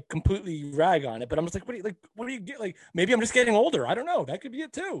like completely rag on it, but I'm just like, what do you get? Like, maybe I'm just getting older. I don't know. That could be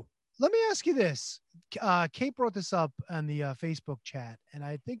it too. Let me ask you this. Kate brought this up on the Facebook chat, and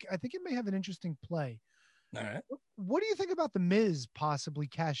I think it may have an interesting play. All right. What do you think about The Miz possibly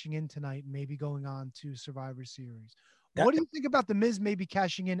cashing in tonight and maybe going on to Survivor Series? What do you think about The Miz maybe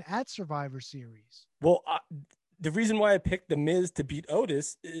cashing in at Survivor Series? Well, the reason why I picked The Miz to beat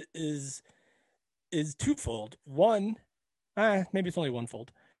Otis is twofold. One, maybe it's only onefold.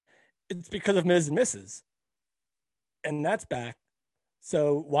 It's because of Miz and Mrs. And that's back.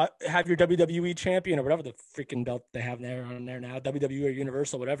 So have your WWE champion or whatever the freaking belt they have there on there now, WWE or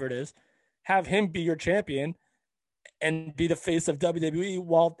Universal, whatever it is, have him be your champion and be the face of WWE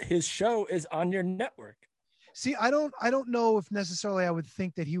while his show is on your network. See, I don't know if necessarily I would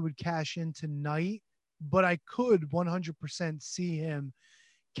think that he would cash in tonight, but I could 100% see him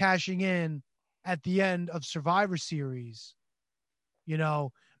cashing in at the end of Survivor Series. You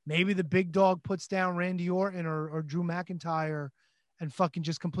know, maybe the big dog puts down Randy Orton or Drew McIntyre and fucking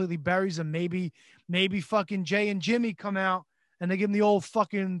just completely buries him. Maybe fucking Jay and Jimmy come out and they give him the old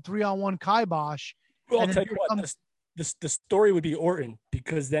fucking 3-on-1 kibosh. Well, I'll tell you what, the story would be Orton,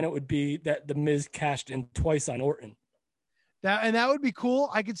 because then it would be that the Miz cashed in twice on Orton. That would be cool.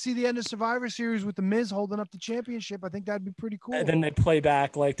 I could see the end of Survivor Series with the Miz holding up the championship. I think that'd be pretty cool. And then they play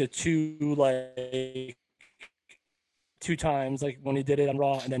back like the two times, like when he did it on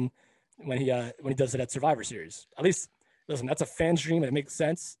Raw, and then when he does it at Survivor Series. At least, listen, that's a fan's dream, and it makes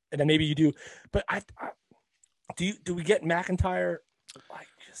sense. And then maybe you do, but do we get McIntyre? Like,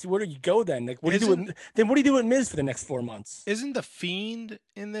 see, where do you go then? Like, what do you do with Miz for the next 4 months? Isn't the Fiend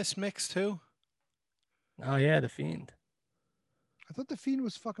in this mix too? Oh yeah, the Fiend. I thought the Fiend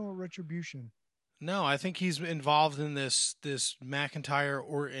was fucking with Retribution. No, I think he's involved in this McIntyre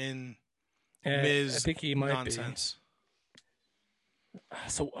Orton Miz I think he might nonsense. Be.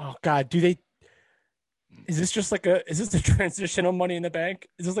 So, oh God, is this just like is this the transitional Money in the Bank?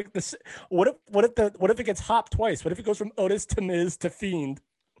 Is this like this? What if it gets hopped twice? What if it goes from Otis to Miz to Fiend?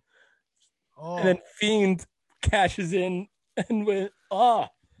 And then Fiend cashes in and with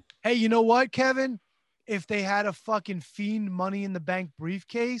Hey, you know what, Kevin? If they had a fucking Fiend Money in the Bank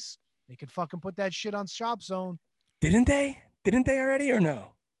briefcase, they could fucking put that shit on Shop Zone. Didn't they? Didn't they already or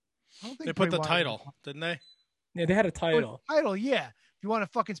no? I don't think They put Bray the Wyatt- title, didn't they? Yeah, they had a title. Title, yeah. If you want to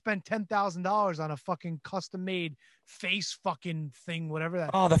fucking spend $10,000 on a fucking custom made face fucking thing, whatever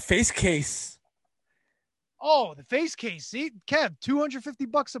that. Oh, the face case. Oh, the face case. See, Kev,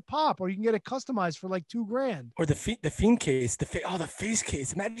 $250 a pop, or you can get it customized for like $2,000. Or the Fiend case. The face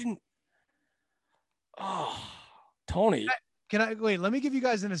case. Imagine. Oh, Tony. Can I wait? Let me give you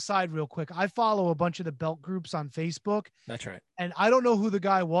guys an aside real quick. I follow a bunch of the belt groups on Facebook. That's right. And I don't know who the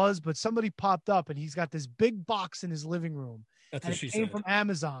guy was, but somebody popped up and he's got this big box in his living room. That's and what she it came said. from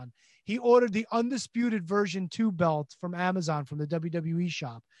Amazon. He ordered the Undisputed version 2 belt from Amazon from the WWE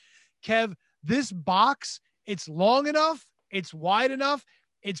shop. Kev, this box, it's long enough, it's wide enough,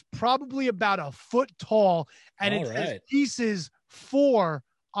 it's probably about a foot tall, and it says pieces 4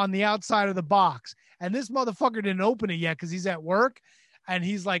 on the outside of the box. And this motherfucker didn't open it yet because he's at work. And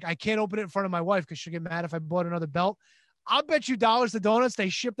he's like, I can't open it in front of my wife because she'll get mad if I bought another belt. I'll bet you dollars to donuts they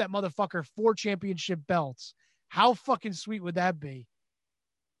ship that motherfucker 4 championship belts. How fucking sweet would that be?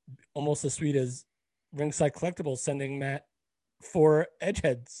 Almost as sweet as Ringside Collectibles sending Matt 4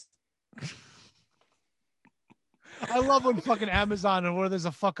 Edgeheads. I love when fucking Amazon and where there's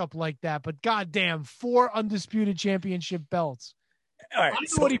a fuck up like that. But goddamn, 4 undisputed championship belts. All right, I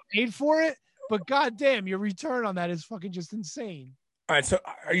don't know what he paid for it, but goddamn, your return on that is fucking just insane. All right, so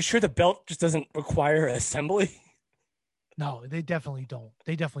are you sure the belt just doesn't require assembly? No, they definitely don't.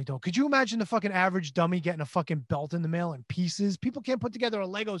 They definitely don't. Could you imagine the fucking average dummy getting a fucking belt in the mail in pieces? People can't put together a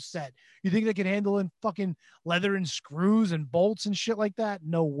Lego set. You think they can handle in fucking leather and screws and bolts and shit like that?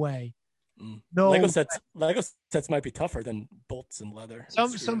 No way. No. Lego sets might be tougher than bolts and leather.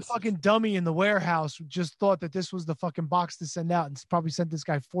 Some fucking dummy in the warehouse just thought that this was the fucking box to send out and probably sent this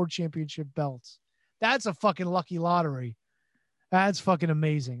guy 4 championship belts. That's a fucking lucky lottery. That's fucking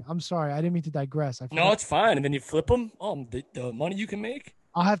amazing. I'm sorry. I didn't mean to digress. No, it's fine. And then you flip them. The money you can make.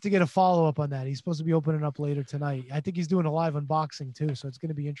 I'll have to get a follow-up on that. He's supposed to be opening up later tonight. I think he's doing a live unboxing too, so it's going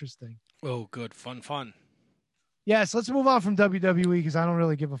to be interesting. Oh, good. Fun. Yes, let's move on from WWE because I don't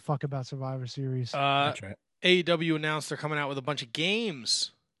really give a fuck about Survivor Series. That's right. AEW announced they're coming out with a bunch of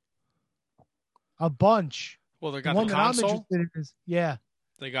games. A bunch. Well, they got one the that I'm console. interested in is, yeah.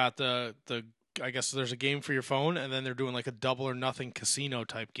 They got the I guess there's a game for your phone, and then they're doing like a double or nothing casino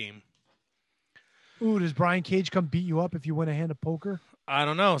type game. Ooh, does Brian Cage come beat you up if you win a hand of poker? I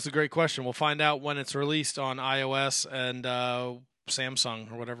don't know. It's a great question. We'll find out when it's released on iOS and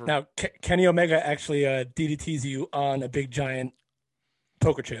Samsung or whatever. Now, Kenny Omega actually DDTs you on a big giant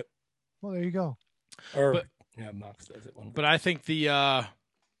poker chip. Well, there you go. Mox does it one. But I think the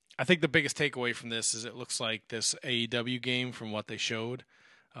biggest takeaway from this is it looks like this AEW game, from what they showed,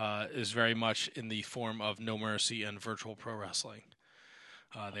 is very much in the form of No Mercy and Virtual Pro Wrestling.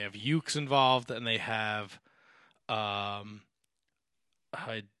 They have Ukes involved, and they have Hideki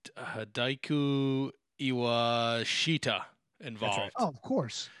Iwashita involved. Right. Oh, of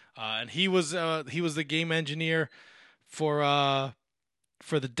course. And he was the game engineer for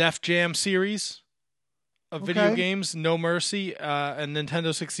the Def Jam series of video games, No Mercy, and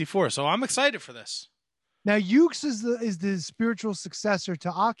Nintendo 64. So I'm excited for this. Now, Ukes is the spiritual successor to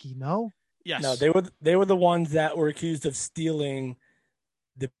Aki, no? Yes. No, they were the ones that were accused of stealing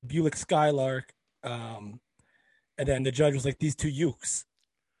the Buick Skylark, and then the judge was like, "These 2 Ukes."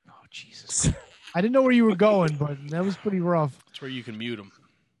 Oh Jesus! I didn't know where you were going, but that was pretty rough. That's where you can mute them.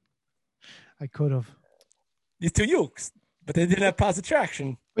 I could have. These 2 Ukes, but they didn't have positive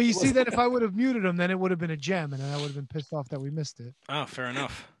traction. But you see that if I would have muted them, then it would have been a gem, and then I would have been pissed off that we missed it. Oh, fair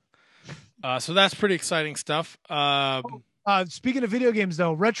enough. So that's pretty exciting stuff. Speaking of video games,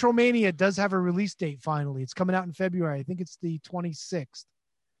 though, Retromania does have a release date finally. It's coming out in February. I think it's the 26th.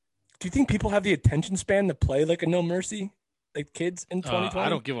 Do you think people have the attention span to play like a No Mercy, like kids in 2020? I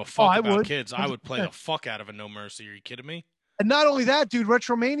don't give a fuck about would. kids. I would play the fuck out of a No Mercy. Are you kidding me? And not only that, dude,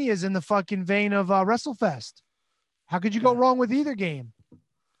 Retromania is in the fucking vein of WrestleFest. How could you go wrong with either game?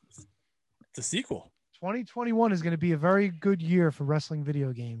 It's a sequel. 2021 is going to be a very good year for wrestling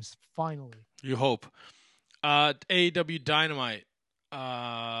video games. Finally. You hope. AEW Dynamite.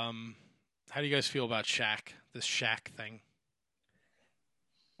 How do you guys feel about Shaq? This Shaq thing.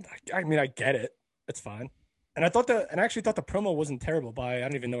 I mean, I get it. It's fine. And I actually thought the promo wasn't terrible by, I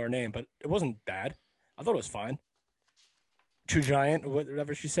don't even know her name, but it wasn't bad. I thought it was fine. True Giant, or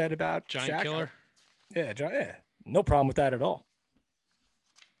whatever she said about Giant Shaq. Killer. Yeah. No problem with that at all.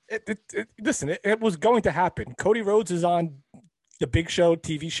 Listen, it was going to happen. Cody Rhodes is on the Big Show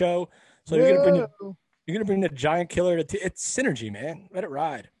TV show. So you're gonna bring the giant killer to it's synergy, man. Let it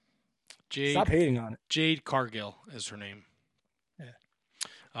ride. Stop hating on it. Jade Cargill is her name.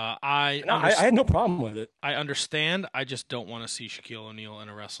 Yeah. I had no problem with it. I understand. I just don't want to see Shaquille O'Neal in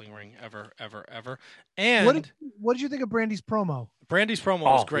a wrestling ring ever, ever, ever. And what did you think of Brandy's promo? Brandy's promo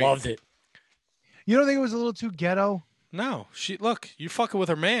was great. Loved it. You don't think it was a little too ghetto? No, you fucking with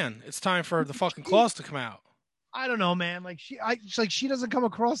her man. It's time for the fucking claws to come out. I don't know, man. Like she doesn't come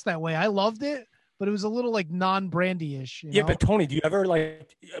across that way. I loved it, but it was a little like non-Brandy-ish. Yeah, but Tony, do you ever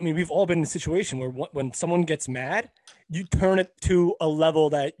we've all been in a situation where when someone gets mad, you turn it to a level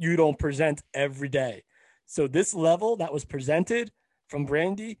that you don't present every day. So this level that was presented from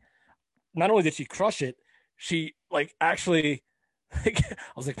Brandy, not only did she crush it, she actually. I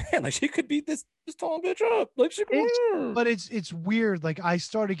was like, man, she could beat this tall bitch up. But it's weird. Like I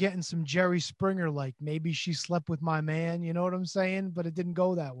started getting some Jerry Springer, maybe she slept with my man. You know what I'm saying? But it didn't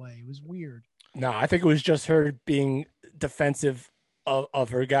go that way. It was weird. No, I think it was just her being defensive of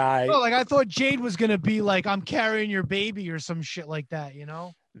her guy. Oh, I thought Jade was gonna be like, I'm carrying your baby or some shit like that. You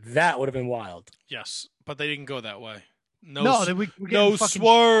know? That would have been wild. Yes, but they didn't go that way. No, no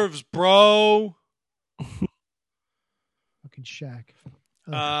swerves, bro. Fucking Shaq.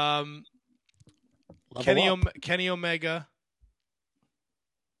 Kenny Omega,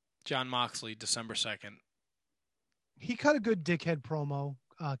 John Moxley, December 2nd. He cut a good dickhead promo.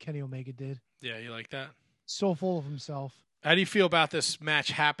 Kenny Omega did. Yeah, you like that? So full of himself. How do you feel about this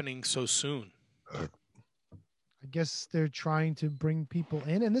match happening so soon? I guess they're trying to bring people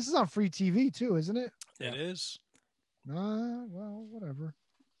in, and this is on free TV too, isn't it? It is. Well, whatever.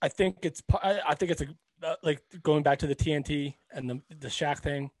 I think it's like going back to the TNT and the Shaq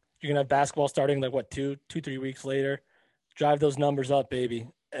thing. You're gonna have basketball starting 2-3 weeks later. Drive those numbers up, baby,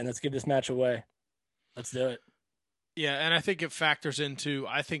 and let's give this match away. Let's do it. Yeah, and I think it factors into.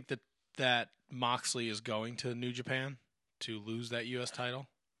 I think that Moxley is going to New Japan to lose that U.S. title.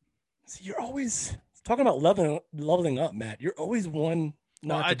 See, you're always talking about leveling up, Matt. You're always one.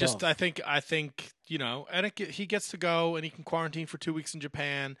 I think and he gets to go and he can quarantine for 2 weeks in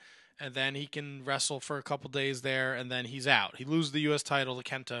Japan. And then he can wrestle for a couple days there, and then he's out. He loses the U.S. title to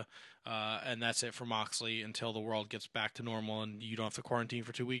Kenta, and that's it for Moxley until the world gets back to normal and you don't have to quarantine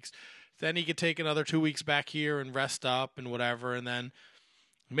for 2 weeks. Then he could take another 2 weeks back here and rest up and whatever, and then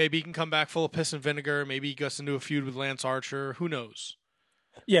maybe he can come back full of piss and vinegar. Maybe he gets into a feud with Lance Archer. Who knows?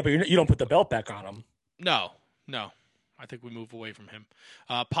 Yeah, but you don't put the belt back on him. No. I think we move away from him.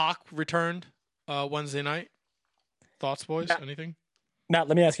 Pac returned Wednesday night. Thoughts, boys? Anything? Matt,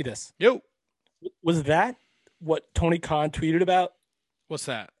 let me ask you this. Yo. Was that what Tony Khan tweeted about? What's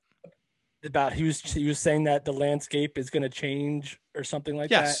that? About he was saying that the landscape is going to change or something like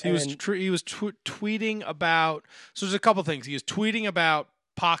that? Yes, he was tweeting about. So there's a couple things. He was tweeting about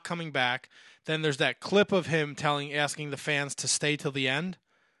Pac coming back. Then there's that clip of him asking the fans to stay till the end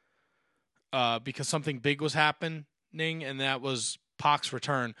because something big was happening, and that was Pac's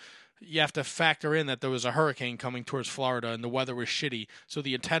return. You have to factor in that there was a hurricane coming towards Florida and the weather was shitty. So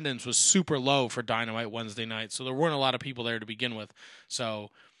the attendance was super low for Dynamite Wednesday night. So there weren't a lot of people there to begin with. So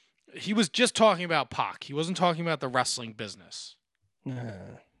he was just talking about Pac. He wasn't talking about the wrestling business. All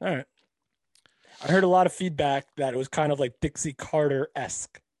right. I heard a lot of feedback that it was kind of like Dixie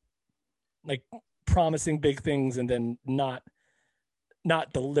Carter-esque, like promising big things and then not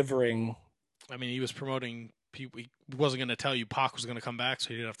delivering. I mean, he was promoting people. He wasn't going to tell you Pac was going to come back,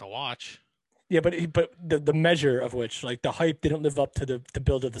 so you didn't have to watch. Yeah, but the measure of which, the hype didn't live up to the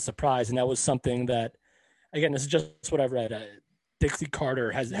build of the surprise, and that was something that, again, this is just what I've read. Dixie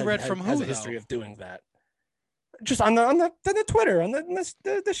Carter has a history of doing that. Just on the Twitter, on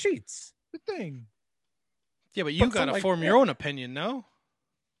the sheets. The thing. Yeah, but you got to form your own opinion, no?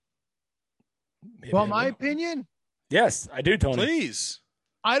 Maybe my opinion? Yes, I do, Tony. Please.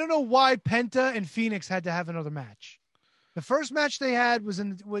 I don't know why Penta and Phoenix had to have another match. The first match they had was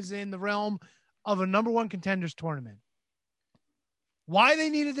in the realm of a number one contenders tournament. Why they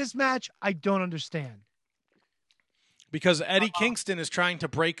needed this match, I don't understand. Because Eddie Kingston is trying to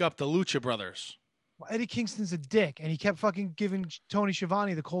break up the Lucha Brothers. Well, Eddie Kingston's a dick, and he kept fucking giving Tony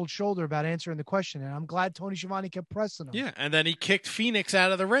Schiavone the cold shoulder about answering the question, and I'm glad Tony Schiavone kept pressing him. Yeah, and then he kicked Phoenix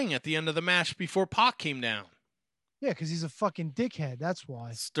out of the ring at the end of the match before Pac came down. Yeah, because he's a fucking dickhead. That's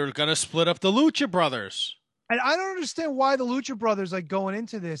why. They're going to split up the Lucha Brothers. And I don't understand why the Lucha Brothers, going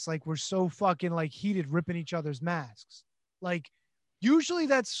into this, we're so fucking, heated, ripping each other's masks. Usually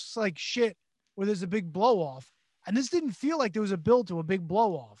that's, shit where there's a big blow-off. And this didn't feel like there was a build to a big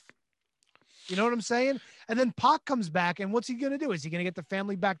blow-off. You know what I'm saying? And then Pac comes back, and what's he going to do? Is he going to get the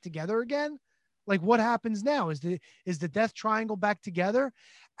family back together again? Like, what happens now? Is the Death Triangle back together?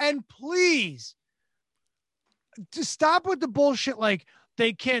 And please, to stop with the bullshit like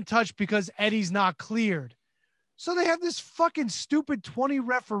they can't touch because Eddie's not cleared. So they have this fucking stupid 20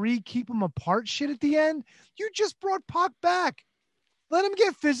 referee keep them apart shit at the end. You just brought Pac back. Let him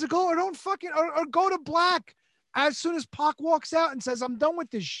get physical or don't fucking or go to black as soon as Pac walks out and says, I'm done with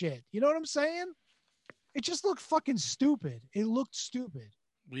this shit. You know what I'm saying? It just looked fucking stupid. It looked stupid.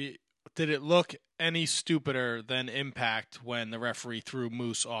 Did it look any stupider than Impact when the referee threw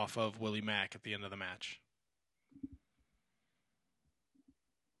Moose off of Willie Mack at the end of the match?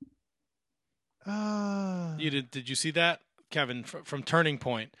 Did you see that, Kevin, from Turning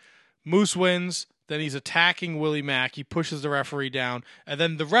Point? Moose wins, then he's attacking Willie Mack. He pushes the referee down, and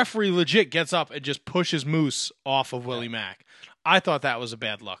then the referee legit gets up and just pushes Moose off of Willie Mack. I thought that was a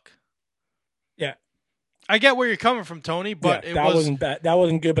bad look. Yeah. I get where you're coming from, Tony, but that wasn't bad. That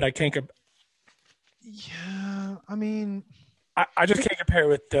wasn't good, but I can't. Yeah, I mean, I just can't compare it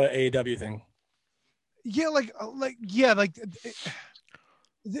with the AEW thing. Yeah,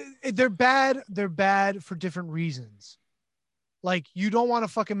 they're bad. They're bad for different reasons. Like, you don't want to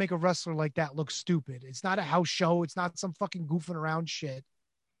fucking make a wrestler like that look stupid. It's not a house show. It's not some fucking goofing around shit.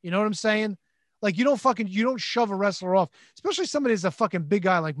 You know what I'm saying? Like, you don't shove a wrestler off, especially somebody that's a fucking big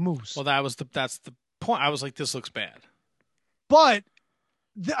guy like Moose. Well, that's the point. I was like, this looks bad. But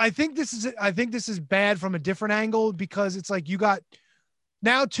I think this is bad from a different angle, because it's like you got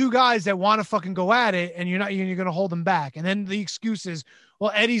now two guys that want to fucking go at it, and you're going to hold them back. And then the excuse is,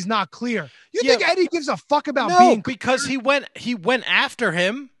 well, Eddie's not clear. You think Eddie gives a fuck about being clear? Because he went after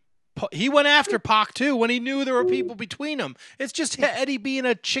him. He went after Pac too when he knew there were people between them. It's just Eddie being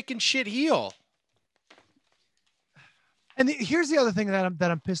a chicken shit heel. And here's the other thing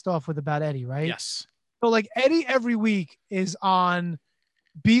that I'm pissed off with about Eddie, right? Yes. So like Eddie every week is on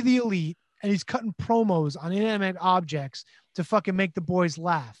Be the Elite, and he's cutting promos on inanimate objects to fucking make the boys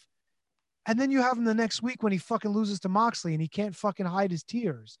laugh. And then you have him the next week when he fucking loses to Moxley and he can't fucking hide his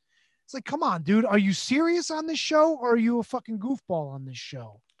tears. It's like, come on, dude. Are you serious on this show, or are you a fucking goofball on this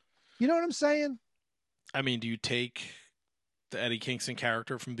show? You know what I'm saying? I mean, do you take the Eddie Kingston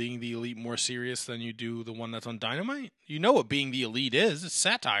character from Being the Elite more serious than you do the one that's on Dynamite? You know what Being the Elite is. It's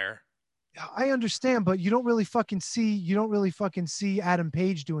satire. I understand, but you don't really fucking see Adam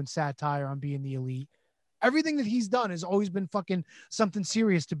Page doing satire on Being the Elite. Everything that he's done has always been fucking something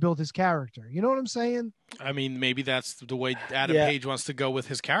serious to build his character. You know what I'm saying? I mean, maybe that's the way Adam Page wants to go with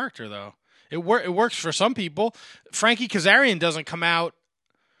his character, though. It works for some people. Frankie Kazarian doesn't come out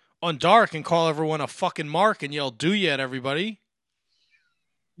on Dark and call everyone a fucking mark and yell "do ya" at everybody.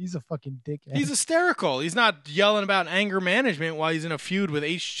 He's a fucking dickhead. He's hysterical. He's not yelling about anger management while he's in a feud with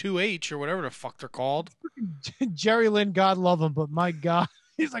H2H or whatever the fuck they're called. Jerry Lynn, God love him, but my God,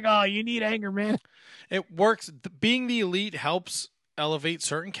 he's like, oh, you need anger, man. It works. Being the Elite helps elevate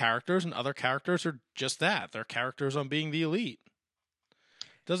certain characters, and other characters are just that. They're characters on Being the Elite.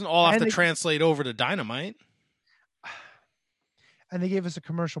 It doesn't all have to translate over to Dynamite. And they gave us a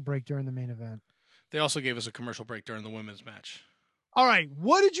commercial break during the main event. They also gave us a commercial break during the women's match. All right,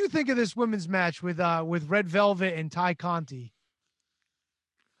 what did you think of this women's match with Red Velvet and Ty Conti?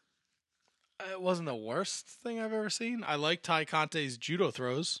 It wasn't the worst thing I've ever seen. I like Ty Conti's judo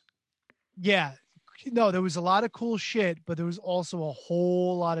throws. Yeah. No, there was a lot of cool shit, but there was also a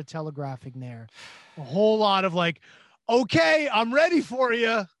whole lot of telegraphing there. A whole lot of like, okay, I'm ready for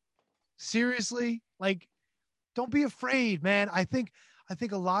you. Seriously? Like, don't be afraid, man. I think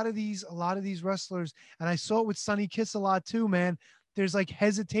a lot of these wrestlers, and I saw it with Sonny Kiss a lot too, man. There's like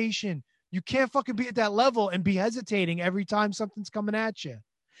hesitation. You can't fucking be at that level and be hesitating every time something's coming at you.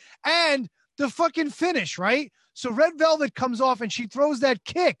 And the fucking finish, right? So Red Velvet comes off and she throws that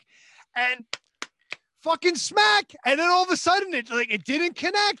kick and fucking smack. And then all of a sudden it didn't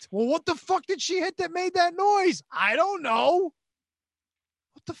connect. Well, what the fuck did she hit that made that noise? I don't know.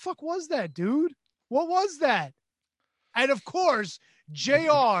 What the fuck was that, dude? What was that? And of course,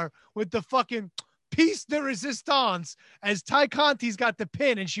 JR with the fucking piece de resistance as Ty Conti's got the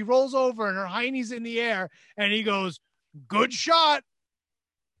pin and she rolls over and her hiney's in the air and he goes, good shot.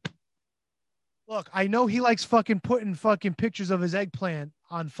 Look, I know he likes fucking putting fucking pictures of his eggplant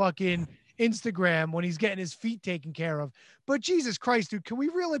on fucking Instagram when he's getting his feet taken care of. But Jesus Christ, dude, can we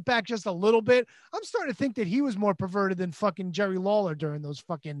reel it back just a little bit? I'm starting to think that he was more perverted than fucking Jerry Lawler during those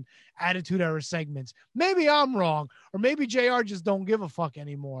fucking Attitude Era segments. Maybe I'm wrong, or maybe JR just don't give a fuck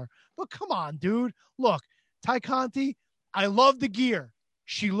anymore. But come on, dude. Look, Ty Conti, I love the gear.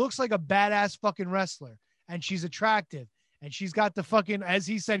 She looks like a badass fucking wrestler, and she's attractive, and she's got the fucking, as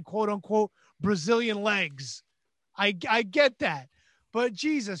he said, quote unquote, Brazilian legs. I get that. But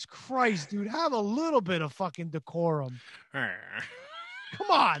Jesus Christ, dude, have a little bit of fucking decorum. Come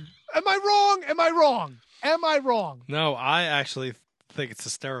on. Am I wrong? Am I wrong? Am I wrong? No, I actually think it's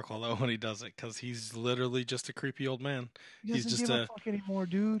hysterical though when he does it because he's literally just a creepy old man. He He's doesn't just give a fuck anymore,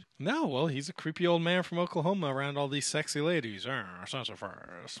 dude. No, well, he's a creepy old man from Oklahoma around all these sexy ladies.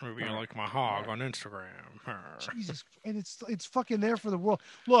 Sassafras, maybe you like my hog on Instagram. Jesus, and it's fucking there for the world.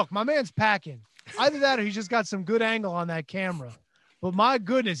 Look, my man's packing. Either that or he's just got some good angle on that camera. But my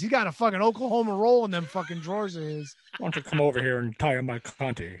goodness, he got a fucking Oklahoma roll in them fucking drawers of his. Why don't you come over here and tie on my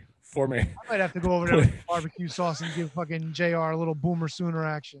Conti for me? I might have to go over there with barbecue sauce and give fucking JR a little Boomer Sooner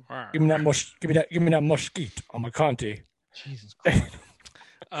action. Give me that mesquite on my Conti. Jesus Christ.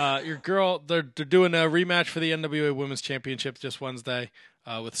 Your girl, they're doing a rematch for the NWA Women's Championship this Wednesday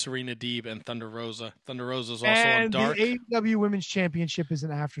with Serena Deeb and Thunder Rosa. Thunder Rosa is also on Dark. The AEW Women's Championship is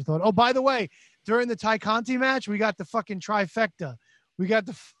an afterthought. Oh, by the way, during the Ty Conti match, we got the fucking trifecta. We got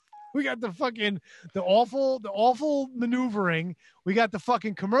the fucking the awful maneuvering. We got the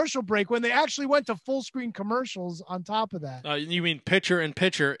fucking commercial break when they actually went to full screen commercials on top of that. You mean pitcher and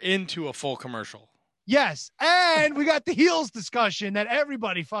pitcher into a full commercial? Yes, and we got the heels discussion that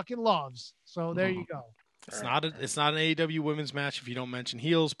everybody fucking loves. So there you go. It's not an AEW women's match if you don't mention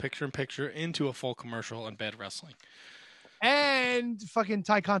heels, picture in picture into a full commercial and bad wrestling. And fucking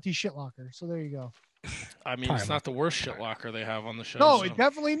Ty Conti shitlocker. So there you go. I mean, it's not the worst shitlocker they have on the show. No, so. It's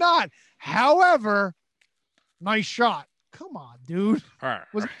definitely not. However, nice shot. Come on, dude.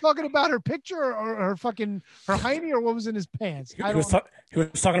 Was he talking about her picture or her fucking her hiney or what was in his pants? He was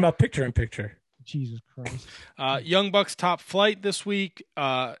talking about picture in picture. Jesus Christ. Young Bucks top flight this week.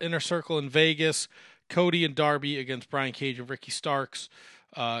 Inner Circle in Vegas. Cody and Darby against Brian Cage and Ricky Starks.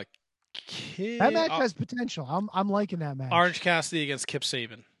 That match has potential. I'm liking that match. Orange Cassidy against Kip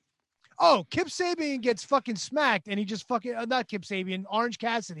Sabian. Oh, Kip Sabian gets fucking smacked, and he just fucking not Kip Sabian, Orange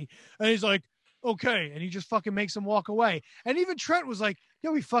Cassidy, and he's like, okay, and he just fucking makes him walk away. And even Trent was like,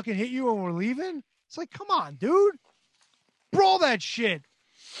 "Yo, we fucking hit you when we're leaving." It's like, come on, dude, brawl that shit.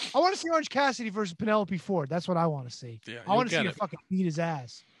 I want to see Orange Cassidy versus Penelope Ford. That's what I want to see. Yeah, I want to see her fucking beat his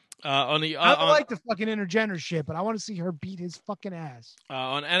ass. I don't like the fucking intergender shit, but I want to see her beat his fucking ass.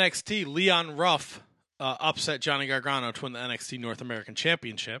 On NXT, Leon Ruff upset Johnny Gargano to win the NXT North American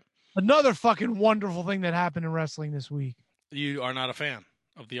Championship. Another fucking wonderful thing that happened in wrestling this week. You are not a fan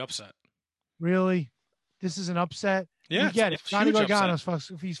of the upset. Really? This is an upset? Yeah, we get it. Johnny Gargano's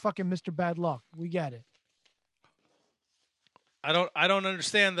he's fucking Mr. Bad Luck. We get it. I don't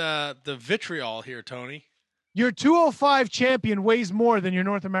understand the vitriol here, Tony. Your 205 champion weighs more than your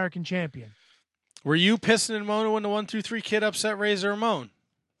North American champion. Were you pissing and moaning when the 1-2-3 Kid upset Razor Ramon?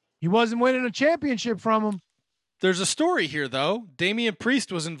 He wasn't winning a championship from him. There's a story here, though. Damian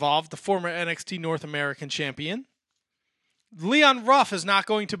Priest was involved, the former NXT North American champion. Leon Ruff is not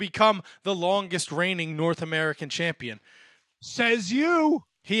going to become the longest reigning North American champion. Says you.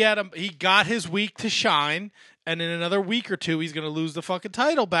 He got his week to shine, and in another week or two, he's going to lose the fucking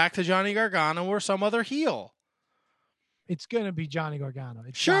title back to Johnny Gargano or some other heel. It's going to be Johnny Gargano.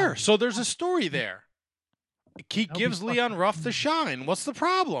 Sure. So there's a story there. He gives Leon Ruff the shine. What's the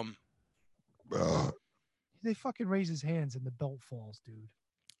problem? They fucking raise his hands and the belt falls, dude.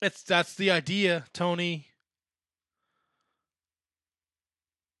 That's the idea, Tony.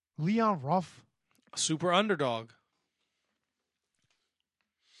 Leon Ruff. Super underdog.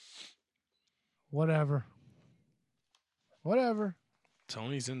 Whatever.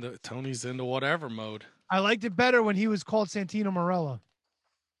 Tony's into whatever mode. I liked it better when he was called Santino Marella.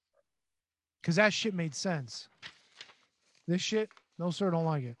 Because that shit made sense. This shit, no sir, don't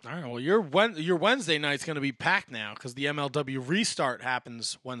like it. All right, well, your Wednesday night's going to be packed now because the MLW restart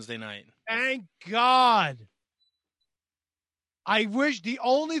happens Wednesday night. Thank God. I wish the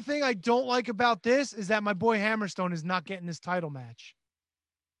only thing I don't like about this is that my boy Hammerstone is not getting this title match.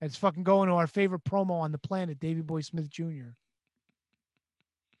 It's fucking going to our favorite promo on the planet, Davey Boy Smith Jr.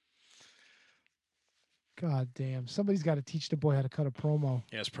 God damn. Somebody's got to teach the boy how to cut a promo.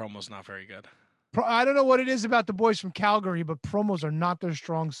 Yeah, his promo's not very good. I don't know what it is about the boys from Calgary, but promos are not their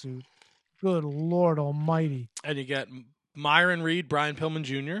strong suit. Good Lord almighty. And you get Myron Reed, Brian Pillman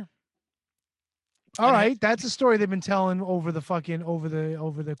Jr. All right, that's a story they've been telling over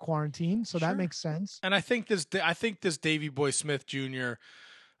the quarantine, so that makes sense. And I think this Davey Boy Smith Jr.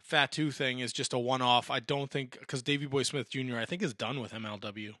 Fatu thing is just a one-off. I don't think because Davey Boy Smith Jr. I think is done with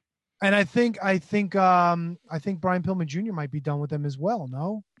MLW. And I think Brian Pillman Jr. might be done with them as well.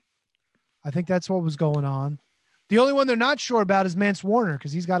 No, I think that's what was going on. The only one they're not sure about is Mance Warner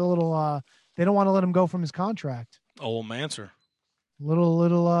because he's got a little. They don't want to let him go from his contract. Oh, Mancer.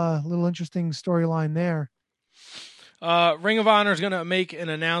 Little interesting storyline there. Ring of Honor is going to make an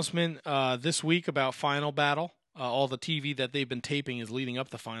announcement this week about Final Battle. All the TV that they've been taping is leading up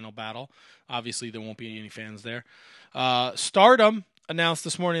to Final Battle. Obviously, there won't be any fans there. Stardom announced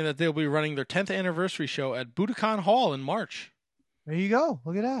this morning that they'll be running their 10th anniversary show at Budokan Hall in March. There you go.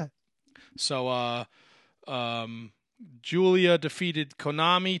 Look at that. So, Julia defeated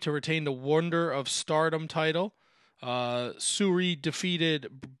Konami to retain the Wonder of Stardom title. Suri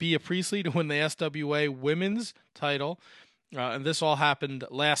defeated Bea Priestley to win the SWA Women's title. And this all happened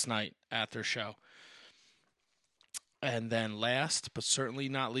last night at their show. And then last, but certainly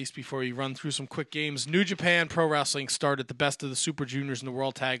not least, before we run through some quick games, New Japan Pro Wrestling started the Best of the Super Juniors in the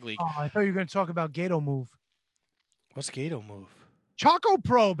World Tag League. Oh, I thought you were going to talk about Gato Move. What's Gato Move? Choco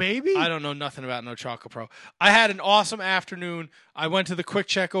Pro, baby. I don't know nothing about no Choco Pro. I had an awesome afternoon. I went to the Quick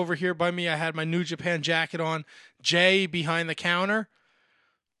Check over here by me. I had my New Japan jacket on. Jay behind the counter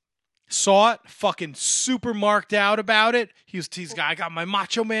saw it, fucking super marked out about it. I got my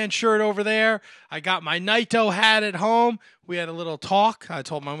Macho Man shirt over there. I got my Naito hat at home. We had a little talk. I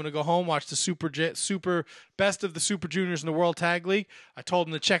told him I'm going to go home, watch the super Best of the Super Juniors in the World Tag League. I told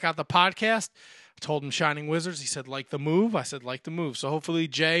him to check out the podcast. I told him Shining Wizards. He said, like the move. I said, like the move. So hopefully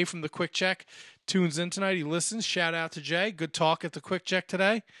Jay from the Quick Check tunes in tonight. He listens. Shout out to Jay. Good talk at the Quick Check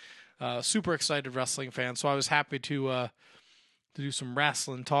today. Super excited wrestling fan. So I was happy to do some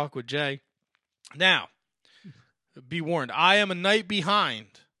wrestling talk with Jay. Now, be warned, I am a night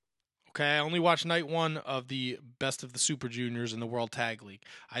behind. Okay, I only watched night 1 of the Best of the Super Juniors in the World Tag League.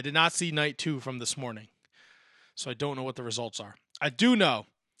 I did not see night 2 from this morning, so I don't know what the results are. I do know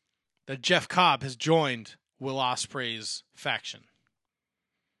that Jeff Cobb has joined Will Ospreay's faction.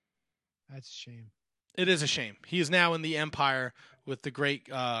 That's a shame. It is a shame. He is now in the Empire with the great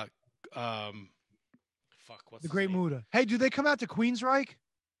the Great Muda. Hey, do they come out to Queensryche?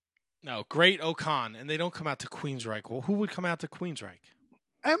 No, Great Okan, and they don't come out to Queensryche. Well, who would come out to Queensryche?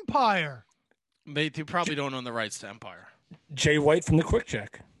 Empire. They probably don't own the rights to Empire. Jay White from the Quick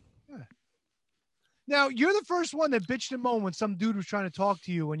Check. Yeah. Now, you're the first one that bitched and moaned when some dude was trying to talk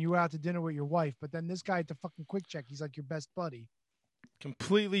to you when you were out to dinner with your wife, but then this guy at the fucking Quick Check, he's like your best buddy.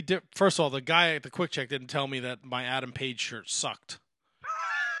 Completely different. First of all, the guy at the Quick Check didn't tell me that my Adam Page shirt sucked.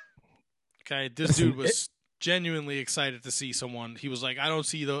 Okay, this dude was genuinely excited to see someone. He was like, I don't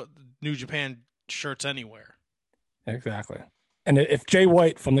see the New Japan shirts anywhere. Exactly. And if Jay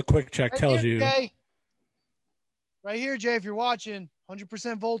White from the Quick Check tells you... Jay. Right here, Jay, if you're watching,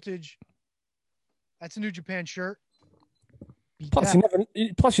 100% voltage. That's a New Japan shirt. Plus,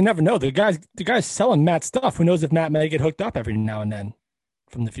 you never know. The guy's selling Matt stuff. Who knows if Matt may get hooked up every now and then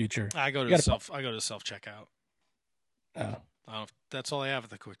from the future. I go to self checkout. Oh. That's all I have at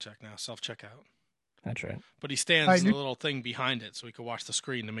the Quick Check now, self checkout. That's right. But he stands in the little thing behind it so he can watch the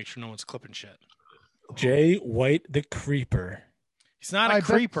screen to make sure no one's clipping shit. Jay White the Creeper. He's not a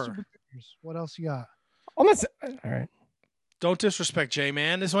creeper. What else you got? All right. Don't disrespect Jay,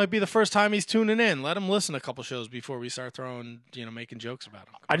 man. This might be the first time he's tuning in. Let him listen to a couple shows before we start making jokes about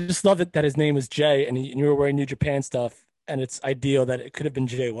him. I just love it that his name is Jay and you were wearing New Japan stuff, and it's ideal that it could have been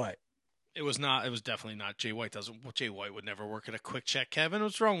Jay White. It was not. It was definitely not. Jay White Jay White would never work at a Quick Check. Kevin,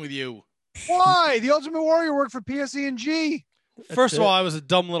 what's wrong with you? Why? The Ultimate Warrior worked for PSE&G. First of all, I was a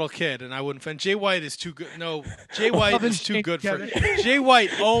dumb little kid, and I wouldn't offend. Jay White is too good. No, Jay White is too good for it. Jay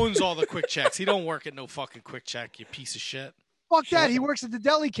White owns all the Quick Checks. He don't work at no fucking Quick Check, you piece of shit. Fuck that. He works at the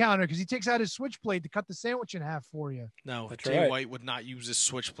deli counter because he takes out his switchblade to cut the sandwich in half for you. No, Jay White would not use his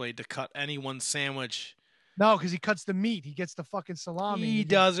switchblade to cut anyone's sandwich. No, because he cuts the meat. He gets the fucking salami. He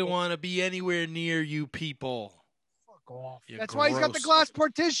doesn't want to be anywhere near you people. Fuck off. That's why he's got the glass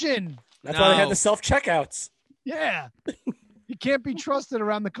partition. That's why they had the self-checkouts. Yeah. He can't be trusted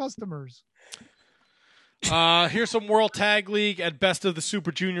around the customers. Here's some World Tag League and Best of the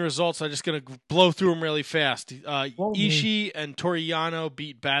Super Junior results. I'm just going to blow through them really fast. Ishii and Toriyano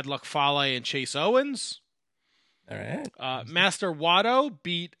beat Bad Luck Fale and Chase Owens. All right. Master Wato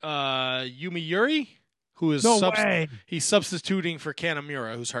beat Yumi Yuri, who is he's substituting for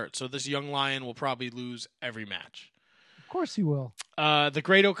Kanemaru, who's hurt. So this young lion will probably lose every match. Of course he will. The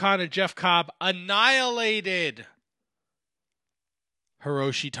Great Okan and Jeff Cobb annihilated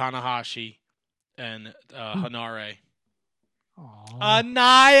Hiroshi Tanahashi and Hanare.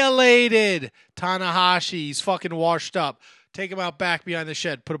 Annihilated Tanahashi. He's fucking washed up. Take him out back behind the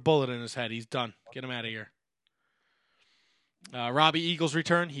shed. Put a bullet in his head. He's done. Get him out of here. Robbie Eagles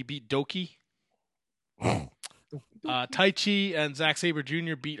return. He beat Doki. Taichi and Zack Sabre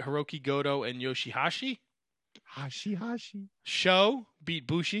Jr. beat Hiroki Goto and Yoshihashi. Hashi. Sho beat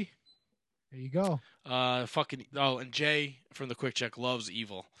Bushi. There you go. And Jay from the Quick Check loves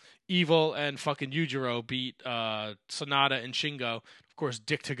Evil. Evil and fucking Yujiro beat Sonata and Shingo. Of course,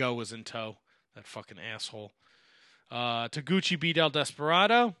 Dick To Go was in tow. That fucking asshole. Taguchi beat El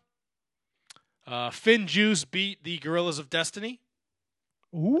Desperado. Finn Juice beat the Gorillas of Destiny.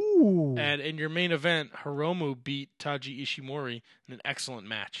 Ooh. And in your main event, Hiromu beat Taiji Ishimori in an excellent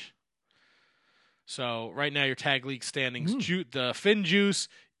match. So right now your tag league standings, the Finn Juice,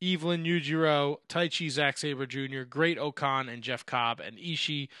 Evelyn Yujiro, Taichi Zack Sabre Jr., Great Okan, and Jeff Cobb, and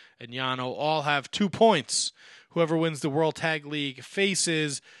Ishii and Yano all have 2 points. Whoever wins the World Tag League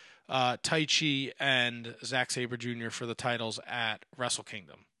faces Taichi and Zack Sabre Jr. for the titles at Wrestle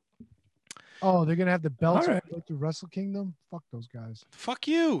Kingdom. Oh, they're going to have the belts All right. go to Wrestle Kingdom? Fuck those guys. Fuck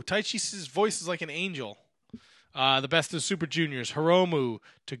you. Taichi's voice is like an angel. The best of Super Juniors, Hiromu,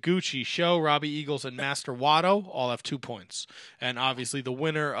 Taguchi, Sho, Robbie Eagles, and Master Wato all have 2 points. And obviously the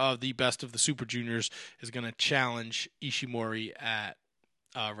winner of the best of the Super Juniors is going to challenge Ishimori at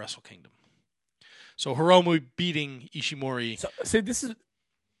Wrestle Kingdom. So Hiromu beating Ishimori. So this is...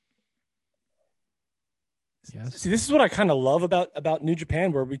 Yes. See, this is what I kind of love about New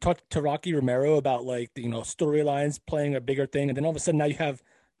Japan, where we talked to Rocky Romero about storylines playing a bigger thing, and then all of a sudden now you have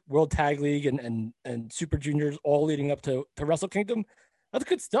World Tag League and Super Juniors all leading up to Wrestle Kingdom. That's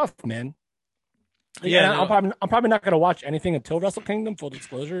good stuff, man. Yeah, I'm probably not going to watch anything until Wrestle Kingdom. Full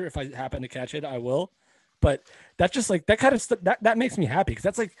disclosure, if I happen to catch it, I will. But that's just like that kind of stuff that makes me happy, because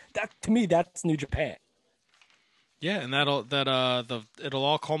that's like that to me. That's New Japan. Yeah, and it'll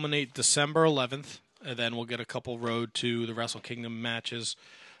all culminate December 11th. And then we'll get a couple road to the Wrestle Kingdom matches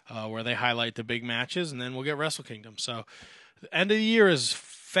where they highlight the big matches, and then we'll get Wrestle Kingdom. So the end of the year is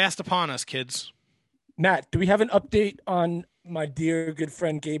fast upon us, kids. Matt, do we have an update on my dear good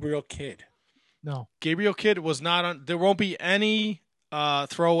friend Gabriel Kidd? No. Gabriel Kidd was not on. There won't be any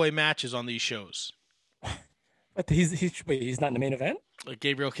throwaway matches on these shows. But he's not in the main event?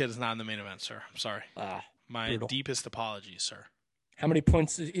 Gabriel Kidd is not in the main event, sir. I'm sorry. My brutal. deepest apologies, sir. How many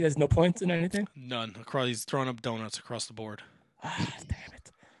points? He has no points in anything? None. He's throwing up donuts across the board. Damn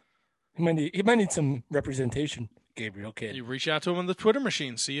it. He might need some representation, Gabriel Kidd. You reach out to him on the Twitter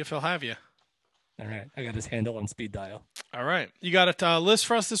machine, see if he'll have you. All right. I got his handle on speed dial. All right. You got a list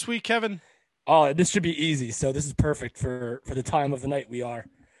for us this week, Kevin? Oh, this should be easy. So this is perfect for the time of the night we are.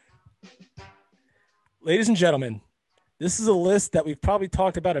 Ladies and gentlemen, this is a list that we've probably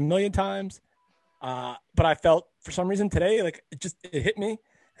talked about a million times. But I felt for some reason today, it hit me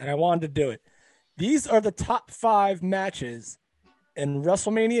and I wanted to do it. These are the top 5 matches in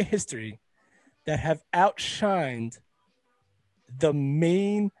WrestleMania history that have outshined the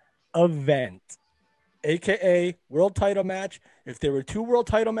main event, AKA world title match. If there were 2 world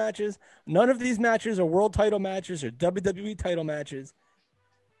title matches, none of these matches are world title matches or WWE title matches.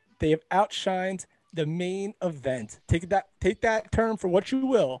 They have outshined the main event. Take that term for what you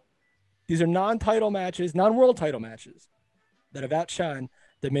will. These are non-title matches, non-world title matches that have outshined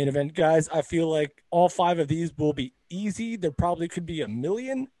the main event. Guys, I feel like all 5 of these will be easy. There probably could be a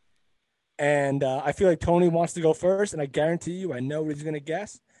million. And I feel like Tony wants to go first, and I guarantee you I know what he's going to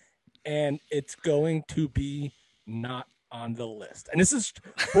guess. And it's going to be not on the list. And this is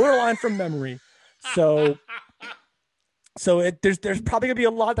borderline from memory. So there's probably going to be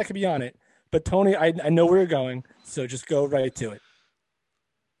a lot that could be on it. But Tony, I know where you're going, so just go right to it.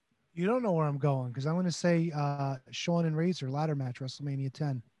 You don't know where I'm going, because I'm going to say Shawn and Razor ladder match, WrestleMania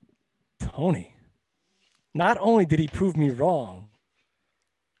 10. Tony, not only did he prove me wrong,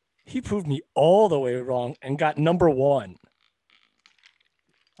 he proved me all the way wrong and got number 1.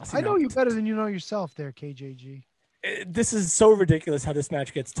 I know you better than you know yourself there, KJG. This is so ridiculous how this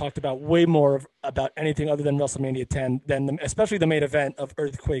match gets talked about way more about anything other than WrestleMania 10, especially the main event of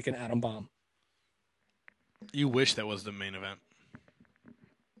Earthquake and Atom Bomb. You wish that was the main event.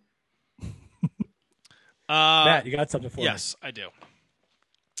 Matt, you got something for me? Yes, I do.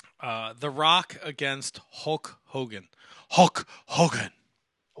 The Rock against Hulk Hogan. Hulk Hogan.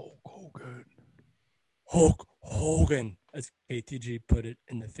 Hulk Hogan, as KTG put it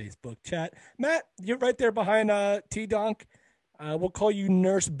in the Facebook chat. Matt, you're right there behind T-Donk. We'll call you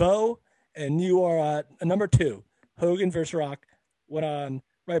Nurse Bo, and you are number 2. Hogan versus Rock went on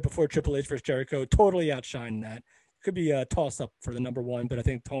right before Triple H versus Jericho. Totally outshined that. Could be a toss-up for the number 1, but I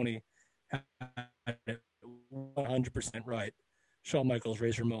think Tony had it 100% right. Shawn Michaels,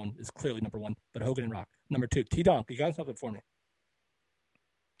 Razor Ramon is clearly number 1, but Hogan and Rock number 2. T-Donk, you got something for me?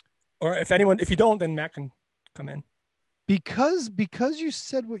 Or if you don't, then Matt can come in. Because you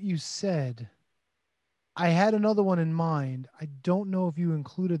said what you said, I had another one in mind. I don't know if you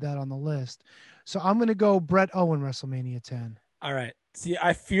included that on the list. So I'm going to go Bret Owen WrestleMania 10. All right. See,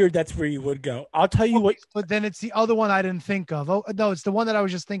 I feared that's where you would go. I'll tell you what. But then it's the other one I didn't think of. Oh no, it's the one that I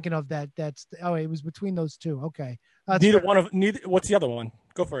was just thinking of. It was between those two. Okay. Neither. What's the other one?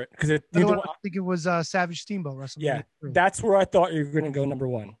 Go for it. Because I think it was Savage Steamboat WrestleMania. Yeah, 3. that's where I thought you were going to go number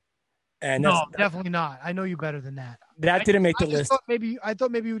one. And no, definitely not. I know you better than that. That didn't make the list. I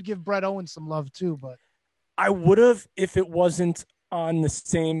thought maybe you would give Brett Owens some love too, but I would have if it wasn't on the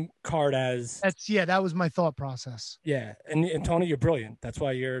same card as. That was my thought process. Yeah, and Tony, you're brilliant. That's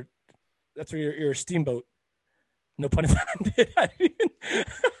why you're a Steamboat. No pun intended.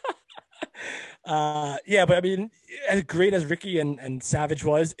 Yeah, but I mean, as great as Ricky and Savage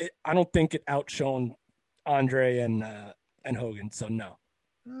was, I don't think it outshone Andre and Hogan. So no.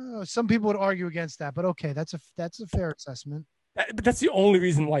 Some people would argue against that, but okay, that's a fair assessment. But that's the only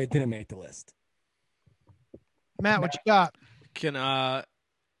reason why it didn't make the list. Matt, what you got? Can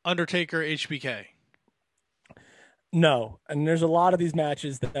Undertaker HBK? No, and there's a lot of these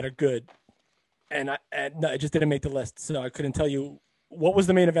matches that are good, and no, it just didn't make the list. So I couldn't tell you what was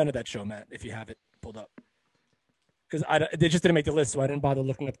the main event of that show, Matt, if you have it pulled up, because they just didn't make the list, so I didn't bother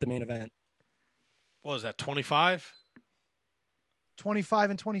looking up the main event. What was that? 25. 25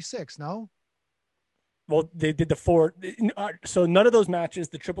 and 26, no? Well, they did the 4. So none of those matches,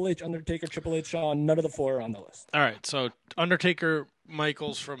 the Triple H, Undertaker, Triple H, Shawn, none of the 4 are on the list. All right. So Undertaker,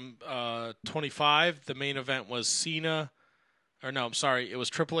 Michaels from 25. The main event was Cena. Or no, I'm sorry. It was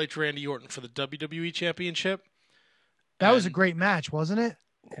Triple H, Randy Orton for the WWE Championship. That was a great match, wasn't it?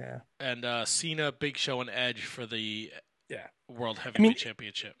 Yeah. And Cena, Big Show, and Edge for the World Heavyweight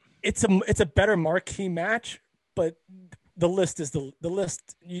Championship. It's a better marquee match, but the list is the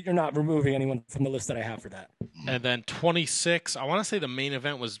list. You're not removing anyone from the list that I have for that. And then 26, I want to say the main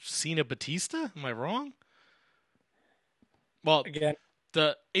event was Cena Batista. Am I wrong? Well, again,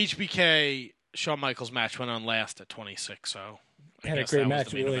 the HBK Shawn Michaels match went on last at 26. So it had a great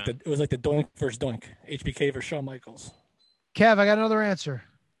match. It was like the Doink versus Doink. HBK versus Shawn Michaels. Kev, I got another answer.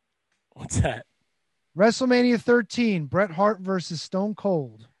 What's that? WrestleMania 13, Bret Hart versus Stone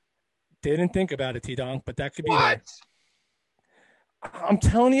Cold. Didn't think about it, T-Donk, but that could be that. I'm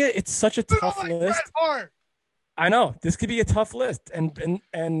telling you, it's such a tough list. Bret Hart. I know this could be a tough list, and Bret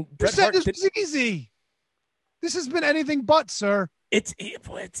Hart. This was easy. This has been anything but, sir. It's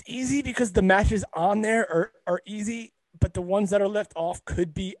easy because the matches on there are easy, but the ones that are left off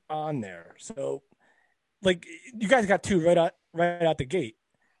could be on there. So, like, you guys got 2 right out the gate,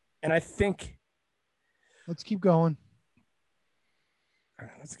 and I think. Let's keep going. All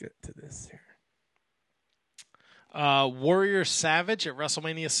right, let's get to this here. Warrior Savage at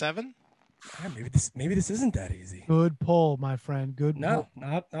WrestleMania 7. Yeah, maybe this isn't that easy. Good pull, my friend. Good pull. No,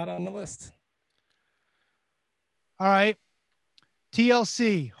 not on the list. All right.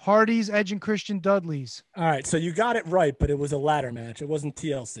 TLC, Hardy's, Edge, and Christian Dudley's. All right, so you got it right, but it was a ladder match. It wasn't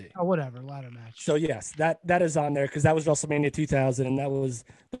TLC. Oh, whatever, ladder match. So, yes, that is on there because that was WrestleMania 2000, and that was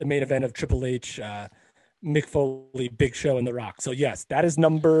the main event of Triple H, Mick Foley, Big Show, and The Rock. So, yes, that is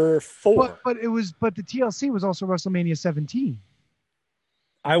number 4. But the TLC was also WrestleMania 17.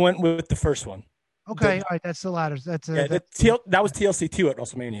 I went with the first one. Okay, all right, that's the ladders. That was TLC 2 at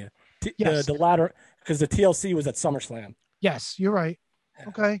WrestleMania. Yes. The ladder, because the TLC was at SummerSlam. Yes, you're right.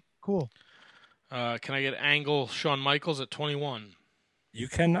 Okay, cool. Can I get Angle Shawn Michaels at 21? You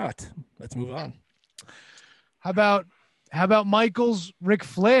cannot. Let's move on. How about Michaels Ric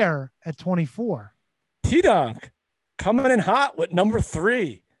Flair at 24? T-Donk coming in hot with number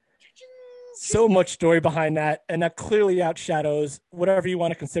 3. So much story behind that, and that clearly outshadows whatever you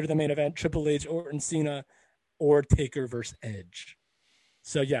want to consider the main event: Triple H, Orton, Cena, or Taker versus Edge.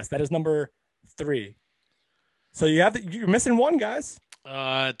 So yes, that is number 3. So you're missing one, guys.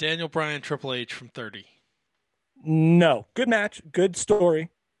 Daniel Bryan, Triple H from 30. No, good match, good story.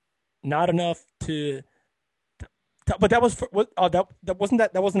 Not enough to. But that was that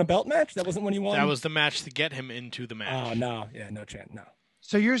wasn't a belt match. That wasn't when he won. That was the match to get him into the match. Oh no, yeah, no chance, no.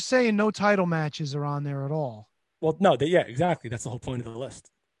 So you're saying no title matches are on there at all? Well, no, exactly. That's the whole point of the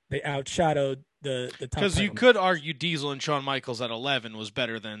list. They outshadowed the top. Because you could argue Diesel and Shawn Michaels at 11 was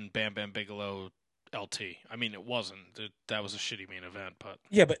better than Bam Bam Bigelow LT. I mean, it wasn't. That was a shitty main event, but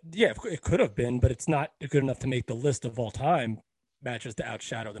it could have been, but it's not good enough to make the list of all time matches to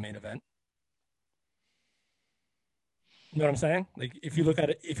outshadow the main event. You know what I'm saying? Like, if you look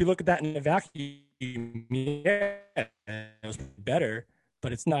at that in a vacuum, yeah, it was better,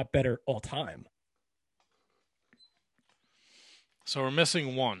 but it's not better all time. So we're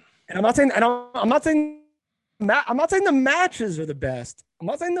missing one. And I'm not saying the matches are the best. I'm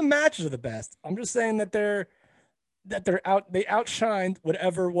not saying the matches are the best. I'm just saying that they outshined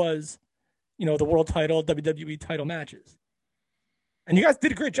whatever was, the world title, WWE title matches. And you guys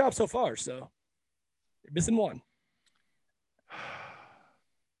did a great job so far, so you're missing one.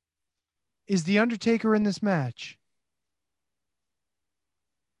 Is The Undertaker in this match?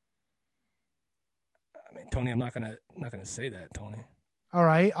 I mean, Tony, I'm not gonna say that, Tony. All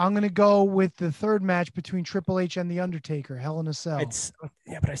right, I'm gonna go with the third match between Triple H and The Undertaker, Hell in a Cell.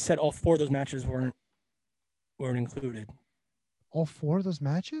 But I said all 4 of those matches weren't included. All 4 of those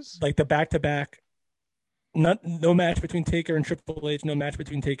matches? Like the back-to-back, no match between Taker and Triple H, no match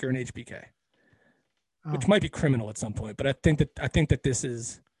between Taker and HBK, which might be criminal at some point. But I think that this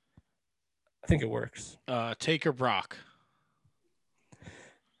is. I think it works. Taker Brock.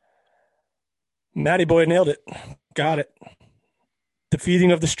 Matty Boy nailed it. Got it.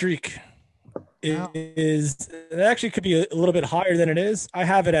 Defeating of the streak it actually could be a little bit higher than it is. I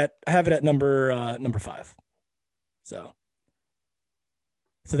have it at number 5. So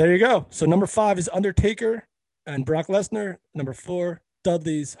there you go. So number 5 is Undertaker and Brock Lesnar. Number 4,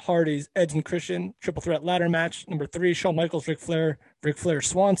 Dudley's, Hardy's, Edge and Christian triple threat ladder match. Number 3, Shawn Michaels, Ric Flair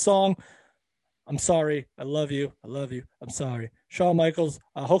Swan Song. I'm sorry. I love you. I'm sorry. Shawn Michaels,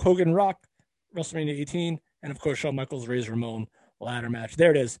 Hulk Hogan, Rock, WrestleMania 18, and of course Shawn Michaels, Razor Ramon ladder match.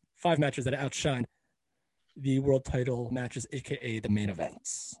 There it is. 5 matches that outshine the world title matches, aka the main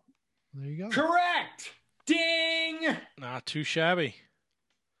events. There you go. Correct. Ding. Not too shabby.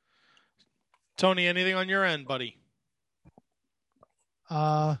 Tony, anything on your end, buddy?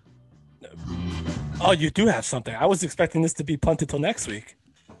 Oh, you do have something. I was expecting this to be punted till next week.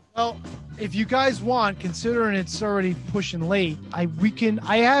 Well, if you guys want, considering it's already pushing late, I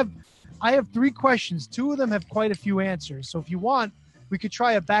have 3 questions. 2 of them have quite a few answers. So if you want, we could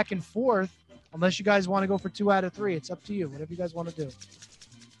try a back and forth. Unless you guys want to go for 2 out of 3, it's up to you. Whatever you guys want to do.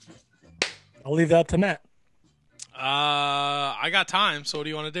 I'll leave that up to Matt. I got time. So what do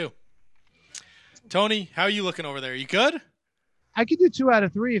you want to do? Tony, how are you looking over there? You good? I could do 2 out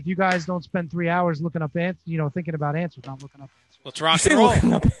of 3 if you guys don't spend 3 hours looking up thinking about answers, not looking up answers. Let's rock and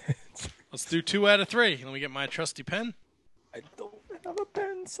roll. Let's do 2 out of 3. Let me get my trusty pen. I don't have a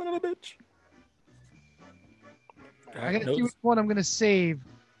pen, son of a bitch. I gotta see which one I'm gonna save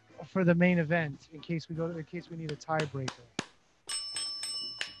for the main event in case we need a tiebreaker.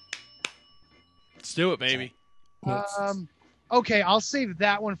 Let's do it, baby. Okay, I'll save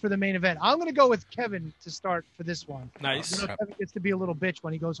that one for the main event. I'm gonna go with Kevin to start for this one. Nice. Kevin gets to be a little bitch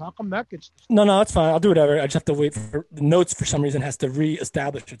when he goes, "How come that gets?" No, it's fine. I'll do whatever. I just have to wait for the notes. For some reason, has to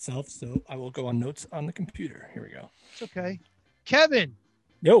re-establish itself. So I will go on notes on the computer. Here we go. It's okay. Kevin.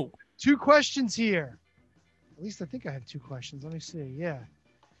 Yo. 2 questions here. At least I think I have 2 questions. Let me see. Yeah.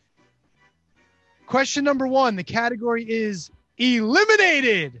 Question number 1. The category is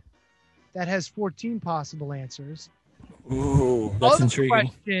eliminated. That has 14 possible answers. Ooh, that's intriguing.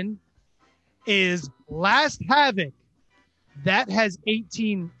 Question is Last Havoc. That has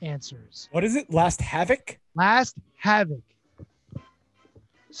 18 answers. What is it? Last Havoc? Last Havoc.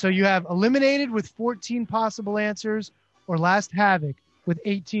 So you have eliminated with 14 possible answers or Last Havoc with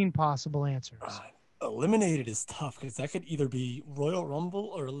 18 possible answers. Eliminated is tough because that could either be Royal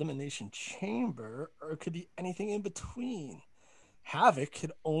Rumble or Elimination Chamber, or it could be anything in between. Havoc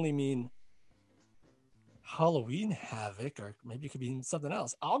could only mean Halloween Havoc, or maybe it could mean something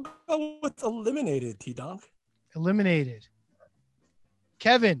else. I'll go with eliminated, T-Donk. Eliminated.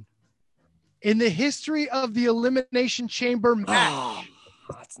 Kevin, in the history of the Elimination Chamber match,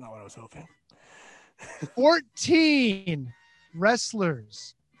 that's not what I was hoping. 14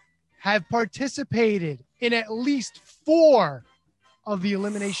 wrestlers have participated in at least 4 of the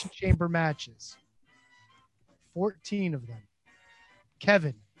Elimination Chamber matches. 14 of them.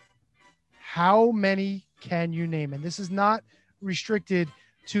 Kevin, how many can you name? And this is not restricted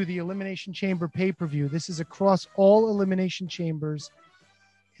to the Elimination Chamber pay-per-view. This is across all Elimination Chambers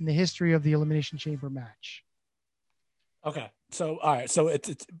in the history of the Elimination Chamber match. Okay. So, all right. So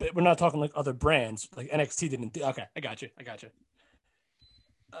it's we're not talking like other brands, like NXT didn't do. Okay. I got you.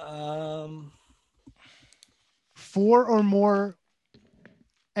 4 or more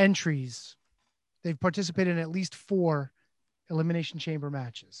entries. They've participated in at least 4 Elimination Chamber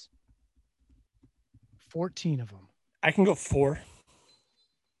matches. 14 of them. I can go 4.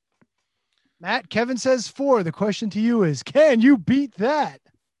 Matt, Kevin says 4. The question to you is, can you beat that?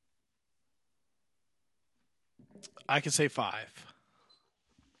 I can say 5.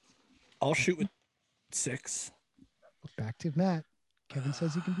 I'll shoot with 6. Back to Matt. Kevin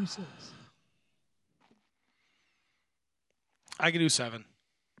says he can do 6. I can do 7.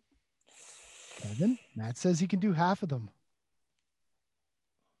 Kevin, Matt says he can do half of them.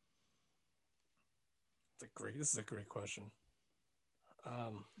 This is a great question.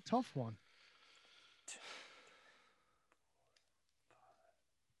 Tough one.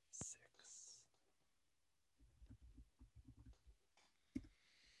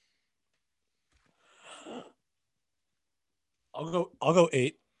 I'll go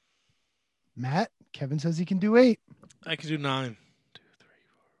 8. Matt, Kevin says he can do 8. I can do 9.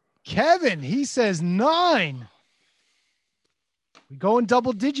 Kevin, he says 9. We go in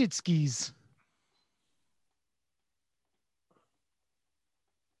double digit skis.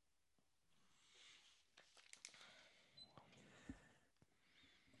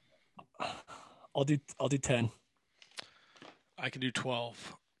 I'll do 10. I can do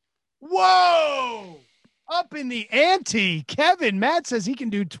 12. Whoa! Up in the ante. Kevin, Matt says he can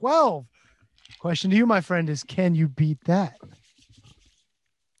do 12. Question to you, my friend, is can you beat that?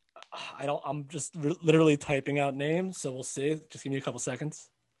 I'm just literally typing out names, so we'll see. Just give me a couple seconds.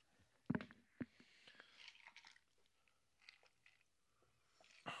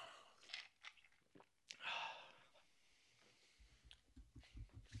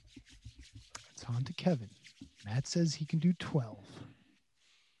 It's on to Kevin. Matt says he can do 12.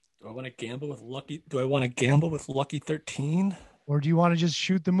 Do I want to gamble with Lucky? Do I want to gamble with Lucky 13? Or do you want to just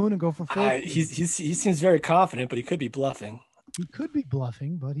shoot the moon and go for 4? He seems very confident, but he could be bluffing. He could be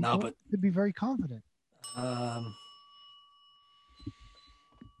bluffing, but he could be very confident.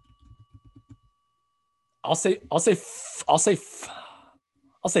 I'll say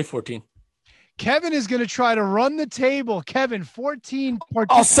 14. Kevin is going to try to run the table. Kevin, 14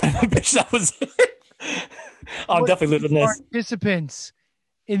 Oh, son of a bitch, that was I'm definitely losing this. Participants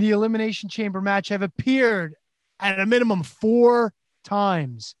in the Elimination Chamber match have appeared at a minimum 4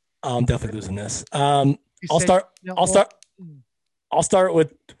 times. I'm definitely losing this. I'll start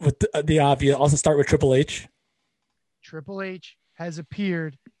with the obvious. I'll start with Triple H. Triple H has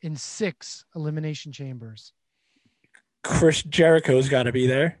appeared in 6 Elimination Chambers. Chris Jericho's got to be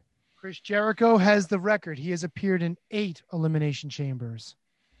there. Chris Jericho has the record. He has appeared in 8 Elimination Chambers.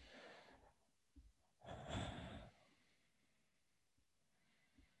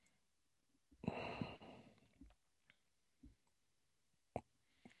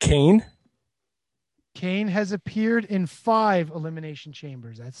 Kane has appeared in 5 Elimination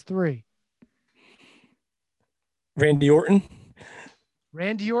Chambers. That's 3. Randy Orton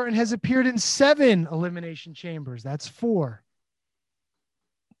has appeared in 7 Elimination Chambers. That's 4.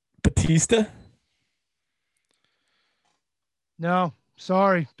 Batista? No,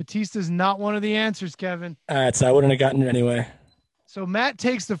 sorry. Batista's not one of the answers, Kevin. So I wouldn't have gotten it anyway. So Matt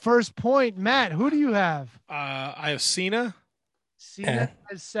takes the first point. Matt, who do you have? I have Cena. Cena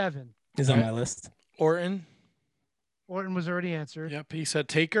has 7. He's on my list. Orton was already answered. Yep, he said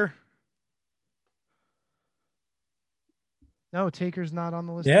Taker. No, Taker's not on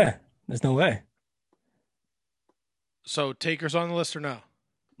the list. Yeah, there's no way. So Taker's on the list or no?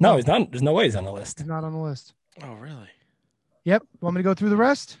 No, he's not. There's no way he's on the list. He's not on the list. Oh, really? Yep. Want me to go through the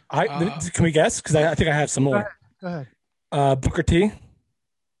rest? Can we guess? Because I think I have some more. Go ahead. Booker T.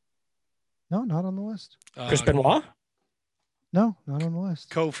 No, not on the list. Chris Benoit. No, not on the list.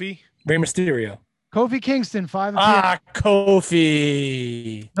 Kofi. Rey Mysterio. Kofi Kingston, 5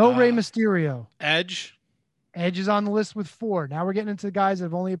 Kofi. No Rey Mysterio. Edge is on the list with 4. Now we're getting into the guys that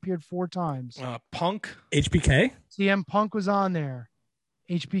have only appeared 4 times. Punk. HBK. CM Punk was on there.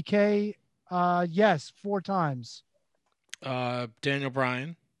 HBK, yes, 4 times. Daniel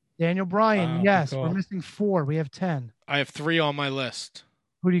Bryan. Yes. cool. We're missing 4. We have 10. I have 3 on my list.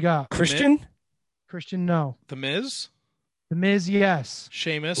 Who do you got? Christian? Christian, no. The Miz. The Miz, yes.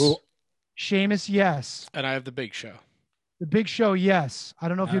 Sheamus. Ooh. Sheamus, yes. And I have the Big Show. The Big Show, yes. I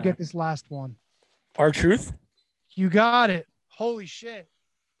don't know if you'll get this last one. R-Truth? You got it. Holy shit.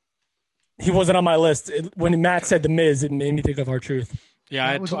 He wasn't on my list. When Matt said The Miz, it made me think of R-Truth. Yeah,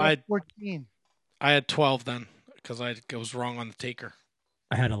 I had 14. I had 12 then because I was wrong on the Taker.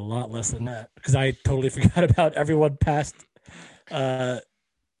 I had a lot less than that because I totally forgot about everyone past, John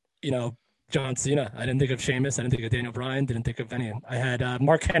Cena. I didn't think of Sheamus. I didn't think of Daniel Bryan. Didn't think of any. I had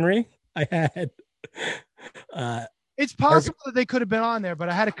Mark Henry. I had. It's possible that they could have been on there, but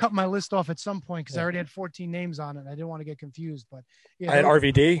I had to cut my list off at some point because I already had 14 names on it. And I didn't want to get confused, but yeah, I had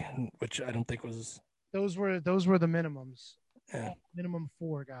RVD, which I don't think was. Those were the minimums. Yeah. Minimum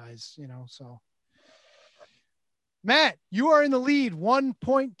 4 guys, so. Matt, you are in the lead,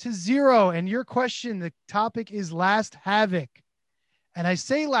 1-0, and your question, the topic is Last Havoc. And I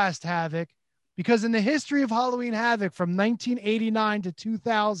say Last Havoc because in the history of Halloween Havoc from 1989 to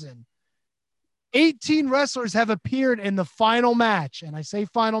 2000, 18 wrestlers have appeared in the final match. And I say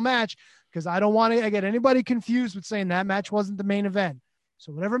final match because I don't want to get anybody confused with saying that match wasn't the main event.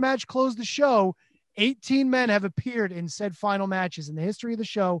 So whatever match closed the show, 18 men have appeared in said final matches in the history of the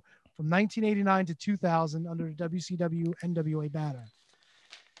show from 1989 to 2000 under the WCW NWA banner.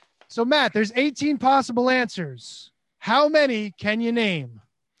 So, Matt, there's 18 possible answers. How many can you name?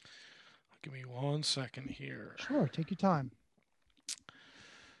 Give me 1 second here. Sure, take your time.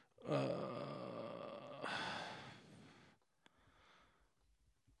 I'm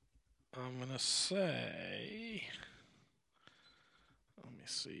going to say, let me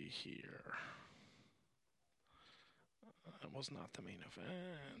see here. That was not the main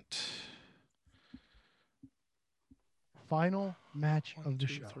event. Final match of the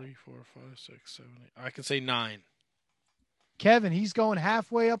show. 3, 4, 5, 6, 7, 8. I can say 9. Kevin, he's going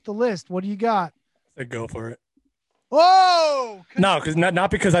halfway up the list. What do you got? So go for it. Whoa! No, because not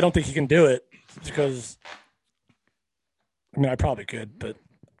because I don't think he can do it. It's because I mean I probably could, but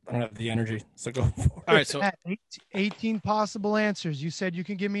I don't have the energy. So go for it. All right, so 18 possible answers. You said you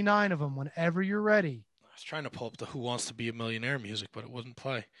can give me 9 of them whenever you're ready. I was trying to pull up the Who Wants to Be a Millionaire music, but it wouldn't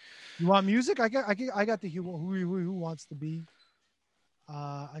play. You want music? I got the who wants to be.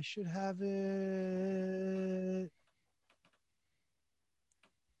 I should have it.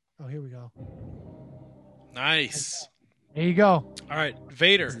 Oh, here we go. Nice. There you go. All right,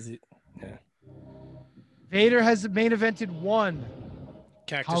 Vader. Yeah. Vader has main evented 1.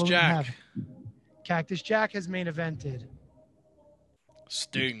 Cactus Halloween Jack. Havoc. Cactus Jack has main evented.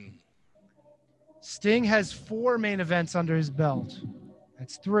 Sting. Sting has 4 main events under his belt.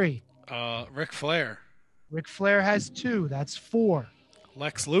 That's 3. Ric Flair. Ric Flair has 2. That's 4.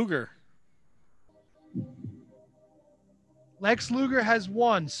 Lex Luger. Lex Luger has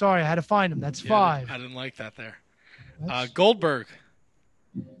 1. Sorry, I had to find him. That's 5. I didn't like that there. Goldberg.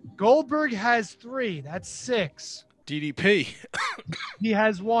 Goldberg has 3. That's 6. DDP. He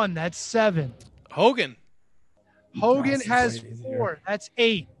has 1. That's 7. Hogan. Hogan has 4. That's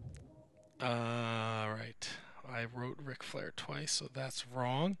 8. Right. I wrote Ric Flair twice, so that's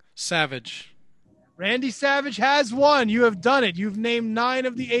wrong. Savage. Randy Savage has 1. You have done it. You've named 9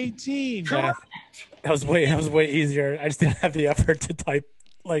 of the 18. Yeah. That was way easier. I just didn't have the effort to type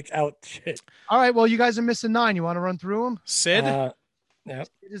out shit. All right, well, you guys are missing 9. You want to run through them? Sid? Yeah. Sid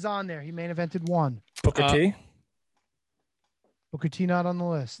is on there. He main evented 1. Booker T. Booker T not on the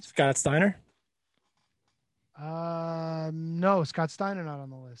list. Scott Steiner. No, Scott Steiner not on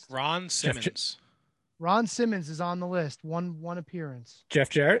the list. Ron Simmons. Ron Simmons is on the list. One appearance. Jeff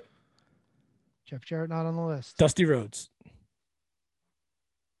Jarrett. Jeff Jarrett not on the list. Dusty Rhodes.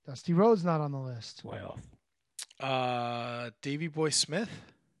 Dusty Rhodes not on the list. Way off. Davey Boy Smith.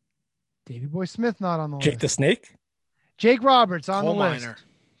 Davey Boy Smith not on the Jake list. the Snake. Jake Roberts on Coal the Miner. list.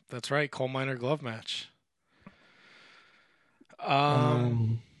 That's right. Coal Miner glove match.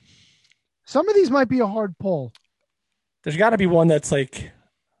 Some of these might be a hard pull. There's got to be one that's like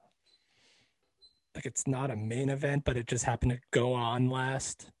it's not a main event, but it just happened to go on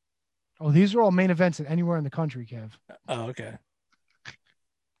last. Oh, these are all main events at anywhere in the country, Kev. Oh, okay.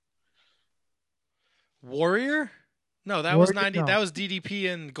 Warrior? No, that was 90. No. That was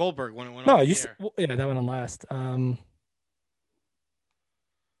DDP and Goldberg when it went on. No, yeah, that went on last. Piper.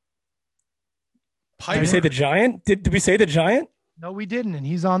 Did we say the Giant? Did we say the Giant? No, we didn't, and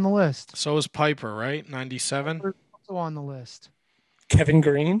he's on the list. So is Piper, right? 97. Also on the list. Kevin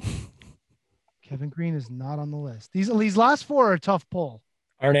Green. Kevin Green is not on the list. These last 4 are a tough pull.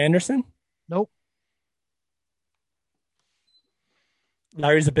 Arn Anderson? Nope.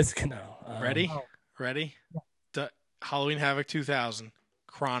 Larry Zabisco? No. Ready? Halloween Havoc 2000.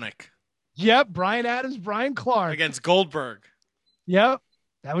 Chronic. Yep. Brian Adams, Brian Clark. Against Goldberg. Yep.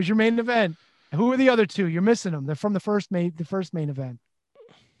 That was your main event. Who are the other 2? You're missing them. They're from the first main event.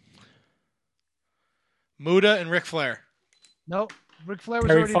 Muda and Ric Flair. Nope. Ric Flair was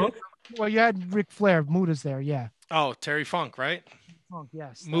Terry already Funk? there. Well, you had Ric Flair. Muda's there, yeah. Oh, Terry Funk, right? Funk,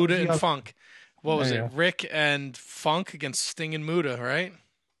 yes. Muda and Funk. What was Yeah. it? Rick and Funk against Sting and Muda, right?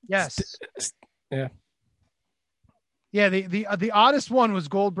 Yes. Yeah. Yeah, the oddest one was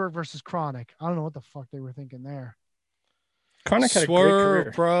Goldberg versus Chronic. I don't know what the fuck they were thinking there. Chronic had a great Swerve,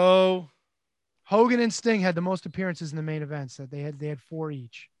 career. bro. Hogan and Sting had the most appearances in the main events. That they had 4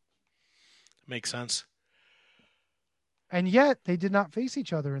 each. Makes sense. And yet they did not face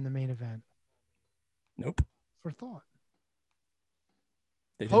each other in the main event. Nope. For thought.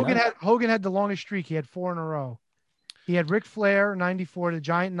 They did Hogan not. had the longest streak. He had 4 in a row. He had Ric Flair in 94, the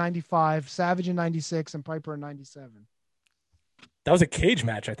Giant in 95, Savage in 96, and Piper in 97. That was a cage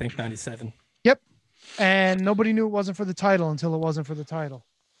match, I think, 97. Yep. And nobody knew it wasn't for the title until it wasn't for the title.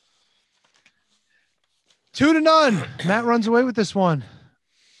 2-0. Matt runs away with this one.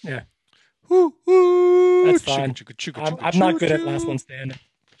 Yeah. That's fine. I'm not good at last one standing.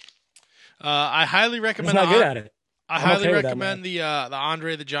 I highly I'm recommend. not good at it. I I'm highly okay with that, recommend the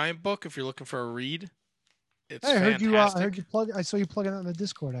Andre the Giant book if you're looking for a read. It's Hey, I heard fantastic. you plug. I saw you plugging it in the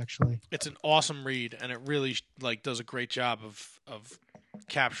Discord actually. It's an awesome read, and it really does a great job of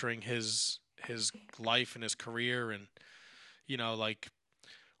capturing his life and his career, and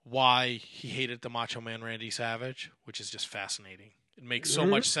why he hated the Macho Man Randy Savage, which is just fascinating. It makes so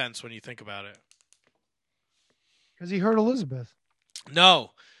much sense when you think about it. Because he hurt Elizabeth.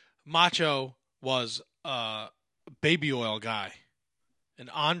 No, Macho was a baby oil guy. And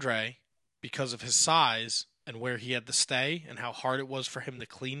Andre, because of his size and where he had to stay and how hard it was for him to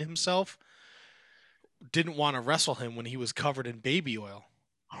clean himself, didn't want to wrestle him when he was covered in baby oil.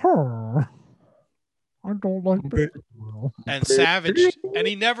 I don't like baby oil. And Savage, and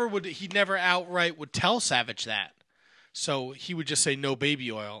he never outright would tell Savage that. So he would just say no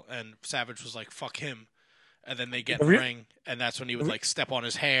baby oil, and Savage was like, fuck him. And then they get in the ring, and that's when he would like step on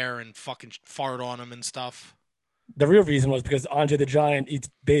his hair and fucking fart on him and stuff. The real reason was because Andre the Giant eats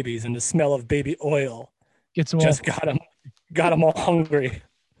babies, and the smell of baby oil just got him all hungry.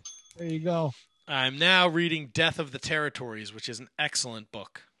 There you go. I'm now reading Death of the Territories, which is an excellent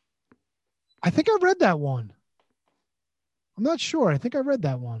book. I think I read that one. I'm not sure. I think I read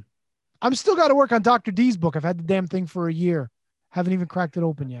that one. I'm still got to work on Dr. D's book. I've had the damn thing for a year. Haven't even cracked it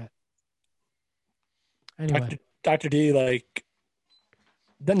open yet. Anyway. Dr. D, like,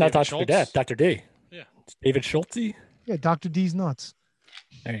 not Dr. Schultz. Death, Dr. D. Yeah. David Schultze? Yeah, Dr. D's nuts.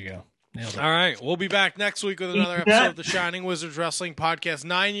 There you go. Nailed it. All right. We'll be back next week with another episode of the Shining Wizards Wrestling Podcast.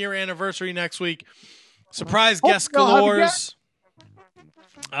 9-year anniversary next week. Surprise guest galores.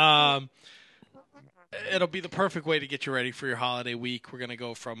 It'll be the perfect way to get you ready for your holiday week. We're going to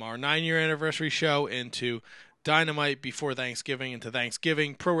go from our 9-year anniversary show into Dynamite before Thanksgiving into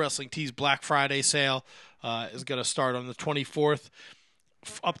Thanksgiving. Pro Wrestling Tees Black Friday sale is going to start on the 24th.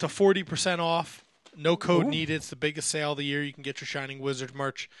 Up to 40% off. No code needed. It's the biggest sale of the year. You can get your Shining Wizard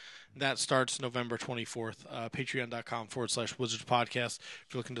merch. That starts November 24th. Patreon.com/Wizards Podcast. If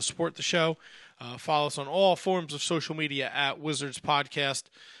you're looking to support the show, follow us on all forms of social media at Wizards Podcast.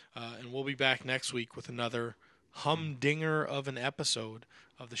 And we'll be back next week with another humdinger of an episode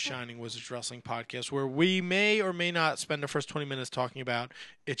of the Shining Wizards Wrestling Podcast, where we may or may not spend the first 20 minutes talking about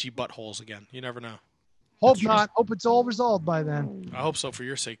itchy buttholes again. You never know. Hope not. Hope it's all resolved by then. I hope so for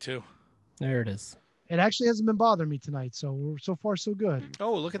your sake, too. There it is. It actually hasn't been bothering me tonight, so far so good.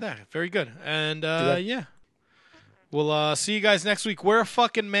 Oh, look at that. Very good. And, yeah. We'll see you guys next week. Wear a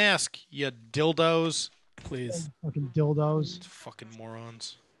fucking mask, you dildos. Please. Fucking dildos. Fucking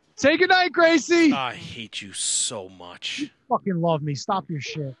morons. Say goodnight, Gracie. I hate you so much. You fucking love me. Stop your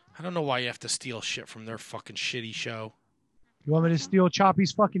shit. I don't know why you have to steal shit from their fucking shitty show. You want me to steal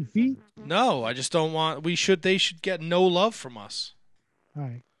Choppy's fucking feet? No, I just don't want... They should get no love from us. All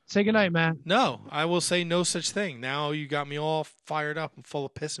right. Say goodnight, man. No, I will say no such thing. Now you got me all fired up and full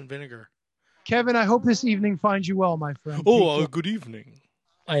of piss and vinegar. Kevin, I hope this evening finds you well, my friend. Oh, good evening.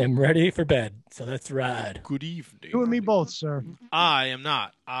 I am ready for bed, so let's ride. Good evening. You and me both, sir. I am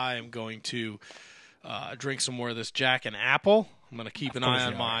not. I am going to drink some more of this Jack and Apple. I'm going to keep an eye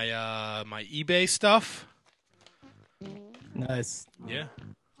on my eBay stuff. Nice. Yeah.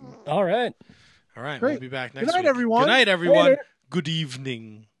 All right. All right. Great. We'll be back next Good night, week. everyone. Good night, everyone. Later. Good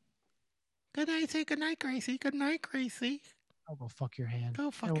evening. Good night. Say good night, Gracie. Good night, Gracie. I'll go fuck your hand.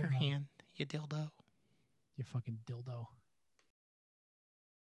 Go fuck your hand, you dildo. You fucking dildo.